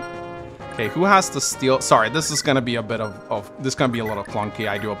it? Okay, who has to steal? Sorry, this is gonna be a bit this is gonna be a little clunky.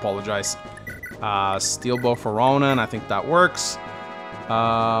 I do apologize. Steel bow for Ronan. I think that works.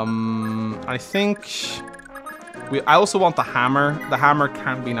 I think I also want the hammer. The hammer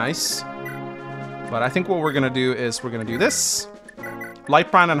can be nice, but I think what we're gonna do is we're gonna do this: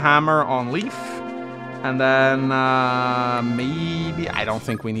 Lightbrand and hammer on Leaf, and then maybe I don't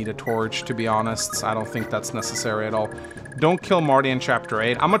think we need a torch, to be honest. I don't think that's necessary at all. Don't kill Marty in Chapter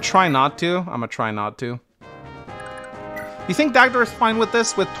 8. I'm gonna try not to. You think Dagdar is fine with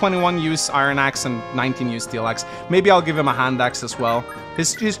this? With 21 use Iron Axe and 19 use Steel Axe? Maybe I'll give him a Hand Axe as well.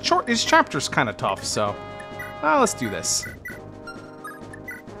 His chapter's kind of tough, so let's do this.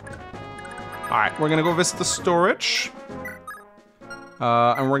 Alright, we're gonna go visit the storage.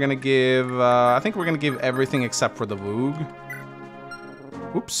 And we're gonna give, I think we're gonna give everything except for the Voog.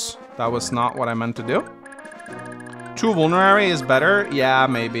 Oops, that was not what I meant to do. 2 vulnerary is better? Yeah,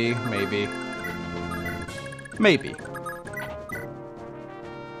 maybe.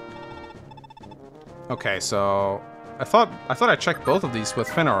 Okay, so I thought I checked both of these with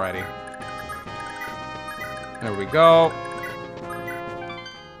Finn already. There we go.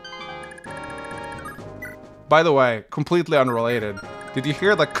 By the way, completely unrelated. Did you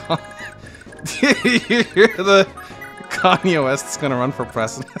hear the Kanye West is gonna run for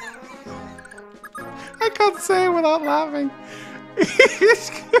president? I can't say it without laughing.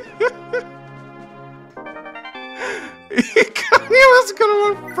 Kanye West is gonna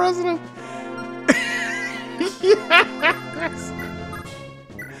run for president. Yes!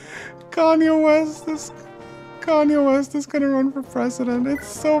 Kanye West is gonna run for president. It's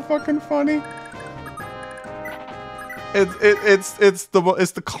so fucking funny. It's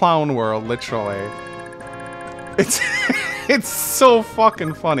the clown world, literally. It's so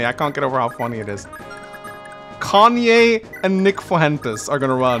fucking funny. I can't get over how funny it is. Kanye and Nick Fuentes are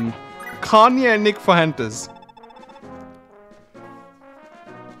gonna run. Kanye and Nick Fuentes.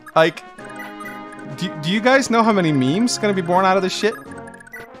 Like, do you guys know how many memes gonna be born out of this shit?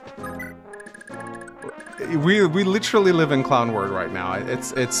 We literally live in clown world right now.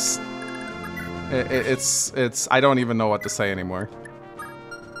 It's I don't even know what to say anymore.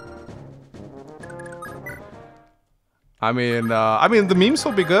 I mean the memes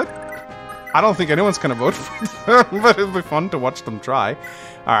will be good. I don't think anyone's gonna vote for them, but it'll be fun to watch them try.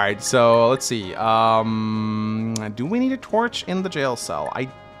 All right, so let's see. Do we need a torch in the jail cell? I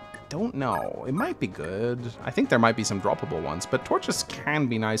don't know. It might be good. I think there might be some droppable ones, but torches can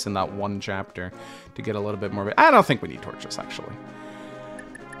be nice in that one chapter to get a little bit more. I don't think we need torches, actually.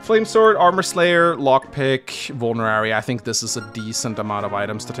 Flame Sword, Armor Slayer, Lockpick, Vulnerary. I think this is a decent amount of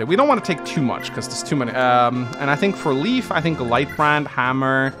items to take. We don't want to take too much because there's too many. And I think for Leaf, I think a Lightbrand,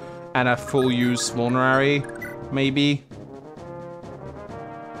 Hammer, and a full use Vulnerary, maybe.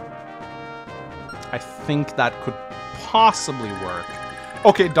 I think that could possibly work.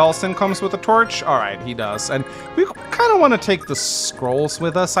 Okay, Dalston comes with a torch. All right, he does. And we kind of want to take the scrolls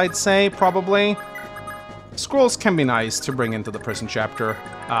with us, I'd say, probably. Scrolls can be nice to bring into the prison chapter,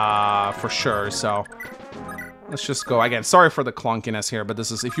 for sure, so let's just go. Again, sorry for the clunkiness here, but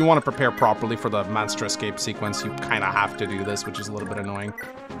this is, if you want to prepare properly for the Monster Escape sequence, you kind of have to do this, which is a little bit annoying.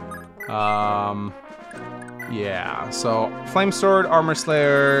 Yeah, so Flame Sword, Armor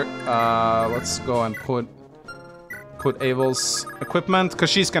Slayer, let's go and put Avel's equipment, because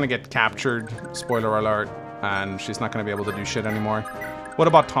she's going to get captured, spoiler alert, and she's not going to be able to do shit anymore. What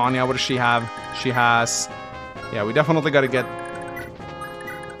about Tanya? What does she have? She has... Yeah, we definitely got to get...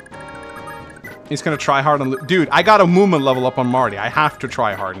 He's going to try hard on... Dude, I got a movement level up on Marty. I have to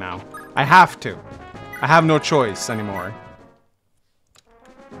try hard now. I have to. I have no choice anymore.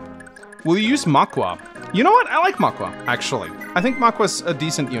 Will you use Makwa? You know what? I like Makwa, actually. I think Makwa's a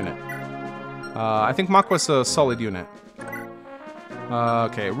decent unit. I think Makwa's a solid unit.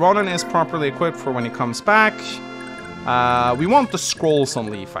 Okay, Ronan is properly equipped for when he comes back. We want the scrolls on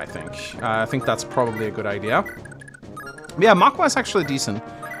Leaf, I think. I think that's probably a good idea. Yeah, Makwa is actually decent.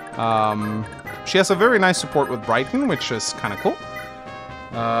 She has a very nice support with Brighton, which is kind of cool.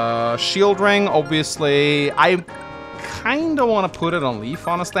 Shield Ring, obviously. I kind of want to put it on Leaf,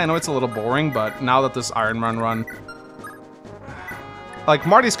 honestly. I know it's a little boring, but now that this Ironman run... Like,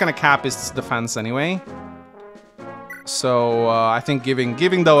 Marty's going to cap his defense anyway. So I think giving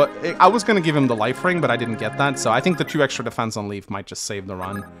the... I was going to give him the life ring, but I didn't get that. So I think the 2 extra defense on Leaf might just save the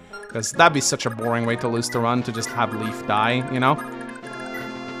run. Because that'd be such a boring way to lose the run, to just have Leaf die, you know?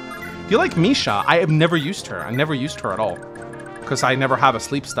 Do you like Misha? I have never used her. I never used her at all. Because I never have a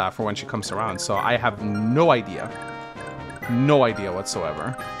sleep staff for when she comes around. So I have no idea. No idea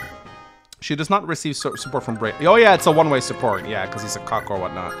whatsoever. She does not receive support from Bray. Oh yeah, it's a one-way support. Yeah, because he's a cock or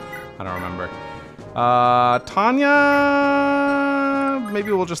whatnot. I don't remember. Tanya...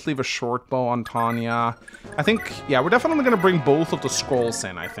 Maybe we'll just leave a short bow on Tanya. I think, yeah, we're definitely going to bring both of the scrolls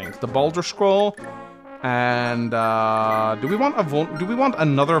in, I think. The Baldur Scroll and, do we want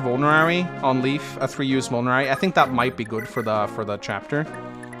another Vulnerary on Leaf? A 3-use Vulnerary? I think that might be good for the chapter.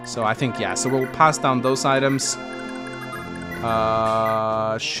 So I think, yeah, so we'll pass down those items.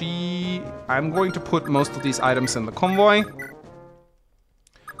 I'm going to put most of these items in the convoy.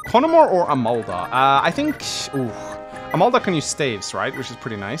 Conomor or Amalda? I think... Ooh. Amalda can use staves, right? Which is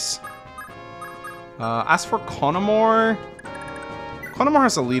pretty nice. As for Conomor... Conomor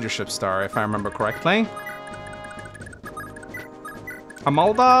has a leadership star, if I remember correctly.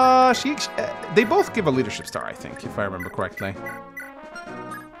 Amalda... they both give a leadership star, I think, if I remember correctly.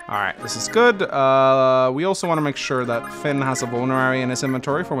 Alright, this is good. We also want to make sure that Finn has a Vulnerary in his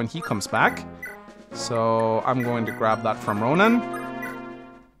inventory for when he comes back. So I'm going to grab that from Ronan.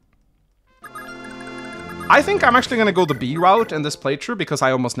 I think I'm actually going to go the B route in this playthrough because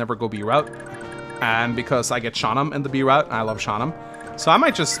I almost never go B route. And because I get Shanam in the B route, and I love Shanam. So I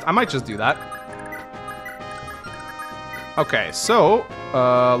might just do that. Okay, so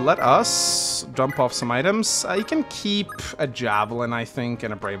let us dump off some items. You can keep a Javelin, I think,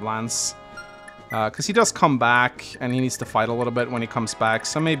 and a Brave Lance. Because he does come back, and he needs to fight a little bit when he comes back.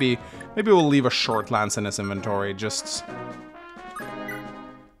 So maybe we'll leave a Short Lance in his inventory, just...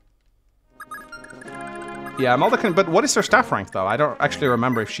 Yeah, Amalda can, but what is her staff rank though? I don't actually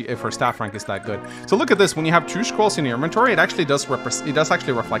remember if her staff rank is that good. So look at this, when you have 2 scrolls in your inventory, it actually does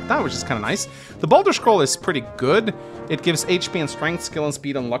actually reflect that, which is kind of nice. The Baldur Scroll is pretty good. It gives HP and strength, skill and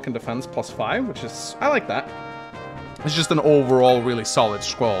speed, and luck and defense +5, which is, I like that. It's just an overall really solid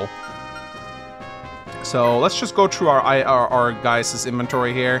scroll. So let's just go through our guys'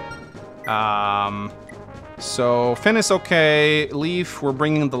 inventory here. So Finn is okay. Leaf, we're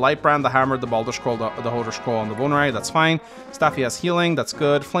bringing the Lightbrand, the Hammer, the Baldur Scroll, the Hodor Scroll, and the Vulnerary. That's fine. Staffy has healing. That's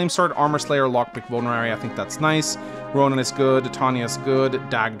good. Flamesword, Armor Slayer, Lockpick, Vulnerary. I think that's nice. Ronan is good. Tanya is good.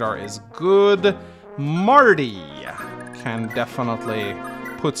 Dagdar is good. Marty can definitely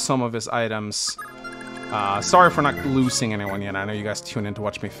put some of his items. Sorry for not losing anyone yet. I know you guys tune in to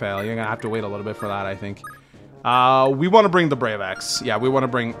watch me fail. You're gonna have to wait a little bit for that, I think. We want to bring the Brave Axe. Yeah, we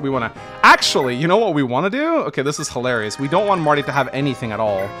want to... Actually, you know what we want to do? Okay, this is hilarious. We don't want Marty to have anything at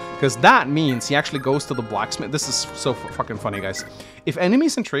all, because that means he actually goes to the blacksmith. This is so fucking funny, guys. If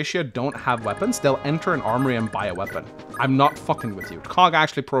enemies in Thracia don't have weapons, they'll enter an armory and buy a weapon. I'm not fucking with you. Cog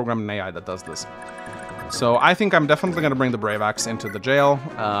actually programmed an AI that does this. So I think I'm definitely going to bring the Brave Axe into the jail.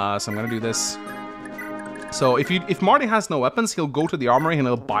 So I'm going to do this. So if Marty has no weapons, he'll go to the armory and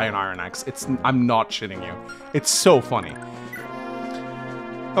he'll buy an Iron Axe. I'm not shitting you. It's so funny.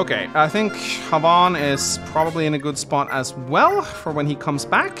 Okay, I think Havan is probably in a good spot as well for when he comes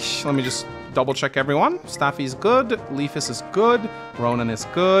back. Let me just double check everyone. Staffy's good. Leafus is good. Ronan is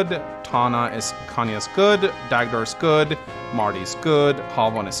good. Kanya's good. Dagdar's good. Marty's good.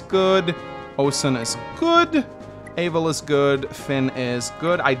 Havan is good. Osen is good. Avel is good. Finn is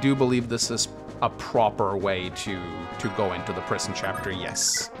good. I do believe this is a proper way to go into the prison chapter,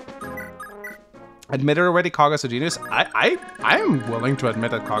 yes. Admitted already, Kaga's a genius. I am willing to admit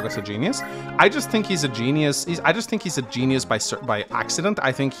that Kaga's a genius. I just think he's a genius. I just think he's a genius by accident.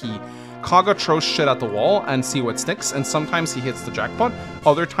 I think Kaga throws shit at the wall and see what sticks, and sometimes he hits the jackpot.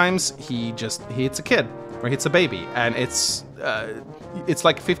 Other times he hits a kid or hits a baby, and it's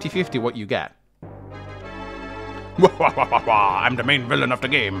like 50-50 what you get. I'm the main villain of the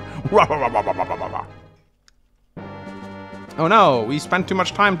game. Oh no, we spent too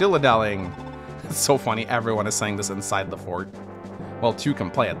much time dilly-dallying. It's so funny, everyone is saying this inside the fort. Well, 2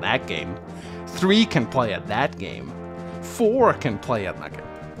 can play at that game. 3 can play at that game. 4 can play at that game.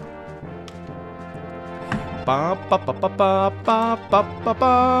 Ba ba ba ba ba ba ba ba ba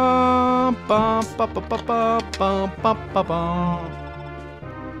ba ba ba ba ba ba.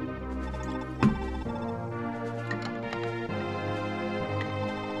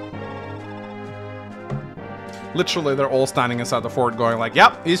 Literally, they're all standing inside the fort going like,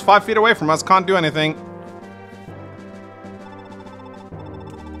 yep, he's 5 feet away from us, can't do anything.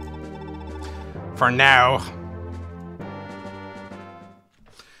 For now.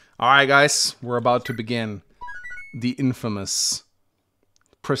 Alright, guys, we're about to begin. the infamous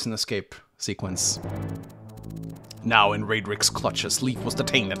prison escape sequence. Now in Raedric's clutches, Leif was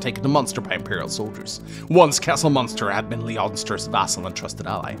detained and taken to Munster by Imperial soldiers. Once Castle Munster had been Leonster's vassal and trusted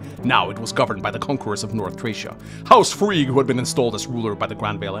ally. Now it was governed by the conquerors of North Thracia, House Frigg, who had been installed as ruler by the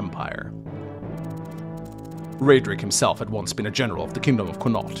Grand Vale Empire. Raedric himself had once been a general of the Kingdom of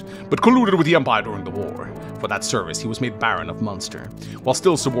Connaught, but colluded with the Empire during the war. For that service, he was made Baron of Munster. While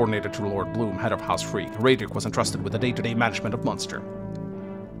still subordinated to Lord Bloom, head of House Frigg, Raedric was entrusted with the day-to-day management of Munster.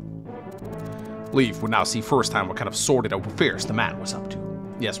 Leif would now see firsthand what kind of sordid affairs the man was up to.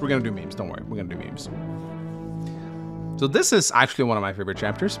 Yes, we're gonna do memes, don't worry, we're gonna do memes. So this is actually one of my favorite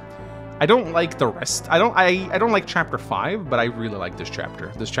chapters. I don't like the rest. I don't like chapter 5, but I really like this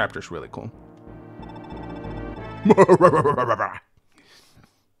chapter. This chapter is really cool.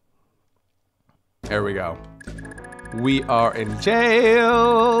 There we go. We are in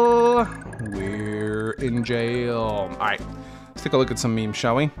jail. We're in jail. Alright, let's take a look at some memes,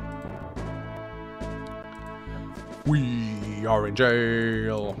 shall we? We are in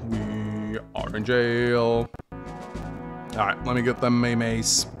jail. We are in jail. Alright, let me get them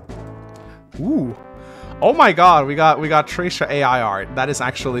memes. Ooh. Oh my god, we got Thracia AI art. That is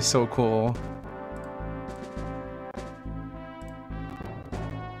actually so cool.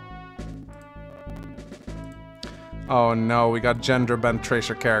 Oh no, we got gender-bent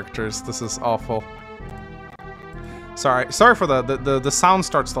Thracia characters. This is awful. Sorry for the sound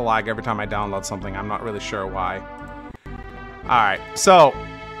starts to lag every time I download something. I'm not really sure why. Alright, so...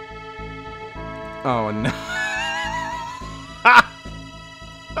 Oh no.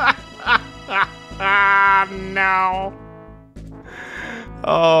 No.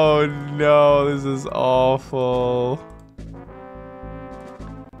 Oh no, this is awful.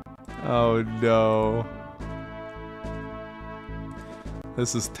 Oh no.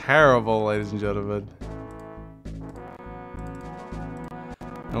 This is terrible, ladies and gentlemen.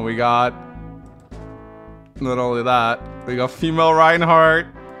 And we got... Not only that, we got female Reinhardt.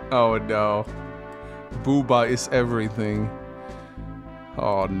 Oh no. Booba is everything.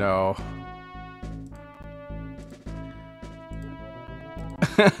 Oh no.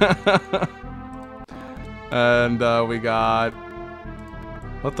 And we got...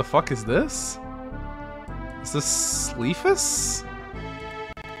 What the fuck is this? Is this Sleefus?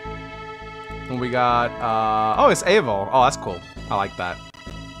 And we got... Oh, it's Avel. Oh, that's cool. I like that.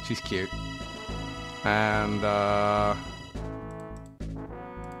 She's cute. And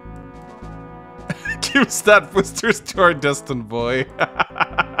give stat boosters to our destined boy.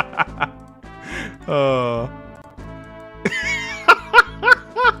 Oh.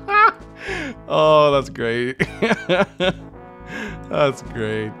 Oh, that's great. That's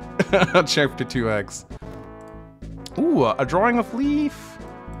great. Chapter 2x. Ooh, a drawing of Leif.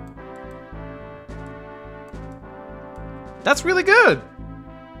 That's really good.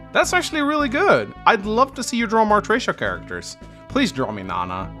 That's actually really good. I'd love to see you draw more Thracia characters. Please draw me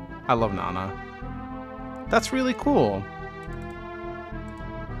Nana. I love Nana. That's really cool.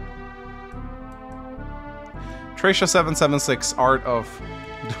 Thracia 776, art of...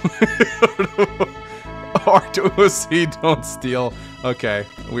 Art OC, don't steal. Okay,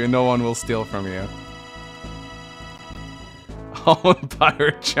 no one will steal from you. All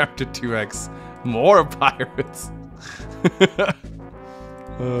Pirate Chapter 2x. More pirates.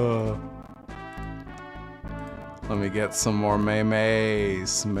 Let me get some more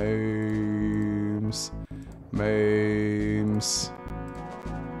memes. Memes. Memes.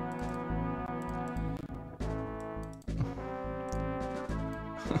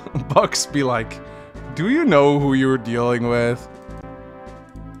 Bucks be like, do you know who you're dealing with?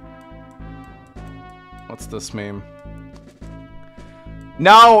 What's this meme?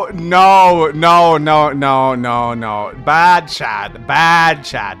 No, no, no, no, no, no, no. Bad chat, bad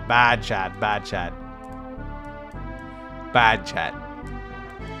chat, bad chat, bad chat. Bad chat.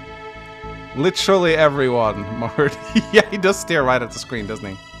 Literally everyone, Marty. Yeah, he does stare right at the screen, doesn't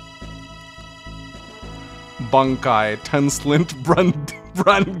he? Bunkai, Tenslint,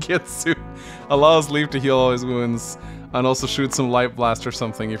 Brangetsu. Allows Leif to heal all his wounds. And also shoot some light blast or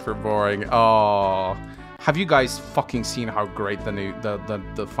something if you're boring. Oh. Have you guys fucking seen how great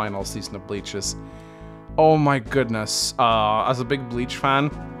the final season of Bleach is? Oh my goodness. As a big Bleach fan,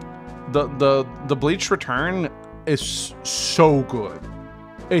 the Bleach Return is so good.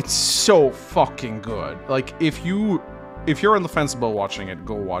 It's so fucking good. Like if you're on the fence about watching it,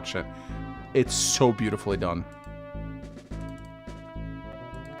 go watch it. It's so beautifully done.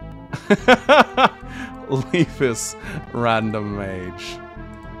 Leafus random mage.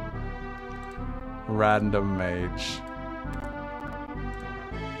 Random mage.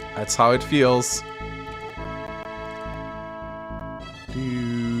 That's how it feels.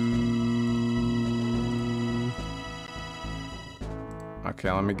 Okay,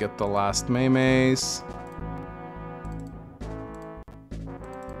 let me get the last memes.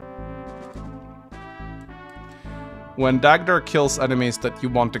 When Dagdar kills enemies that you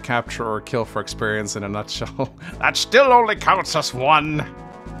want to capture or kill for experience in a nutshell, that still only counts as one.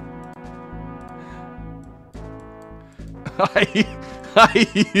 I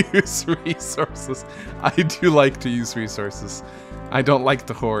use resources. I do like to use resources. I don't like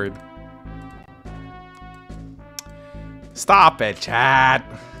to hoard. Stop it, chat.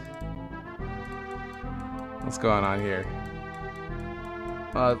 What's going on here?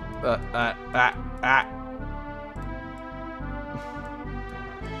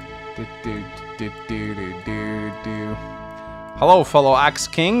 Hello, fellow Axe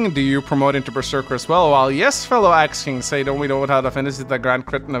King. Do you promote into Berserker as well? Well, yes, fellow Axe King. Say, don't we know how to finish the Grand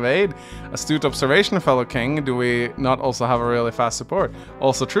Crit and Evade? Astute observation, fellow King. Do we not also have a really fast support?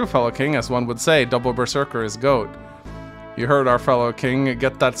 Also true, fellow King, as one would say, double Berserker is GOAT. You heard our fellow King.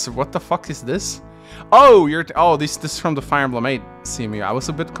 Get that. What the fuck is this? Oh, this is from the Fire Emblem 8 CMU. I was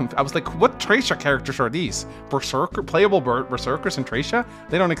a bit confused. I was like, what Thracia characters are these? Berserker, playable Berserkers in Thracia?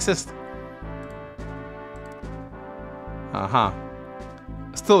 They don't exist. Uh-huh.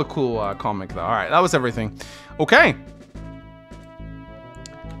 Still a cool comic, though. Alright, that was everything. Okay.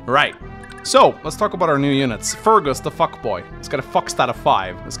 Right. So, let's talk about our new units. Fergus, the fuckboy. He's got a fuck stat of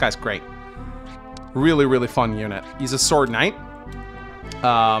 5. This guy's great. Really, really fun unit. He's a sword knight.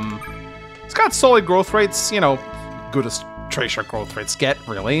 It's got solid growth rates, you know, good as Thracia growth rates get,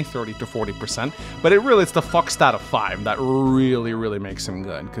 really, 30 to 40%. But it's the fuck stat of 5 that really, really makes him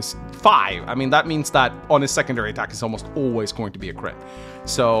good. Because 5, I mean, that means that on his secondary attack, it's almost always going to be a crit.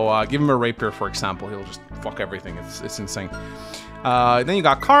 So give him a rapier, for example, he'll just fuck everything. It's insane. Then you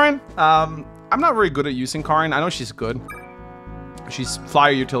got Karin. I'm not very good at using Karin. I know she's good. She's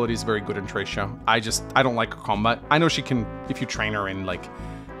flyer utility is very good in Thracia. I don't like her combat. I know she can, if you train her in like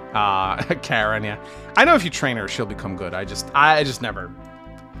Karen, yeah. I know if you train her, she'll become good. I don't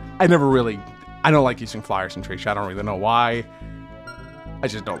like using flyers in Thracia. I don't really know why. I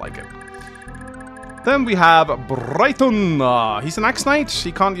just don't like it. Then we have Brighton. He's an Axe Knight.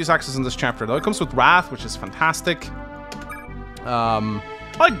 He can't use axes in this chapter though. It comes with Wrath, which is fantastic. I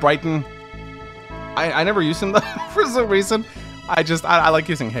like Brighton. I never use him though for some reason. I like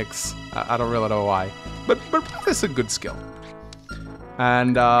using Hicks. I don't really know why. But it's a good skill.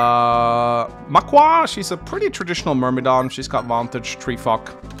 And Makwa, she's a pretty traditional Myrmidon. She's got Vantage, Tree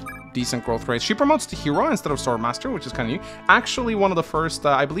Fuck, decent growth rates. She promotes to Hero instead of Swordmaster, which is kind of new. Actually, one of the first,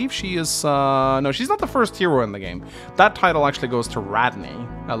 I believe she is, no, she's not the first hero in the game. That title actually goes to Radney,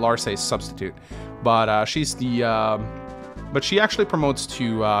 Larce's substitute. But she's the, but she actually promotes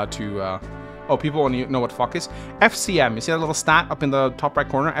to oh, people want to know what fuck is? FCM. You see that little stat up in the top right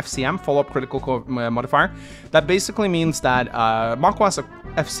corner? FCM, follow-up critical modifier. That basically means that Makwa has a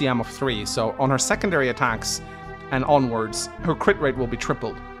FCM of 3, so on her secondary attacks and onwards, her crit rate will be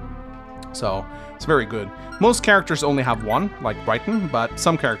tripled. So, it's very good. Most characters only have 1, like Brighton, but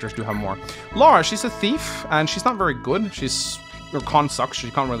some characters do have more. Laura, she's a thief, and she's not very good. Her con sucks,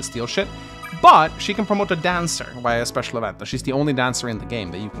 she can't really steal shit. But she can promote a dancer via a special event. She's the only dancer in the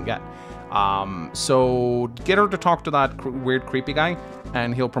game that you can get. So get her to talk to that weird creepy guy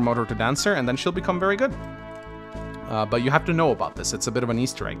and he'll promote her to dancer and then she'll become very good. But you have to know about this. It's a bit of an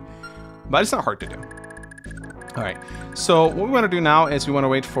Easter egg, but it's not hard to do. All right, so what we want to do now is we want to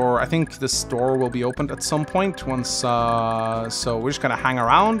wait for, I think this door will be opened at some point once, so we're just going to hang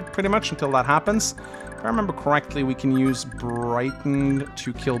around pretty much until that happens. If I remember correctly, we can use Brighton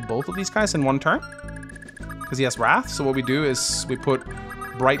to kill both of these guys in one turn because he has Wrath. So what we do is we put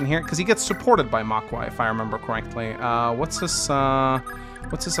Brighton here because he gets supported by Makwa, if I remember correctly. What's his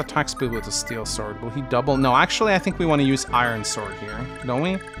attack speed with the steel sword? Will he double? No, actually, I think we want to use iron sword here, don't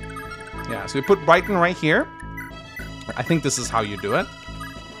we? Yeah, so we put Brighton right here. I think this is how you do it.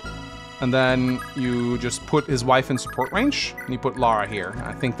 And then you just put his wife in support range, and you put Lara here.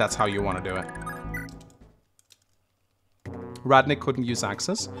 I think that's how you want to do it. Radnik couldn't use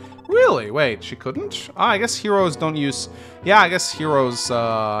axes. Really? Wait, she couldn't? Oh, I guess heroes don't use... Yeah, I guess heroes...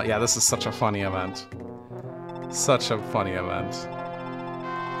 Yeah, this is such a funny event. Such a funny event.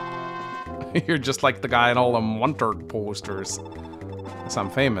 You're just like the guy in all them Wanted posters. Yes, I'm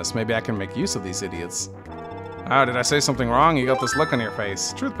famous. Maybe I can make use of these idiots. Oh, did I say something wrong? You got this look on your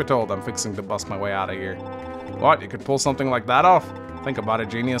face. Truth be told, I'm fixing to bust my way out of here. What? You could pull something like that off? Think about it,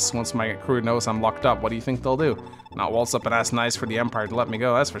 genius. Once my crew knows I'm locked up, what do you think they'll do? Not waltz up and ask nice for the Empire to let me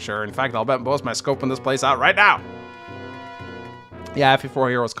go, that's for sure. In fact, I'll bet most my scope in this place out right now! Yeah, FE4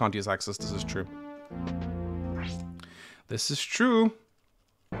 heroes can't use axes, this is true. This is true.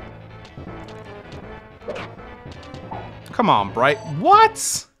 Come on,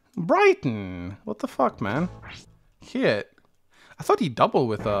 What? Brighton. What the fuck, man? Hit. I thought he doubled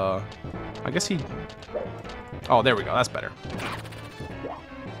with, I guess he... Oh, there we go. That's better.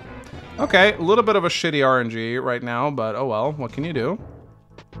 Okay, a little bit of a shitty RNG right now, but oh well. What can you do?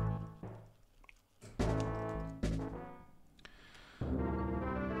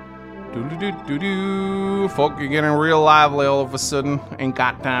 Do-do-do-do-do. Folk, you're getting real lively all of a sudden. Ain't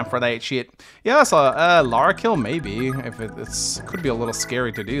got time for that shit. Yeah, that's a Lara kill, maybe. If it could be a little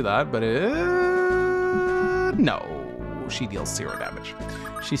scary to do that, but no. She deals 0 damage.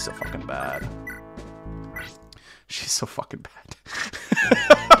 She's so fucking bad. She's so fucking bad.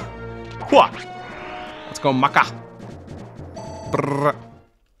 What? Let's go, Maka. Brrr.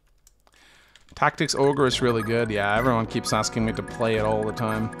 Tactics Ogre is really good. Yeah, everyone keeps asking me to play it all the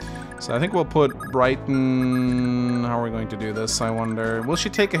time. So I think we'll put Brighton... How are we going to do this, I wonder? Will she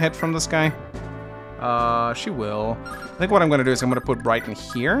take a hit from this guy? She will. I think what I'm going to do is I'm going to put Brighton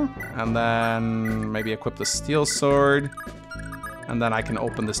here. And then maybe equip the Steel Sword. And then I can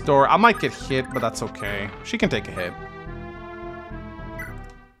open this door. I might get hit, but that's okay. She can take a hit.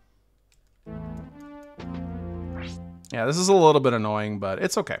 Yeah, this is a little bit annoying, but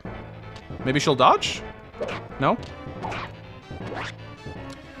it's okay. Maybe she'll dodge? No?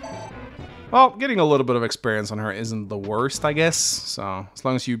 Well, getting a little bit of experience on her isn't the worst, I guess. So, as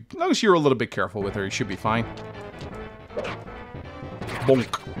long as you're a little bit careful with her, you should be fine.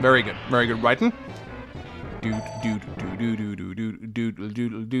 Bonk. Very good. Very good, Brighton.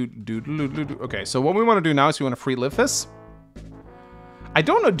 Okay, so what we want to do now is we want to free live this. I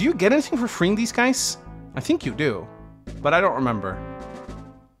don't know, do you get anything for freeing these guys? I think you do, but I don't remember.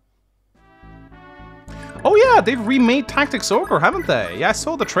 Oh yeah, they've remade Tactics Ogre, haven't they? Yeah, I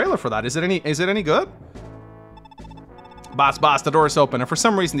saw the trailer for that. Is it any good? Boss, the door is open. And for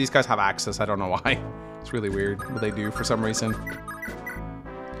some reason, these guys have access. I don't know why. It's really weird, but they do for some reason.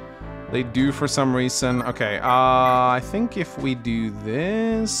 They do for some reason. Okay, I think if we do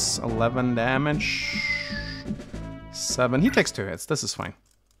this, 11 damage, 7. He takes 2 hits. This is fine.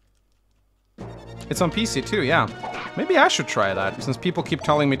 It's on PC too, yeah. Maybe I should try that, since people keep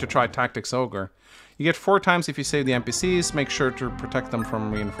telling me to try Tactics Ogre. You get 4 times if you save the NPCs. Make sure to protect them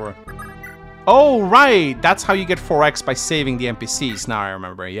from reinforce. Oh, right! That's how you get 4x by saving the NPCs. Now I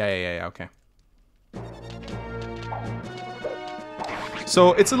remember. Yeah, okay.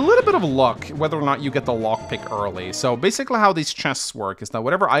 So it's a little bit of luck whether or not you get the lockpick early. So basically how these chests work is that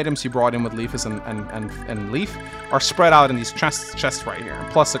whatever items you brought in with Leafus and Leaf are spread out in these chests right here,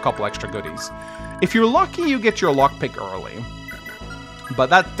 plus a couple extra goodies. If you're lucky, you get your lockpick early. But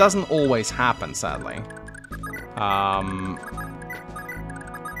that doesn't always happen, sadly.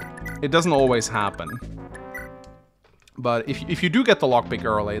 It doesn't always happen. But if you do get the lockpick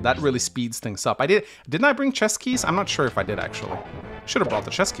early, that really speeds things up. Didn't I bring chest keys? I'm not sure if I did, actually. Should have brought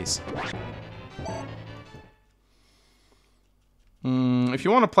the chest keys. If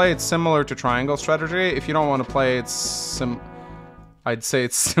you want to play it similar to Triangle Strategy, if you don't want to play it I'd say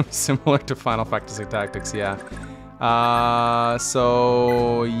it's similar to Final Fantasy Tactics, yeah.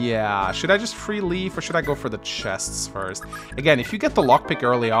 So, yeah. Should I just free Leaf or should I go for the chests first? Again, if you get the lockpick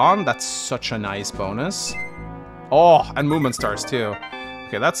early on, that's such a nice bonus. Oh, and movement stars too.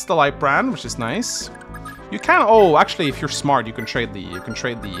 Okay, that's the light brand, which is nice. You can, oh, actually, if you're smart, you can trade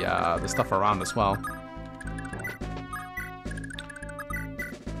the stuff around as well.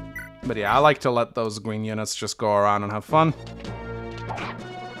 But yeah, I like to let those green units just go around and have fun.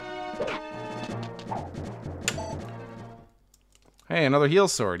 Hey, another heal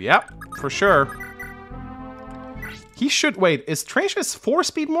sword. Yep, for sure. He should, wait, is Thracia's 4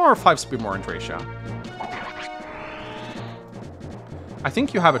 speed more or 5 speed more in Thracia? I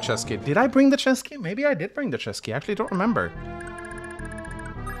think you have a chest key. Did I bring the chest key? Maybe I did bring the chest key. I actually don't remember.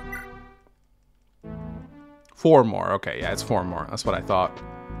 4 more. Okay, yeah, it's 4 more. That's what I thought.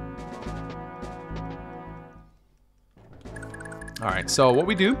 Alright, so what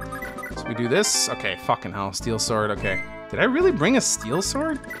we do is we do this. Okay, fucking hell. Steel sword. Okay. Did I really bring a steel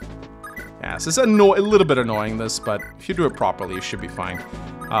sword? Yeah, this is a little bit annoying, this, but if you do it properly, you should be fine.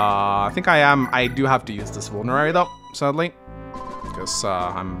 I think I do have to use this vulnerary, though, sadly. Because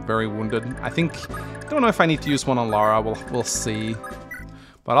I'm very wounded. I don't know if I need to use one on Lara. We'll see.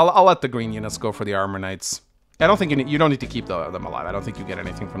 But I'll let the green units go for the armor knights. I don't think you don't need to keep them alive. I don't think you get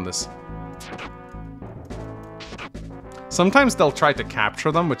anything from this. Sometimes they'll try to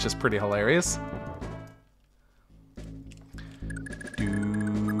capture them, which is pretty hilarious.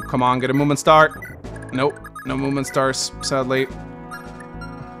 Come on, get a movement star. Nope, no movement stars, sadly.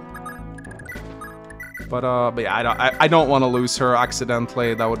 But yeah, I don't want to lose her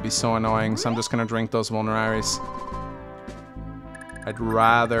accidentally. That would be so annoying. So I'm just gonna drink those vulneraries. I'd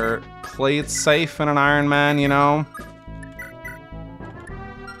rather play it safe in an Ironman, you know?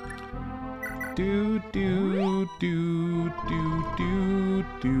 Do do do do do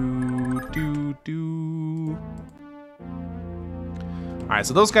do do do. Alright,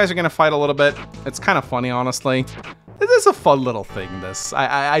 so those guys are gonna fight a little bit. It's kind of funny, honestly. This is a fun little thing, this.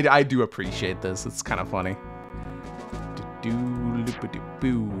 I do appreciate this. It's kind of funny.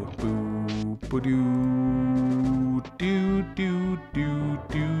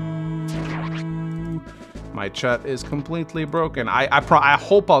 My chat is completely broken. I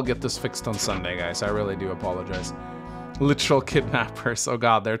hope I'll get this fixed on Sunday, guys. I really do apologize. Literal kidnappers. Oh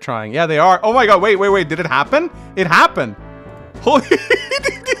god, they're trying. Yeah, they are. Oh my god, wait. Did it happen? It happened. Holy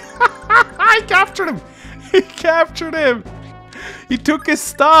I captured him. He captured him. He took his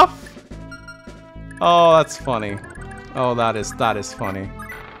stuff. Oh, that's funny. Oh, that is funny.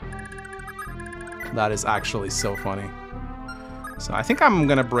 That is actually so funny. So I think I'm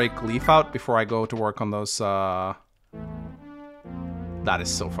gonna break Leaf out before I go to work on those, That is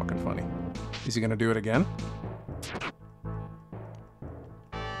so fucking funny. Is he gonna do it again?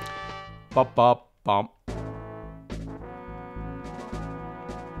 Bop, bop, bump.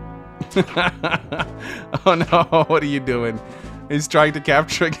 Oh no, what are you doing? He's trying to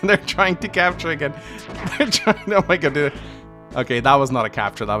capture again. They're trying to capture again. They're trying. Oh my god. Okay, that was not a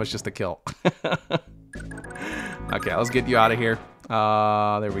capture. That was just a kill. Okay, let's get you out of here.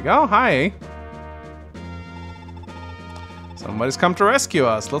 There we go. Hi. Somebody's come to rescue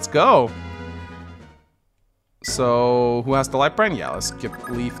us. Let's go. So, who has the light brand? Yeah, let's give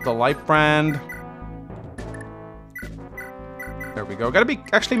Leaf the light brand. There we go. Gotta be...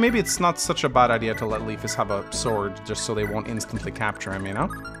 Actually, maybe it's not such a bad idea to let Leafus have a sword, just so they won't instantly capture him, you know?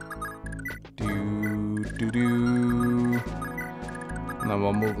 And then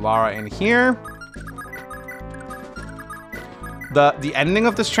we'll move Lara in here. The ending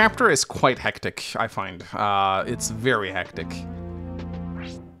of this chapter is quite hectic, I find. It's very hectic.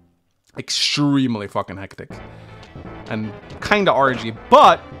 Extremely fucking hectic. And kinda RNG,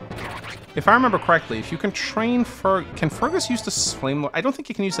 but... If I remember correctly, if you can train can Fergus use the flame? I don't think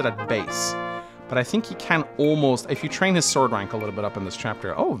he can use it at base, but I think he can almost, if you train his sword rank a little bit up in this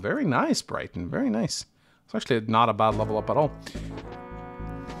chapter. Oh, very nice, Brighton, very nice. It's actually not a bad level up at all.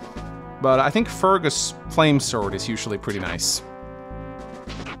 But I think Fergus flame sword is usually pretty nice.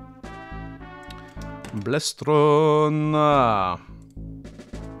 Blestron.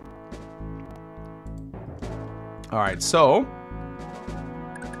 All right, so.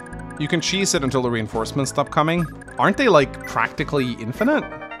 You can cheese it until the reinforcements stop coming. Aren't they, like, practically infinite?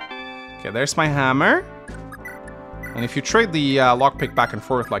 Okay, there's my hammer. And if you trade the lockpick back and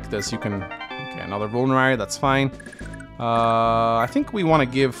forth like this, you can... Okay, another vulnerary, that's fine. I think we want to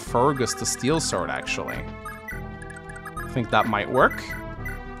give Fergus the steel sword, actually. I think that might work.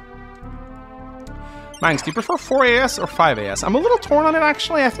 Mangs, do you prefer 4 AS or 5 AS? I'm a little torn on it,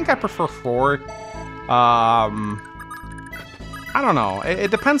 actually. I think I prefer 4. I don't know.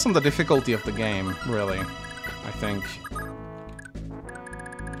 It depends on the difficulty of the game, really. I think.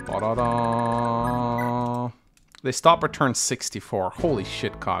 Ba-da-da. They stop at turn 64. Holy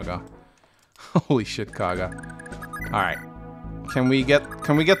shit, Kaga. Holy shit, Kaga. Alright. Can we get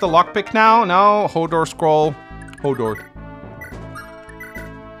the lockpick now? No. Hodor scroll. Hodor.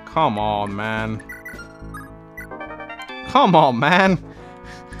 Come on, man. Come on, man.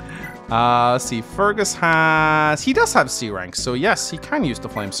 Let's see, Fergus has... He does have C rank, so yes, he can use the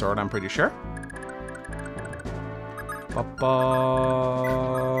flame sword, I'm pretty sure.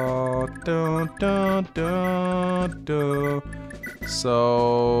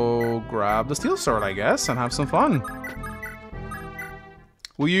 So, grab the steel sword, I guess, and have some fun.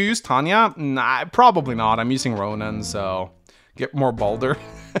 Will you use Tanya? Nah, probably not. I'm using Ronan, so... Get more Baldur.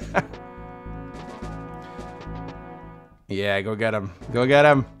 Yeah, go get him. Go get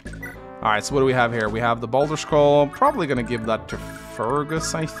him. Alright, so what do we have here? We have the Baldur Scroll. Probably gonna give that to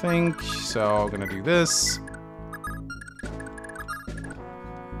Fergus, I think. So, gonna do this.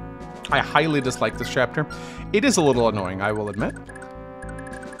 I highly dislike this chapter. It is a little annoying, I will admit.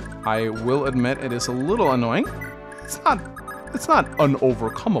 I will admit it is a little annoying. It's not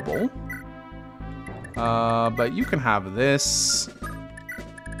unovercomable. But you can have this.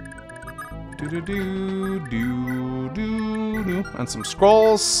 And some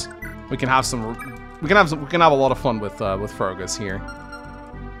scrolls. We can have a lot of fun with Fergus here.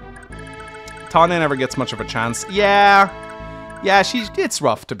 Tanya never gets much of a chance. Yeah, it's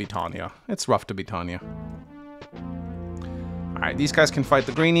rough to be Tanya. It's rough to be Tanya. All right, these guys can fight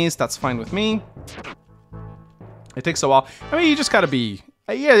the greenies. That's fine with me. It takes a while. I mean, you just gotta be.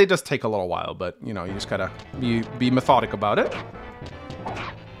 Yeah, it does take a little while, but you know, you just gotta be methodic about it.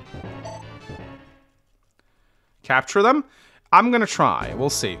 capture them. I'm gonna try. We'll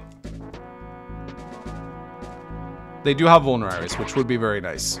see. They do have vulneraries, which would be very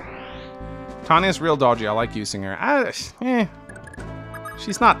nice. Tanya's real dodgy. I like using her.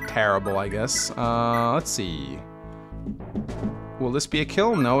 She's not terrible, I guess. Let's see. Will this be a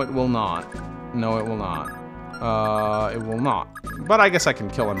kill? No, it will not. No, it will not. It will not. But I guess I can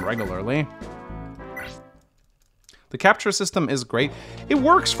kill him regularly. The capture system is great. It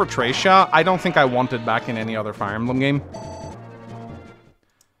works for Thracia. I don't think I want it back in any other Fire Emblem game.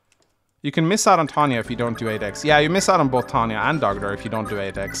 You can miss out on Tanya if you don't do 8x. Yeah, you miss out on both Tanya and Dogdar if you don't do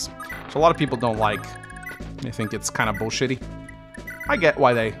 8x. So a lot of people don't like. They think it's kind of bullshitty. I get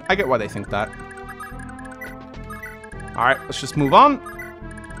why they think that. All right, let's just move on.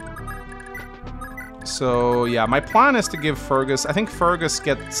 So yeah, my plan is to give Fergus. I think Fergus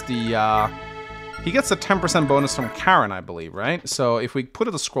gets the. He gets a 10% bonus from Karen, I believe, right? So if we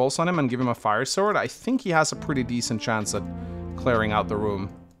put the scrolls on him and give him a fire sword, I think he has a pretty decent chance at clearing out the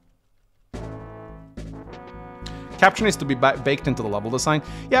room. Capture needs to be baked into the level design.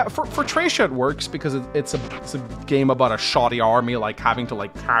 Yeah, for Thracia it works because it's a game about a shoddy army, like having to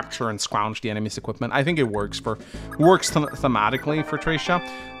like capture and scrounge the enemy's equipment. I think it works thematically for Thracia.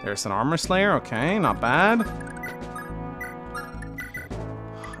 There's an armor slayer. Okay, not bad.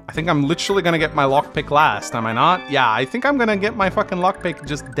 I think I'm literally gonna get my lockpick last, am I not? Yeah, I think I'm gonna get my fucking lockpick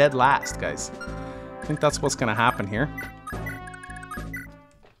just dead last, guys. I think that's what's gonna happen here.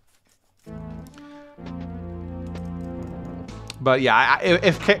 But yeah,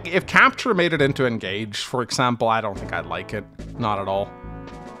 if capture made it into engage, for example, I don't think I'd like it. Not at all.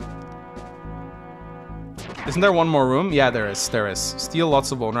 Isn't there one more room? Yeah, there is. There is. Steal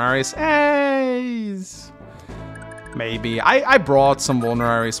lots of vulneraries. Hey! Maybe. I brought some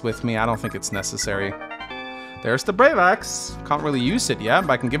vulneraries with me. I don't think it's necessary. There's the Brave Axe. Can't really use it yet,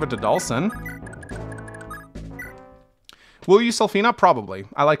 but I can give it to Dhalsim. Will you use Selfina? Probably.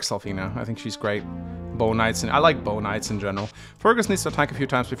 I like Selfina. I think she's great. Bow Knights, and I like Bow Knights in general. Fergus needs to attack a few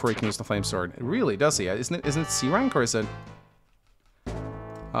times before he can use the Flame Sword. Really, does he? Isn't it C rank or is it?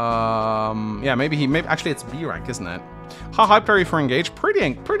 Yeah, maybe actually it's B rank, isn't it? How hyped are you for Engage? Pretty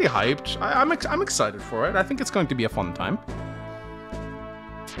hyped. I'm excited for it. I think it's going to be a fun time.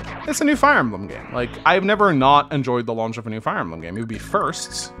 It's a new Fire Emblem game. Like, I've never not enjoyed the launch of a new Fire Emblem game. It would be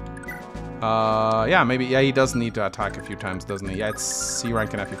firsts. Yeah, maybe. Yeah, he does need to attack a few times, doesn't he? Yeah, it's C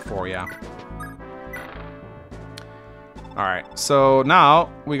rank and FE4. Yeah. Alright, so now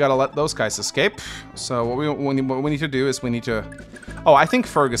we gotta let those guys escape. So what we need to do is we need to... Oh, I think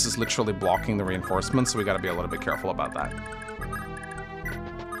Fergus is literally blocking the reinforcements, so we gotta be a little bit careful about that.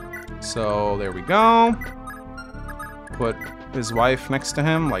 So there we go. Put his wife next to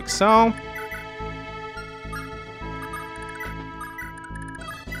him, like so.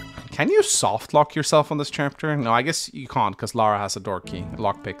 Can you soft lock yourself on this chapter? No, I guess you can't, because Lara has a door key, a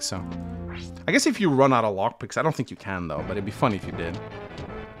lockpick, so... I guess if you run out of lockpicks, I don't think you can though, but it'd be funny if you did.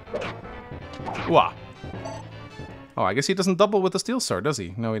 Wah. Oh, I guess he doesn't double with the steel sword, does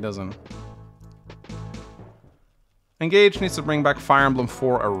he? No, he doesn't. Engage needs to bring back Fire Emblem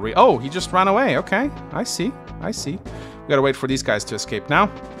 4 Oh, he just ran away. Okay, I see. I see. We gotta wait for these guys to escape now.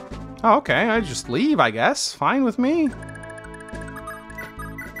 Oh, okay, I just leave, I guess. Fine with me.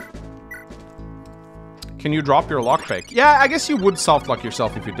 Can you drop your lockpick? Yeah, I guess you would soft lock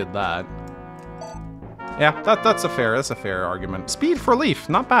yourself if you did that. Yeah, that's a fair argument. Speed for Leaf,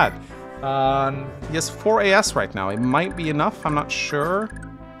 not bad. He has 4 AS right now. It might be enough, I'm not sure.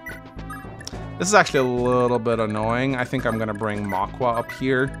 This is actually a little bit annoying. I think I'm gonna bring Makwa up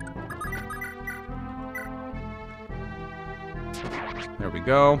here. There we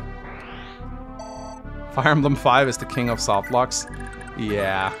go. Fire Emblem 5 is the king of soft locks.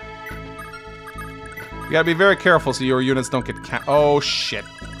 Yeah. You gotta be very careful so your units don't get oh, shit.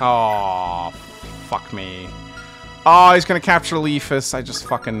 Oh, fuck me. Oh, he's gonna capture Leafus. I just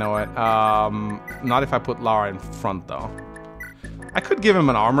fucking know it. Not if I put Lara in front, though. I could give him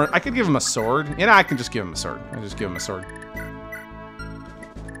an armor. I could give him a sword. You know, I can just give him a sword. I just give him a sword.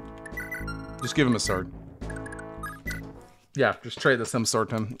 Just give him a sword. Yeah, just trade the sim sword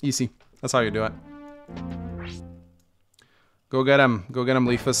to him. Easy. That's how you do it. Go get him. Go get him,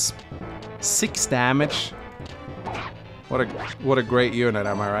 Leafus. 6 damage. What a great unit,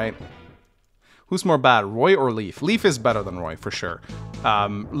 am I right? Who's more bad, Roy or Leaf? Leaf is better than Roy, for sure.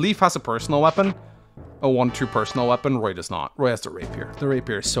 Leaf has a personal weapon. A 1-2 personal weapon. Roy does not. Roy has the rapier. The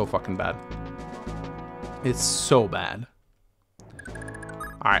rapier is so fucking bad. It's so bad.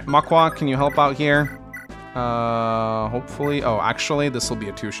 Alright, Makwa, can you help out here? Hopefully. Oh, actually, this will be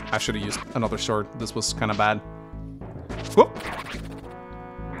a 2. I should have used another sword. This was kind of bad. Whoop.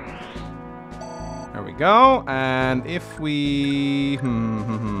 There we go. And if we...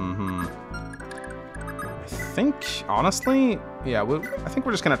 I think, honestly, yeah, I think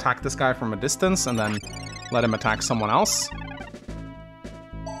we're just going to attack this guy from a distance and then let him attack someone else.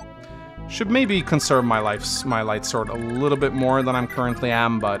 Should maybe conserve my light sword a little bit more than I'm currently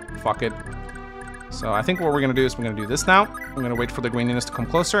am, but fuck it. So I think what we're going to do is we're going to do this now. I'm going to wait for the green units to come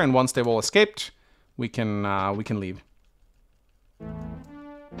closer, and once they've all escaped, we can leave.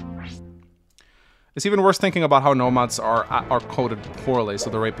 It's even worse thinking about how nomads are coded poorly, so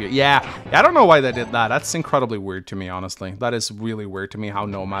the rapier. Yeah, I don't know why they did that. That's incredibly weird to me, honestly. That is really weird to me how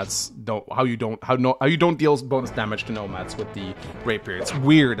nomads don't how you don't deal bonus damage to nomads with the rapier. It's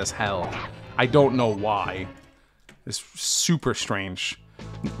weird as hell. I don't know why. It's super strange.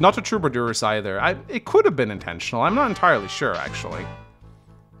 Not to troubadours either. It could have been intentional. I'm not entirely sure, actually.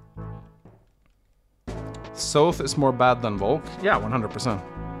 Soth is more bad than Volk. Yeah, 100%.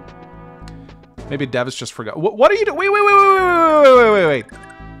 Maybe Devs just forgot. What are you doing? Wait.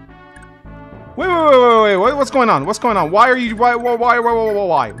 Wait. What's going on? What's going on? Why are you? Why are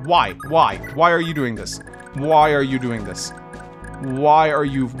you doing this? Why are you doing this? Why are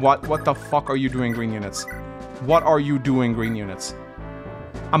you? What the fuck are you doing, green units? What are you doing, green units?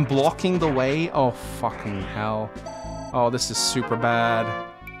 I'm blocking the way. Oh fucking hell! Oh, this is super bad.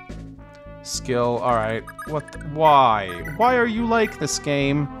 Skill. All right. What? Why? Why are you like this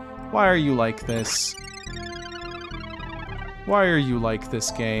game? Why are you like this? Why are you like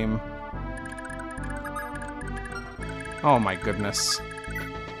this game? Oh my goodness.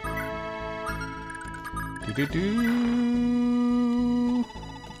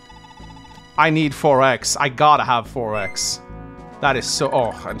 I need 4x. I gotta have 4x. That is so...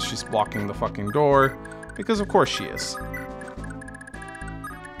 Oh, and she's blocking the fucking door. Because of course she is.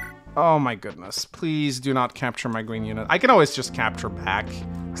 Oh my goodness. Please do not capture my green unit. I can always just capture back.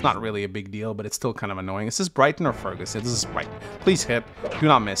 It's not really a big deal, but it's still kind of annoying. Is this Brighton or Fergus? This is Brighton. Please hit. Do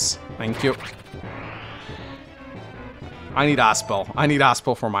not miss. Thank you. I need Aspel. I need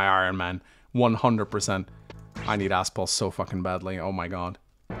Aspel for my Ironman. 100%. I need Aspel so fucking badly. Oh my god.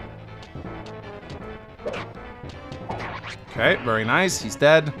 Okay, very nice. He's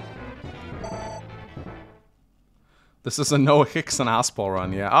dead. This is a no Hicks and Aspel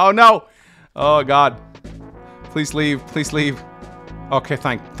run, yeah. Oh no! Oh god. Please leave. Please leave. Okay,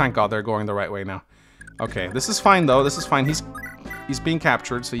 thank god they're going the right way now. Okay, this is fine though. This is fine. He's being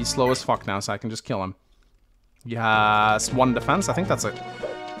captured, so he's slow as fuck now, so I can just kill him. Yes, 1 defense. I think that's it.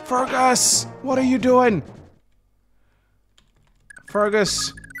 Fergus! What are you doing?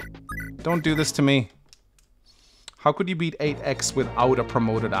 Fergus! Don't do this to me. How could you beat 8x without a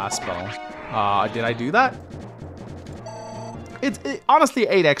promoted Aspel? Did I do that? Honestly,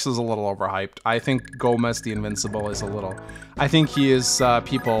 8x is a little overhyped. I think Gomez the Invincible is a little... I think he is,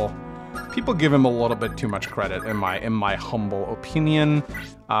 people give him a little bit too much credit, in my humble opinion.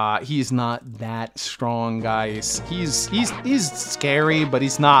 He's not that strong, guys. He's scary, but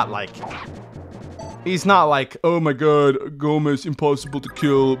he's not like... He's not like, oh my god, Gomez, impossible to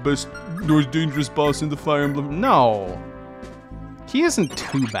kill, best, most dangerous boss in the Fire Emblem. No. He isn't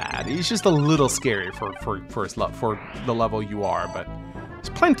too bad. He's just a little scary for the level you are, but there's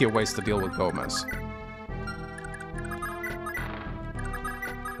plenty of ways to deal with Gomez.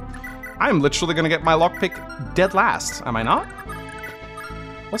 I'm literally gonna get my lockpick dead last, am I not?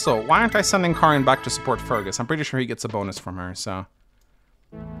 Also, why aren't I sending Karin back to support Fergus? I'm pretty sure he gets a bonus from her, so...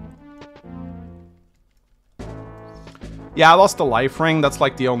 Yeah, I lost the life ring. That's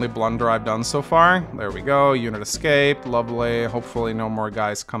like the only blunder I've done so far. There we go. Unit escape. Lovely. Hopefully no more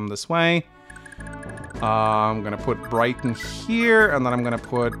guys come this way. I'm going to put Brighton here, and then I'm going to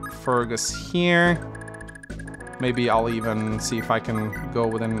put Fergus here. Maybe I'll even see if I can go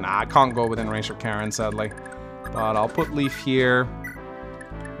within... Nah, I can't go within range of Karen, sadly. But I'll put Leaf here.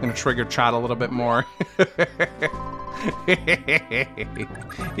 I'm going to trigger chat a little bit more.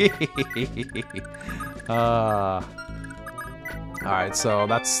 Alright, so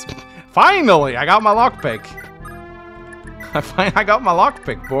that's... Finally! I got my lockpick! I got my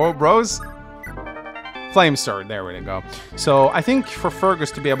lockpick, bros! Flame Sword, there we go. So, I think for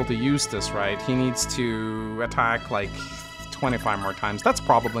Fergus to be able to use this, right, he needs to attack, like, 25 more times. That's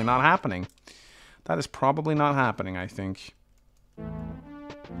probably not happening. That is probably not happening, I think.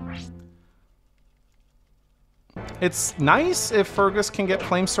 It's nice if Fergus can get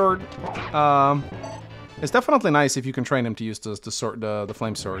Flame Sword. It's definitely nice if you can train him to use the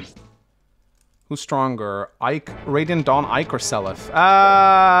Flame Sword. Who's stronger? Ike, Radiant Dawn, Ike, or Seliph?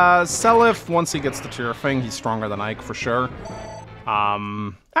 Seliph, once he gets the tier thing, he's stronger than Ike for sure.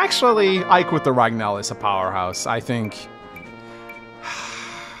 Actually, Ike with the Ragnell is a powerhouse. I think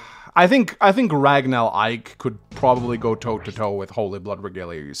I think Ragnell Ike could probably go toe-to-toe with Holy Blood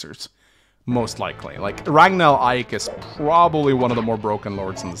Regalia users. Most likely. Like, Ragnell Ike is probably one of the more broken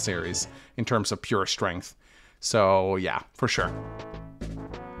lords in the series in terms of pure strength. So, yeah, for sure.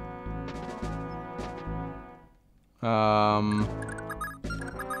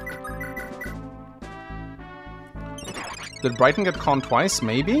 Did Brighton get conned twice?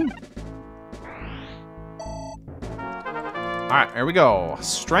 Maybe? Alright, here we go.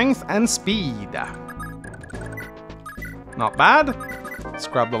 Strength and speed. Not bad. Let's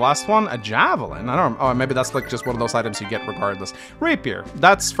grab the last one. A javelin. I don't know. Oh, maybe that's like just one of those items you get regardless. Rapier.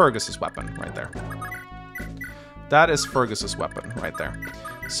 That's Fergus's weapon right there. That is Fergus's weapon right there.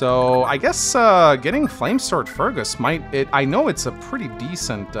 So I guess getting Flamesword Fergus might... I know it's a pretty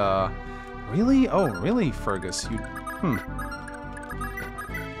decent... really? Oh, really, Fergus? You...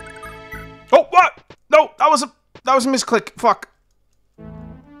 Oh, what? No, that was a misclick. Fuck.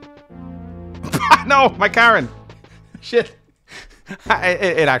 No, my Karen. Shit.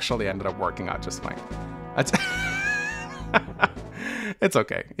 It actually ended up working out just fine. That's it's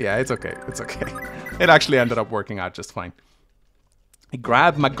okay. Yeah, it's okay. It's okay. It actually ended up working out just fine. He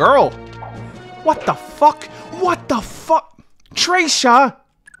grabbed my girl. What the fuck? What the fuck? Thracia!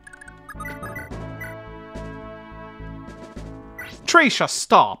 Thracia,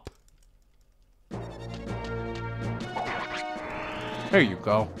 stop. There you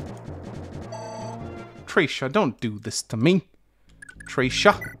go. Thracia, don't do this to me.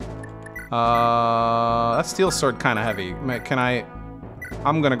 Thracia. That steel sword kind of heavy. Can I...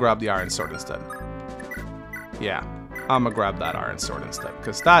 I'm gonna grab the iron sword instead. Yeah, I'm gonna grab that iron sword instead.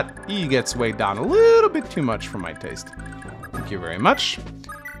 Because that E gets weighed down a little bit too much for my taste. Thank you very much.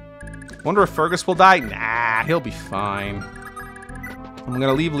 Wonder if Fergus will die? Nah, he'll be fine. I'm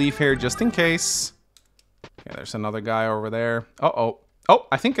gonna leave Leaf here just in case. Okay, there's another guy over there. Uh-oh. Oh,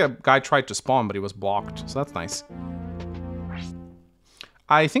 I think a guy tried to spawn, but he was blocked. So that's nice.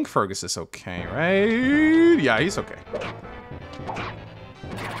 I think Fergus is okay, right? Yeah, he's okay.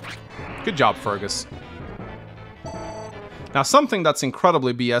 Good job, Fergus. Now, something that's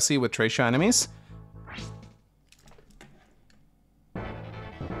incredibly BSy with Thracia enemies.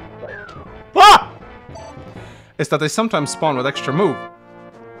 Ah! Is that they sometimes spawn with extra move.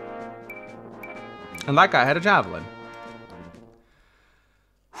 And that guy had a javelin.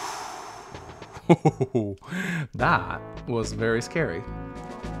 That was very scary.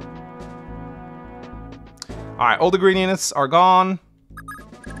 Alright, all the green units are gone.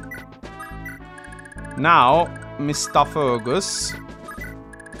 Now, Mr. Fergus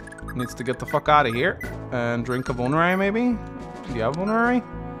needs to get the fuck out of here and drink a vulnerary, maybe? Do you have vulnerary?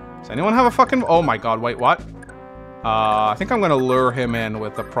 Does anyone have a fucking... Oh my god, wait, what? I think I'm gonna lure him in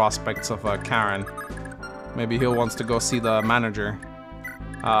with the prospects of Karen. Maybe he wants to go see the manager.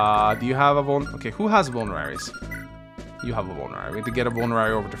 Do you have a vulnerary? Okay, who has vulneraries? You have a vulnerary. We need to get a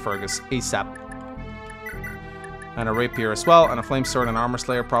vulnerary over to Fergus ASAP. And a rapier as well, and a flame sword and armor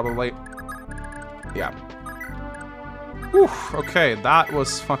slayer probably. Yeah. Whew, okay, that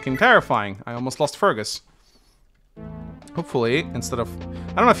was fucking terrifying. I almost lost Fergus. Hopefully, instead of...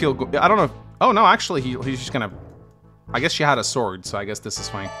 I don't know if he'll go... I don't know if... Oh, no, actually, he's just gonna... I guess she had a sword, so I guess this is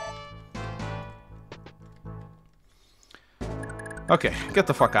fine. Okay, get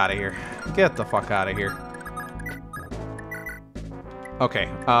the fuck out of here. Get the fuck out of here. Okay,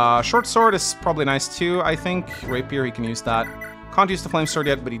 short sword is probably nice too, I think. Rapier, he can use that. Can't use the flame sword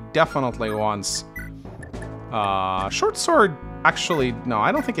yet, but he definitely wants... short sword, actually, no,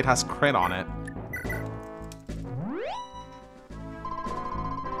 I don't think it has crit on it.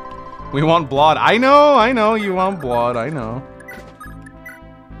 We want blood. I know you want blood, I know.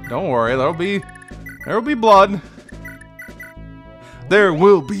 Don't worry, there'll be blood. There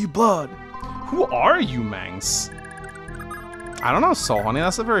will be blood. Who are you, Mangs? I don't know, Soul Honey.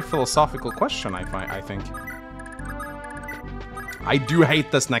 That's a very philosophical question, I think. I do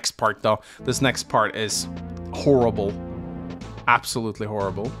hate this next part, though. This next part is horrible. Absolutely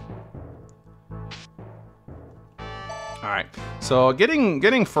horrible. Alright, so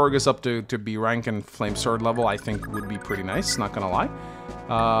getting Fergus up to B rank and Flame Sword level, I think would be pretty nice, not gonna lie.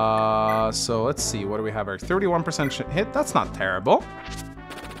 So let's see, what do we have here? 31% hit, that's not terrible.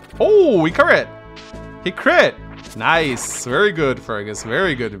 Oh, he crit! He crit! Nice, very good, Fergus,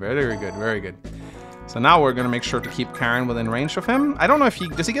 very good, very good, very good. So now we're gonna make sure to keep Karen within range of him. I don't know if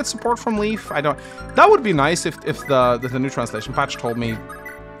does he get support from Leaf? I don't, that would be nice if the new translation patch told me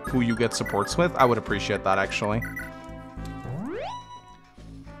who you get supports with. I would appreciate that, actually.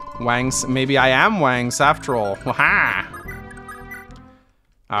 Wangs, maybe I am Wangs after all. Waha!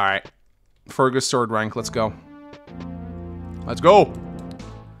 Alright. Fergus sword rank, let's go. Let's go!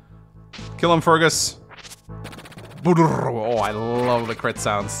 Kill him, Fergus. Oh, I love the crit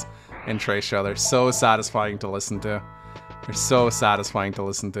sounds in Thracia. They're so satisfying to listen to. They're so satisfying to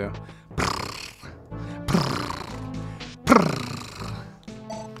listen to.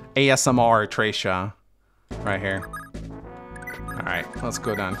 ASMR Thracia. Right here. Alright, let's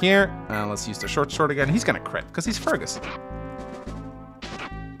go down here. And let's use the short sword again. He's gonna crit, because he's Fergus.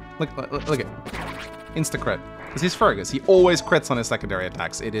 Look at insta crit. Because he's Fergus. He always crits on his secondary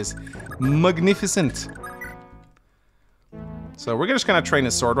attacks. It is magnificent. So we're just gonna train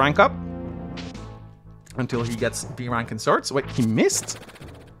his sword rank up. Until he gets B rank in swords. Wait, he missed?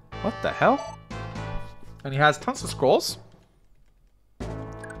 What the hell? And he has tons of scrolls.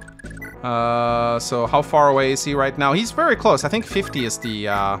 So how far away is he right now? He's very close. I think 50 is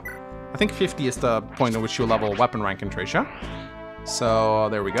the point at which you level weapon rank in Thracia. So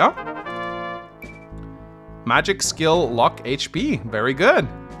there we go. Magic, skill, luck, HP. Very good.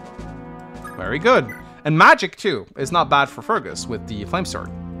 Very good. And magic too is not bad for Fergus with the flame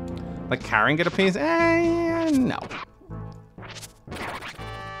sword. Like carrying it a piece? No.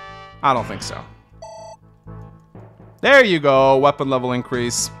 I don't think so. There you go. Weapon level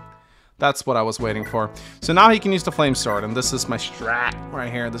increase. That's what I was waiting for. So now he can use the flame sword, and this is my strat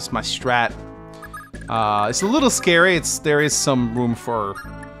right here. This is my strat. It's a little scary. There is some room for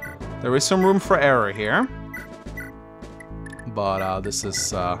error here. But this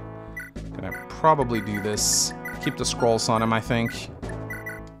is gonna probably do this. Keep the scrolls on him, I think.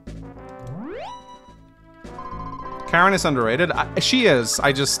 Karen is underrated. She is.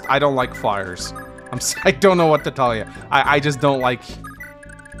 I don't like flyers. I don't know what to tell you. I just don't like.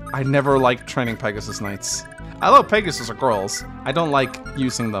 I never liked training Pegasus Knights. I love Pegasus girls. I don't like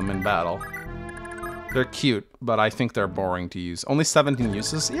using them in battle. They're cute, but I think they're boring to use. Only 17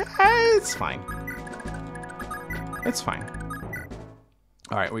 uses? Yeah, it's fine. It's fine.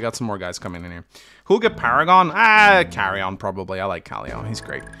 Alright, we got some more guys coming in here. Who'll get Paragon? Carrion probably. I like Callion. He's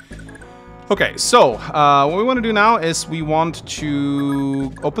great. Okay, so what we want to do now is we want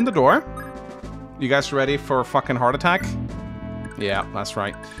to open the door. You guys ready for a fucking heart attack? Yeah, that's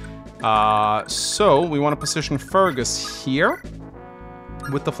right. So we want to position Fergus here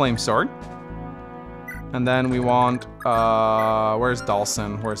with the flame sword. And then we want, where's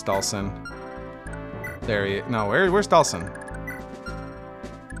Dhalsim? Where's Dhalsim? There he is. No, where's Dhalsim?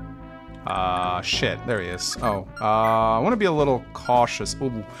 Shit, there he is. Oh, I want to be a little cautious.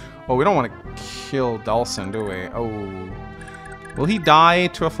 Ooh. Oh, we don't want to kill Dhalsim, do we? Oh. Will he die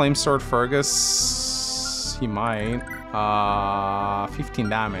to a flame sword Fergus? He might. 15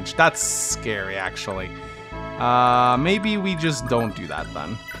 damage. That's scary, actually. Maybe we just don't do that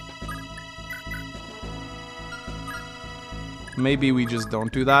then. Maybe we just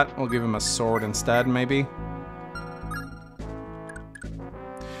don't do that. We'll give him a sword instead, maybe.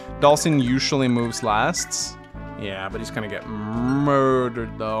 Dhalsim usually moves last. Yeah, but he's gonna get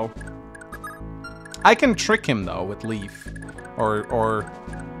murdered, though. I can trick him, though, with Leaf. Or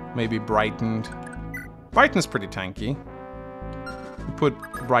maybe Brightened. Brighton's pretty tanky. Put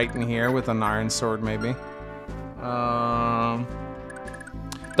Brighton here with an iron sword, maybe.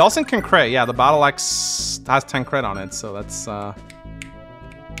 Dhalsim can crit. Yeah, the battle axe has 10 crit on it, so that's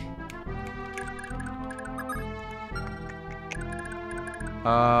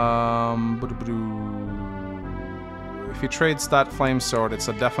if he trades that flame sword, it's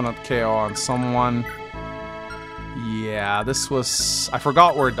a definite KO on someone. Yeah, this was... I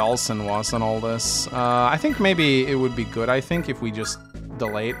forgot where Dhalsim was and all this. I think maybe it would be good, I think, if we just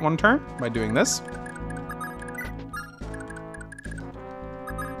delay it one turn by doing this.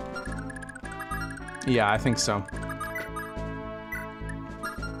 Yeah, I think so.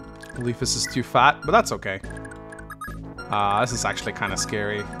 Leafus is too fat, but that's okay. This is actually kind of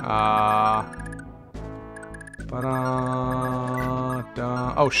scary.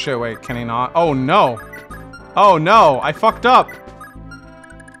 Oh shit, wait, can he not? Oh no! Oh no, I fucked up!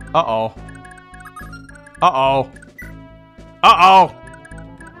 Uh-oh. Uh-oh. Uh-oh!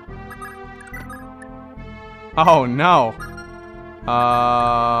 Oh no.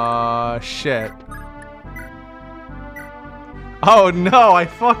 Shit. Oh no, I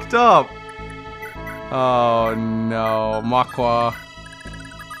fucked up! Oh no, Makwa.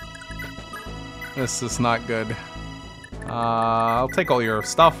 This is not good. I'll take all your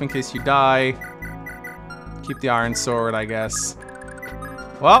stuff in case you die. Keep the iron sword, I guess.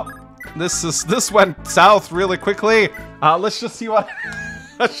 Well, this went south really quickly. Let's just see what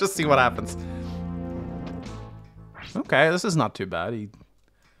let's just see what happens. Okay, this is not too bad.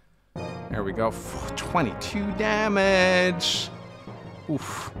 There we go. 22 damage.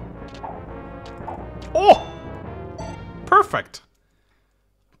 Oof. Oh! Perfect.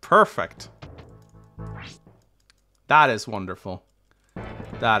 Perfect. That is wonderful.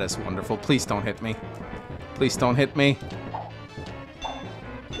 That is wonderful. Please don't hit me. Please don't hit me.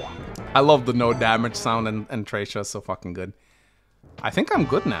 I love the no damage sound and Thracia. So fucking good. I think I'm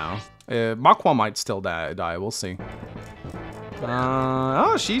good now. Makwa might still die. We'll see.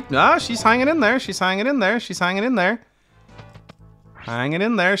 Oh, she's hanging in there. She's hanging in there. She's hanging in there. Hanging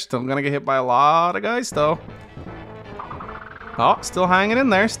in there. Still gonna get hit by a lot of guys, though. Oh, still hanging in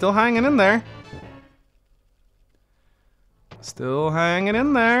there. Still hanging in there. Still hanging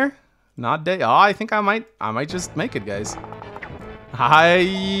in there. Not dead. Oh, I think I might just make it, guys.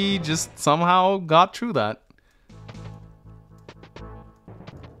 I just somehow got through that.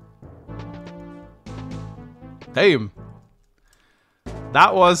 Damn.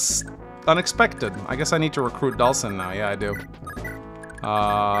 That was unexpected. I guess I need to recruit Dulcin now. Yeah, I do.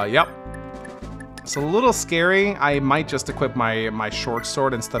 Yep. It's a little scary. I might just equip my short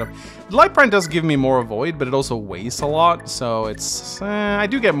sword instead of... The Light Brand does give me more avoid, but it also weighs a lot. So it's... I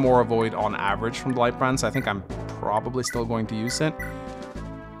do get more avoid on average from the Light Brand, so I think I'm probably still going to use it.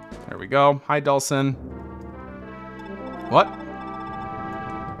 There we go. Hi, Dulcin. What?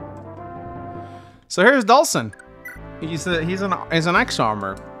 So here's Dulcin. He's an X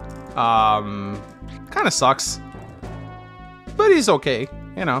armor. Kind of sucks, but he's okay.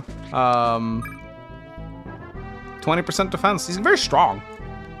 You know, 20% defense. He's very strong.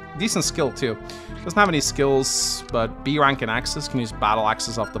 Decent skill too. Doesn't have any skills, but B rank and axes, can use battle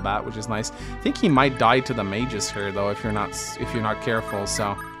axes off the bat, which is nice. I think he might die to the mages here though if you're not careful.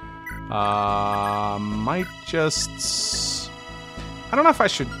 So, might just. I don't know if I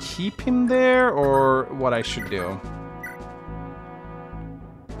should keep him there or what I should do.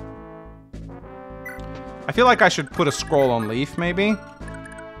 I feel like I should put a scroll on Leaf, maybe.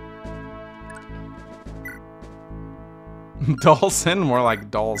 Dulcin, more like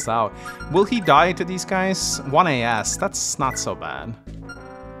dolls out. Will he die to these guys? 1 AS, that's not so bad.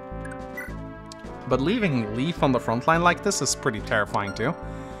 But leaving Leaf on the front line like this is pretty terrifying too.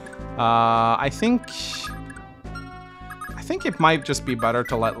 I think it might just be better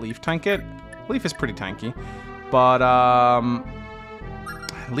to let Leaf tank it. Leaf is pretty tanky. But,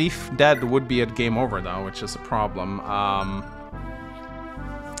 Leaf dead would be at game over though, which is a problem.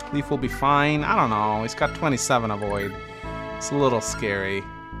 Leaf will be fine. I don't know. He's got 27 avoid. It's a little scary.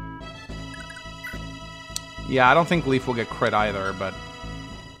 Yeah, I don't think Leaf will get crit either, but...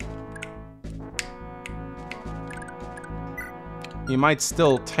 He might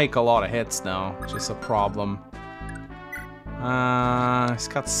still take a lot of hits though, which is a problem. He's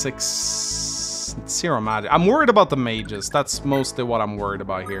got 0 magic. I'm worried about the mages. That's mostly what I'm worried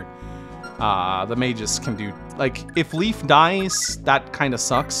about here. The mages can do... Like, if Leaf dies, that kind of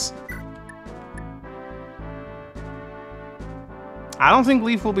sucks. I don't think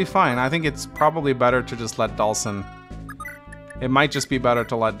Leaf will be fine. I think it's probably better to just let Dulcin... It might just be better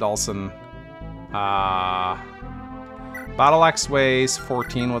to let Dulcin... Battle Axe weighs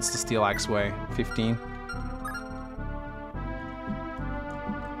 14. What's the Steel Axe weigh? 15.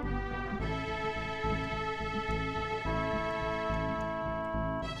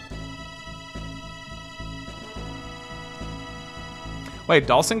 Wait,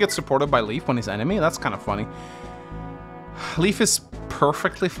 Dulcin gets supported by Leaf when he's enemy? That's kind of funny. Leaf is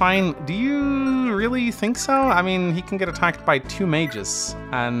perfectly fine. Do you really think so? I mean, he can get attacked by 2 mages.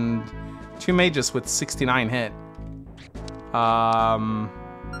 And 2 mages with 69 hit. 1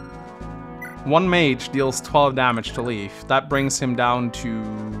 mage deals 12 damage to Leaf. That brings him down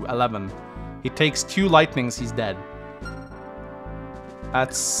to 11. He takes 2 lightnings, he's dead.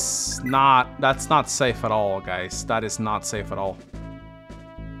 That's not safe at all, guys. That is not safe at all.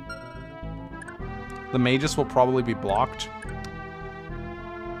 The mages will probably be blocked.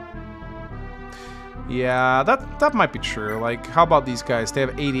 Yeah, that might be true. Like, how about these guys? They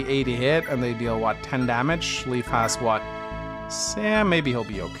have 80 hit and they deal, what, 10 damage? Leaf has, what? Yeah, maybe he'll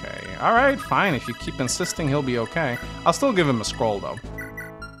be okay. Alright, fine. If you keep insisting, he'll be okay. I'll still give him a scroll, though.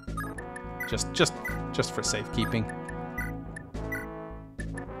 Just for safekeeping.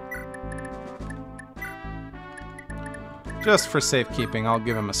 Just for safekeeping, I'll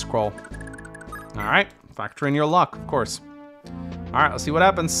give him a scroll. Alright, factor in your luck, of course. Alright, let's see what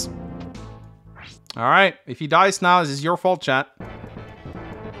happens. Alright, if he dies now, this is your fault, chat.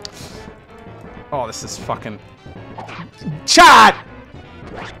 Oh, this is fucking... Chat!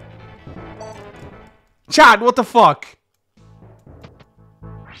 Chat, what the fuck?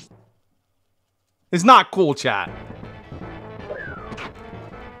 It's not cool, chat.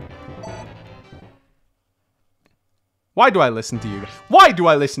 Why do I listen to you? Why do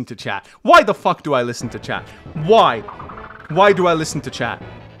I listen to chat? Why the fuck do I listen to chat? Why? Why do I listen to chat?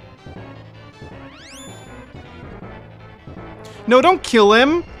 No, don't kill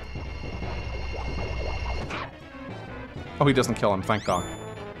him! Oh, he doesn't kill him, thank God.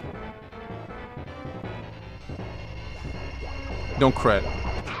 Don't crit.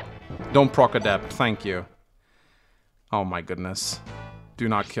 Don't proc adept, thank you. Oh my goodness. Do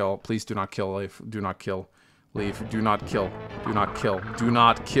not kill. Please do not kill Leaf. Do not kill. Leaf. Do not kill. Do not kill. Do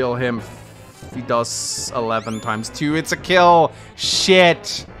not kill him. If he does 11 times 2, it's a kill!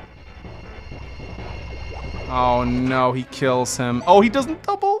 Shit! Oh no, he kills him. Oh, he doesn't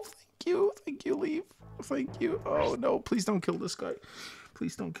double! Thank you. Thank you, Leaf. Thank you. Oh no, please don't kill this guy.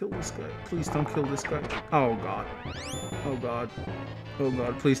 Please don't kill this guy. Please don't kill this guy. Oh god. Oh god. Oh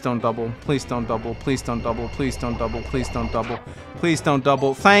god, please don't double. Please don't double. Please don't double. Please don't double. Please don't double. Please don't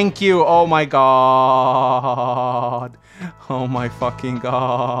double. Thank you. Oh my god. Oh my fucking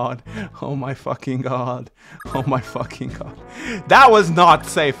god. Oh my fucking god. Oh my fucking god. That was not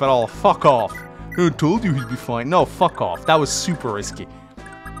safe at all. Fuck off. I told you he'd be fine. No, fuck off. That was super risky.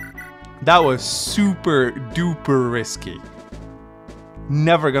 That was super duper risky.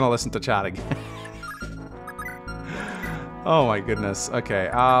 Never gonna listen to chat again. Oh my goodness. Okay,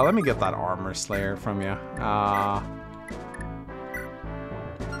 let me get that armor slayer from you.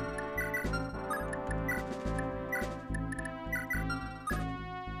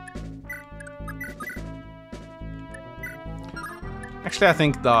 Actually, I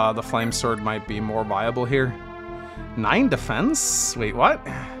think the flame sword might be more viable here. 9 defense? Wait, what?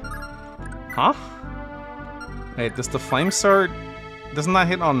 Huh? Wait, does the flame sword... Doesn't that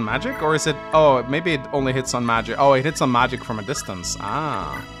hit on magic? Or is it... Oh, maybe it only hits on magic. Oh, it hits on magic from a distance.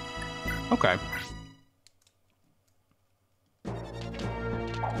 Ah. Okay.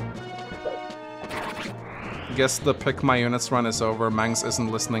 Guess the pick my units run is over. Mangs isn't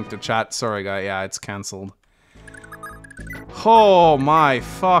listening to chat. Sorry, guy. Yeah, it's cancelled. Oh my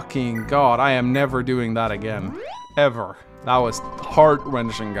fucking god. I am never doing that again. Ever. That was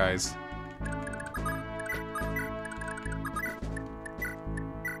heart-wrenching, guys.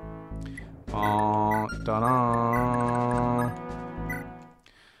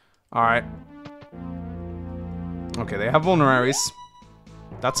 Alright. Okay, they have vulneraries.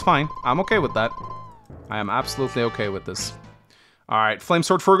 That's fine. I'm okay with that. I am absolutely okay with this. Alright, Flame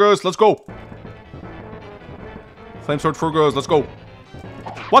Sword Fergus, let's go! Flame Sword Fergus, let's go!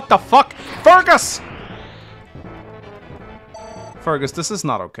 What the fuck? Fergus! Fergus, this is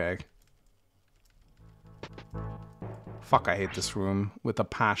not okay. Fuck, I hate this room with a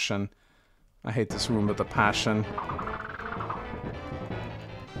passion. I hate this room with a passion.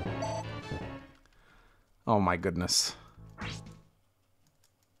 Oh my goodness.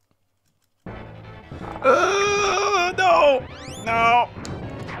 No! No!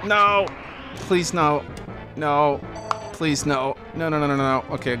 No! Please no. No. Please no. No, no, no, no, no.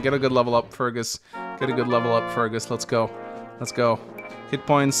 Okay, get a good level up, Fergus. Get a good level up, Fergus. Let's go. Let's go. Hit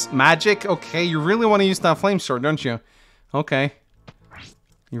points. Magic? Okay, you really want to use that flame sword, don't you? Okay.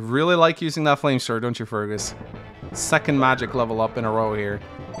 You really like using that flame sword, don't you, Fergus? Second magic level up in a row here.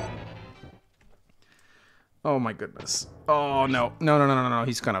 Oh my goodness. Oh no. No, no, no, no, no.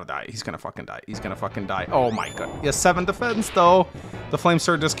 He's gonna die. He's gonna fucking die. He's gonna fucking die. Oh my god. He has 7 defense though. The flame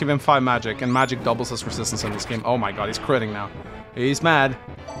sword does give him 5 magic, and magic doubles his resistance in this game. Oh my god, he's critting now. He's mad.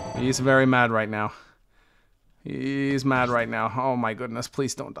 He's very mad right now. He's mad right now. Oh my goodness.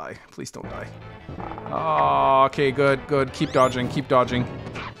 Please don't die. Please don't die. Oh, okay, good, good. Keep dodging. Keep dodging.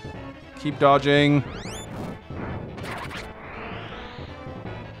 Keep dodging.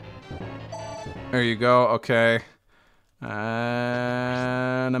 There you go. Okay.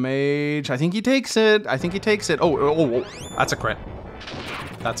 And a mage. I think he takes it. I think he takes it. Oh, oh, oh. That's a crit.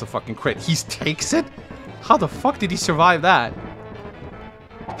 That's a fucking crit. He takes it? How the fuck did he survive that?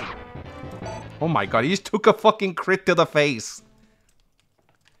 Oh my god, he just took a fucking crit to the face.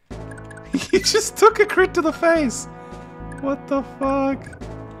 He just took a crit to the face. What the fuck?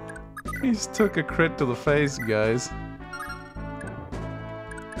 He just took a crit to the face, guys.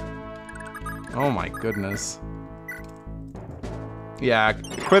 Oh my goodness. Yeah,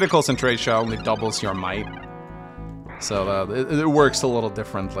 criticals in Thracia only doubles your might. So it works a little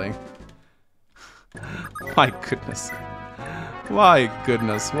differently. My goodness. My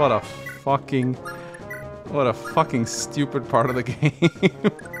goodness, what a fucking stupid part of the game.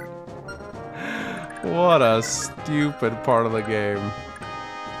 What a stupid part of the game.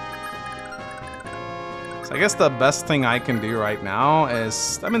 So I guess the best thing I can do right now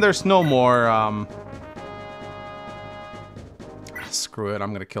is, I mean, there's no more, screw it,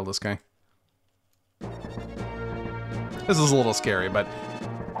 I'm gonna kill this guy. This is a little scary, but...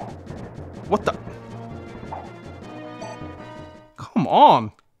 What the... Come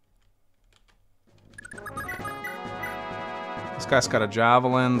on! This guy's got a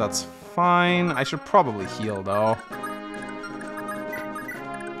javelin. That's fine. I should probably heal, though.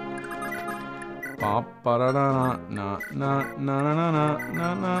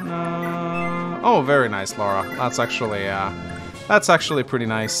 Oh, very nice, Laura. That's actually pretty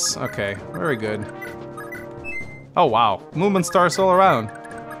nice. Okay, very good. Oh, wow. Movement stars all around.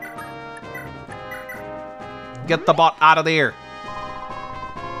 Get the bot out of there.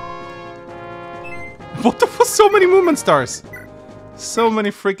 What the fuck? So many movement stars. So many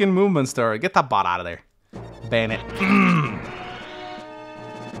freaking movement stars. Get that bot out of there. Ban it.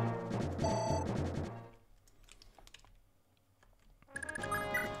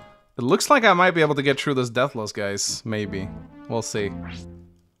 It looks like I might be able to get through this deathless, guys. Maybe. We'll see.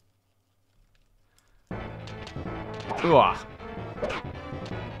 Ooh.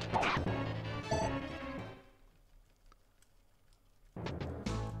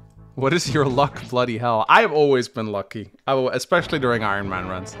 What is your luck, bloody hell? I've always been lucky. Especially during Ironman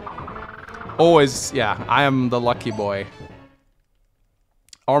runs. Always, yeah, I am the lucky boy.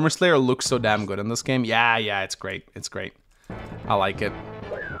 Armor Slayer looks so damn good in this game. Yeah, it's great. It's great. I like it.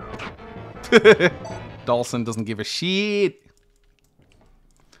 Dawson doesn't give a shit.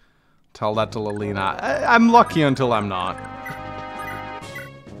 Tell that to Lilina. I'm lucky until I'm not.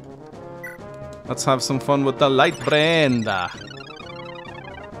 Let's have some fun with the light brand. I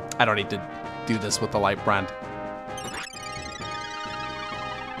don't need to do this with the light brand.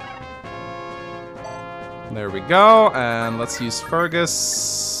 There we go. And let's use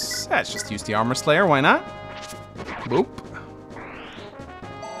Fergus. Yeah, let's just use the Armor Slayer. Why not? Boop.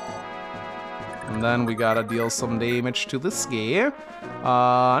 And then we gotta deal some damage to this guy.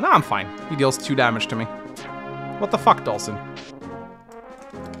 No, I'm fine. He deals 2 damage to me. What the fuck, Dawson?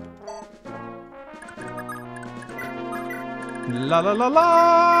 La la la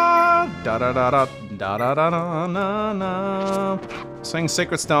la! Da da da da da da da da na na. Swing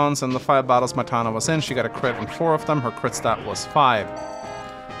Sacred Stones and the 5 battles Matana was in. She got a crit in 4 of them. Her crit stat was 5.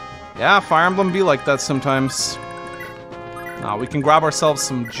 Yeah, Fire Emblem be like that sometimes. Now we can grab ourselves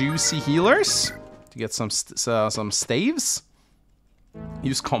some juicy healers to get some staves.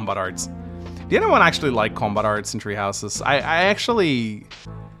 Use combat arts. Did anyone actually like combat arts in Tree Houses? I actually...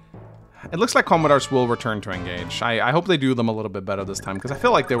 It looks like combat arts will return to engage. I hope they do them a little bit better this time, because I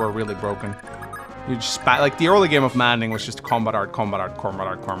feel like they were really broken. You just like the early game of Manning was just combat art,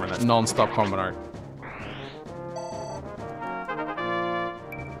 non-stop combat art.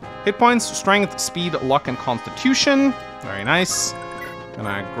 Hit points, strength, speed, luck, and constitution. Very nice.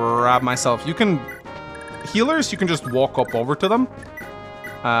 Gonna grab myself. You can... Healers, you can just walk up over to them.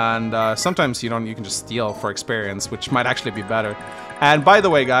 And sometimes you can just steal for experience, which might actually be better. And by the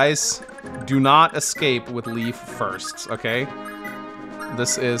way, guys, do not escape with Leaf first, okay?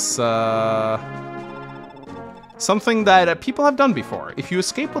 This is something that people have done before. If you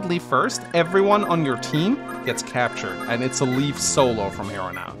escape with Leaf first, everyone on your team gets captured. And it's a Leaf solo from here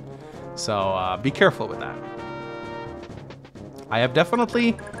on out. So be careful with that. I have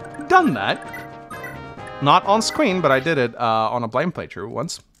definitely done that. Not on screen, but I did it on a blind playthrough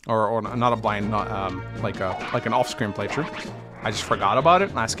once. Or not a blind, not like an off-screen playthrough. I just forgot about it,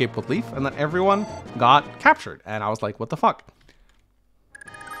 and I escaped with Leaf, and then everyone got captured. And I was like, what the fuck?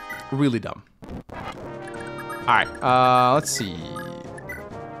 Really dumb. Alright, let's see.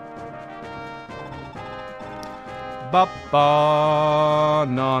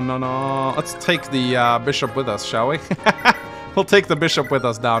 No. Let's take the bishop with us, shall we? We'll take the bishop with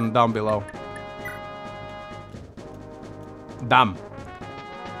us down below. Damn.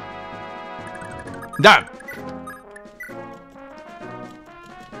 Damn.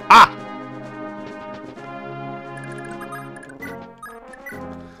 Ah!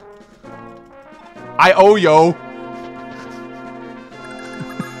 I owe yo.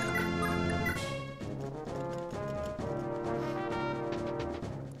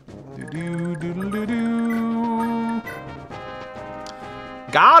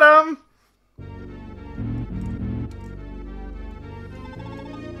 Got him.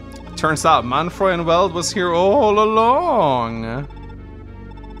 Turns out Manfroy and Weld was here all along.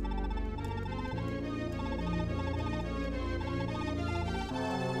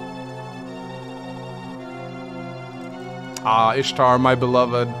 Ah, Ishtar, my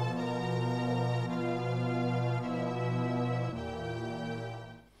beloved.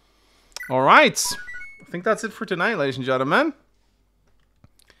 All right. I think that's it for tonight, ladies and gentlemen.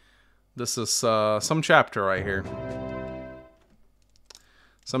 This is some chapter right here.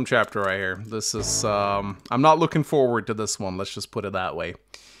 Some chapter right here. This is, I'm not looking forward to this one. Let's just put it that way.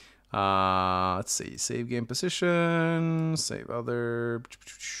 Let's see. Save game position. Save other.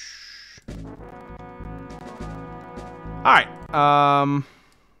 Alright,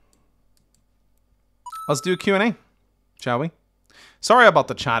 let's do a Q&A, shall we? Sorry about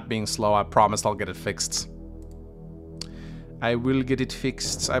the chat being slow, I promise I'll get it fixed. I will get it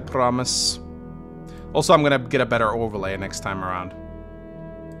fixed, I promise. Also, I'm gonna get a better overlay next time around.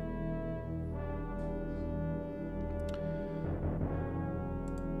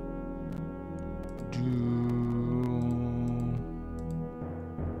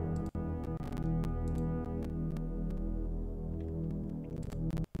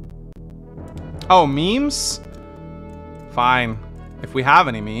 Oh, memes? Fine. If we have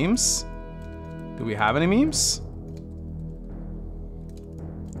any memes. Do we have any memes?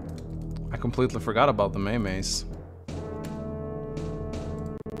 I completely forgot about the memes.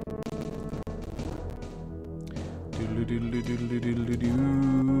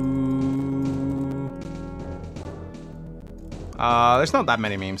 There's not that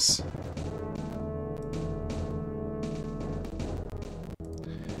many memes.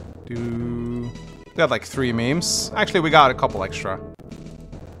 We got like 3 memes. Actually, we got a couple extra.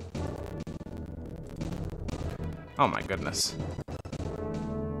 Oh my goodness.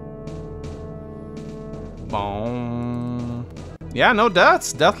 Boom. Yeah, no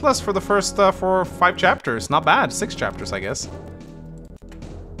deaths. Deathless for the first 5 chapters. Not bad. 6 chapters, I guess.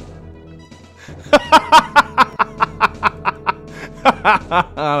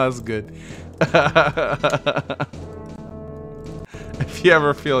 That's good. If you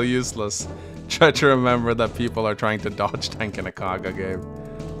ever feel useless, try to remember that people are trying to dodge tank in a Kaga game.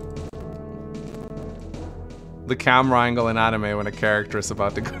 The camera angle in anime when a character is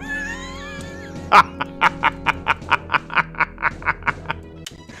about to go.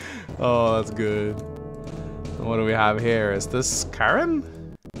 Oh, that's good. What do we have here? Is this Karen?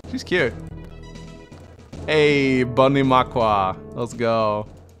 She's cute. Hey, Bunny Makwa. Let's go.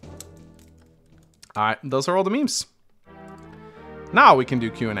 Alright, those are all the memes. Now we can do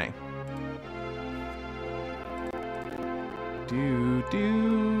Q&A.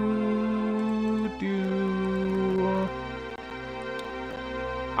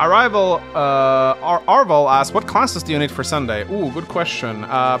 Arval asks, what classes do you need for Sunday? Ooh, good question.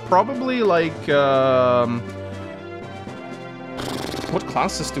 Probably like, what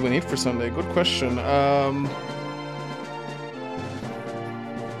classes do we need for Sunday? Good question. I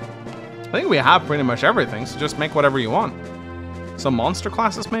think we have pretty much everything, so just make whatever you want. Some monster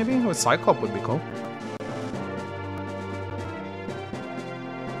classes maybe? With Cyclops would be cool.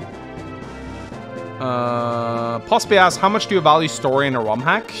 Possibly asks, how much do you value story in a ROM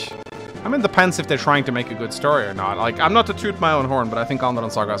hack? I mean, it depends if they're trying to make a good story or not. Like, I'm not to toot my own horn, but I think Alnor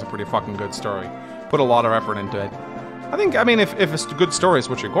Saga has a pretty fucking good story. Put a lot of effort into it. I mean, if it's a good story is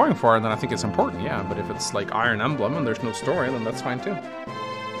what you're going for, then I think it's important, yeah. But if it's like Iron Emblem and there's no story, then that's fine too.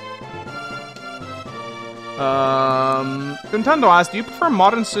 Nintendo asks, do you prefer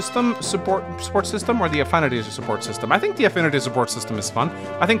modern system support system or the Affinity support system? I think the Affinity support system is fun.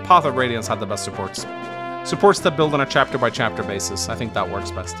 I think Path of Radiance had the best supports. Supports that build on a chapter by chapter basis. I think that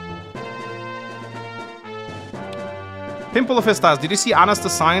works best. Pimple of Fist asks, did you see Anna's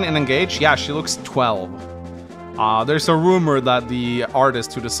design in Engage? Yeah, she looks 12. There's a rumor that the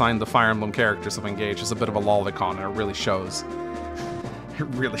artist who designed the Fire Emblem characters of Engage is a bit of a lolicon, and it really shows. It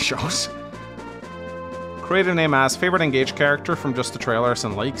really shows. Creator name asks, favorite Engage character from just the trailers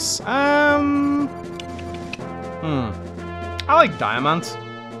and leaks? I like Diamant.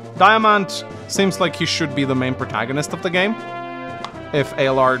 Diamant seems like he should be the main protagonist of the game. If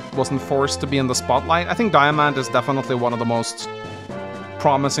Aelard wasn't forced to be in the spotlight. I think Diamant is definitely one of the most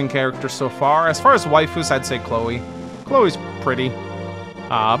promising characters so far. As far as waifus, I'd say Chloe. Chloe's pretty.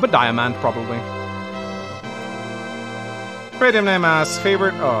 But Diamant, probably. Creative name asks,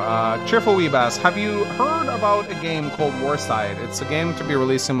 favorite... Cheerful Weeb asks, have you heard about a game called Warside? It's a game to be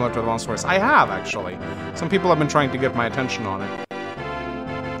released similar to Advance Wars. I have, actually. Some people have been trying to get my attention on it.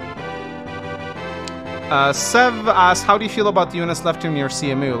 Sev asks, how do you feel about the units left in your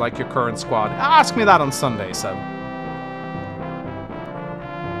CMU, like your current squad? Ask me that on Sunday, Sev.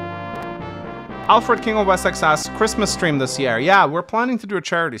 Alfred King of Wessex asks, Christmas stream this year. Yeah, we're planning to do a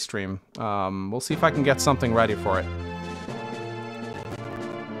charity stream. We'll see if I can get something ready for it.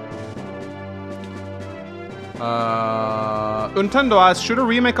 Nintendo asks, should a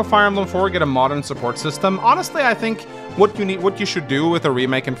remake of Fire Emblem 4 get a modern support system? Honestly, I think what you should do with a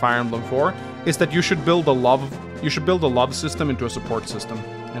remake in Fire Emblem 4 is that you should build a love system into a support system,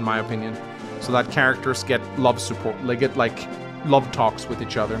 in my opinion. So that characters get love support, they get like love talks with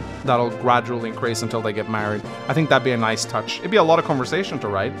each other. That'll gradually increase until they get married. I think that'd be a nice touch. It'd be a lot of conversation to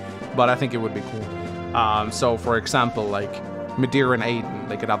write, but I think it would be cool. So for example, like Midir and Aiden.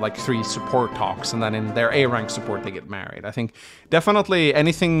 They could have like 3 support talks, and then in their A rank support they get married. I think definitely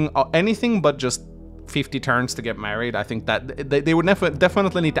anything but just 50 turns to get married. I think that they would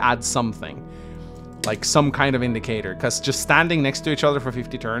definitely need to add something, like some kind of indicator, because just standing next to each other for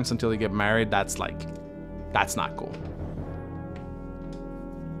 50 turns until you get married, that's not cool.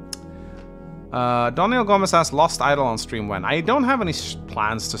 Daniel Gomez has Lost Eidolon stream when? I don't have any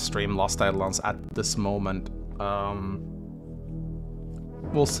plans to stream Lost Eidolons at this moment.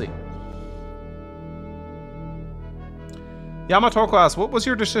 We'll see. Yamatoko asks, what was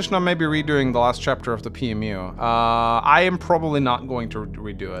your decision on maybe redoing the last chapter of the PMU? I am probably not going to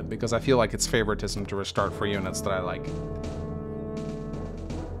redo it, because I feel like it's favoritism to restart for units that I like.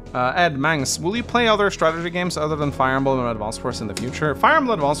 Ed Mangs, will you play other strategy games other than Fire Emblem and Advance Wars in the future? Fire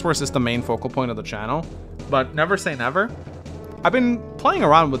Emblem Advance Wars is the main focal point of the channel, but never say never. I've been playing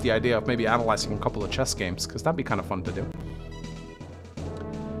around with the idea of maybe analyzing a couple of chess games, because that'd be kind of fun to do.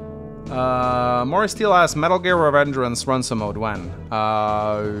 Maurice Steele asks, Metal Gear Revengeance runs a mode when?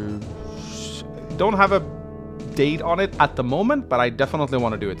 Don't have a date on it at the moment, but I definitely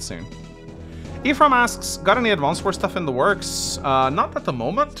want to do it soon. Ephraim asks, got any Advance Wars stuff in the works? Not at the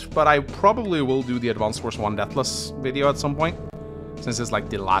moment, but I probably will do the Advance Wars 1 Deathless video at some point, since it's like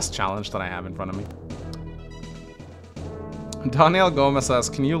the last challenge that I have in front of me. Daniel Gomez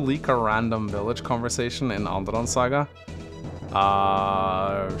asks, can you leak a random village conversation in Onderon Saga?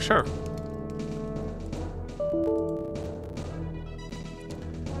 Sure.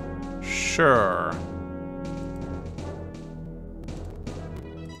 Sure.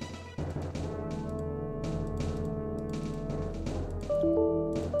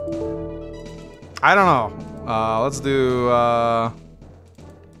 I don't know. Let's do,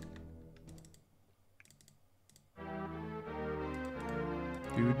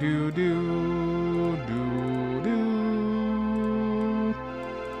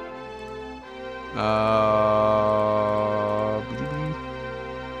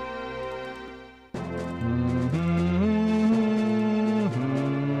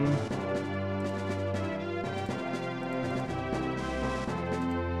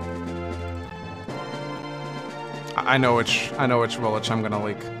 I know which village I'm gonna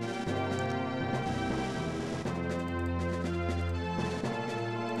leak.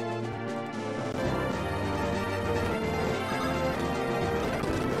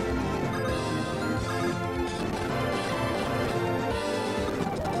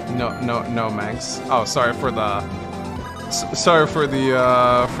 No, Max. Oh, sorry for the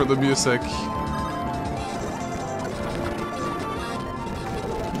music.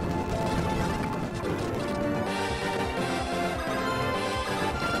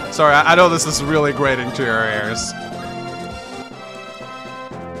 Sorry, I know this is really grating to your ears.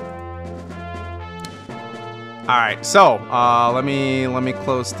 All right, so let me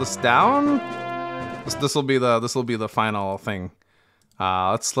close this down. This will be the final thing.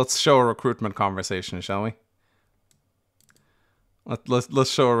 Let's show a recruitment conversation, shall we?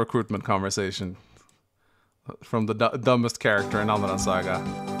 Let's show a recruitment conversation from the dumbest character in Onderon Saga.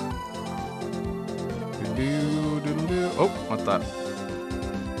 Oh, what the?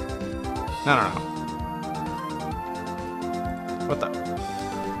 No. What the?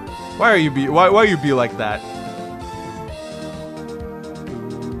 Why you be like that?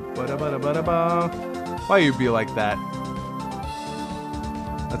 Why you be like that?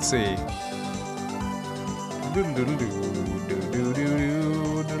 Let's see.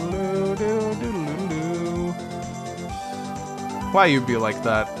 Why you be like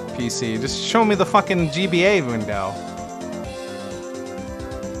that, PC? Just show me the fucking GBA window.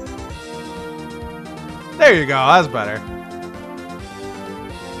 There you go, that's better.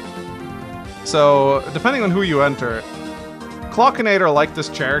 So, depending on who you enter, Clockinator liked this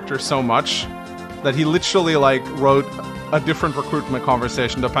character so much that he literally, like, wrote a different recruitment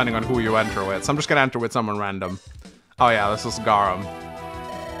conversation depending on who you enter with. So I'm just gonna enter with someone random. Oh yeah, this is Garum.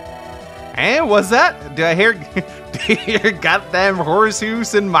 And what's that? Do I hear goddamn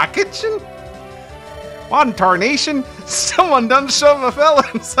horsehooves in my kitchen? What in tarnation? Someone done shove a fella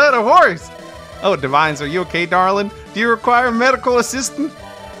inside a horse. Oh, Divines, are you okay, darling? Do you require medical assistance?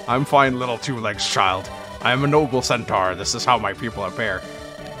 I'm fine, little two-legs child. I am a noble centaur. This is how my people appear.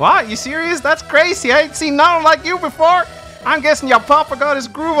 What? You serious? That's crazy. I ain't seen nothing like you before. I'm guessing your papa got his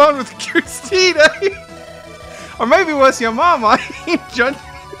groove on with Christina. Or maybe it was your mama. I ain't judging.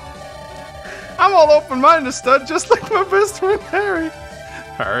 I'm all open-minded, stud, just like my best friend Harry.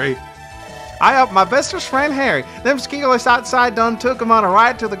 Harry? I up my bestest friend Harry. Them skeelers outside done took him on a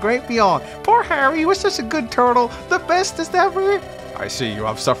ride to the great beyond. Poor Harry, he was such a good turtle. The bestest ever. I see you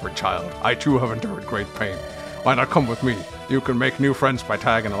have suffered, child. I too have endured great pain. Why not come with me? You can make new friends by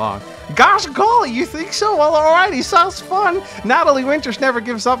tagging along. Gosh golly, you think so? Well, alrighty, sounds fun. Natalie Winters never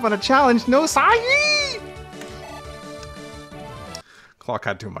gives up on a challenge. No sign. Clock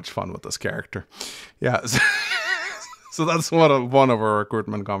had too much fun with this character. Yeah. So that's one of our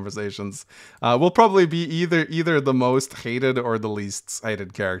recruitment conversations. Will probably be either the most hated or the least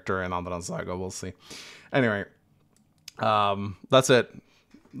hated character in Andaran Saga. We'll see. Anyway, that's it.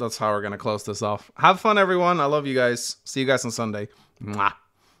 That's how we're gonna close this off. Have fun, everyone. I love you guys. See you guys on Sunday. Mwah.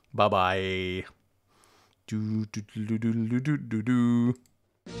 Bye bye. Do do do do do do do do.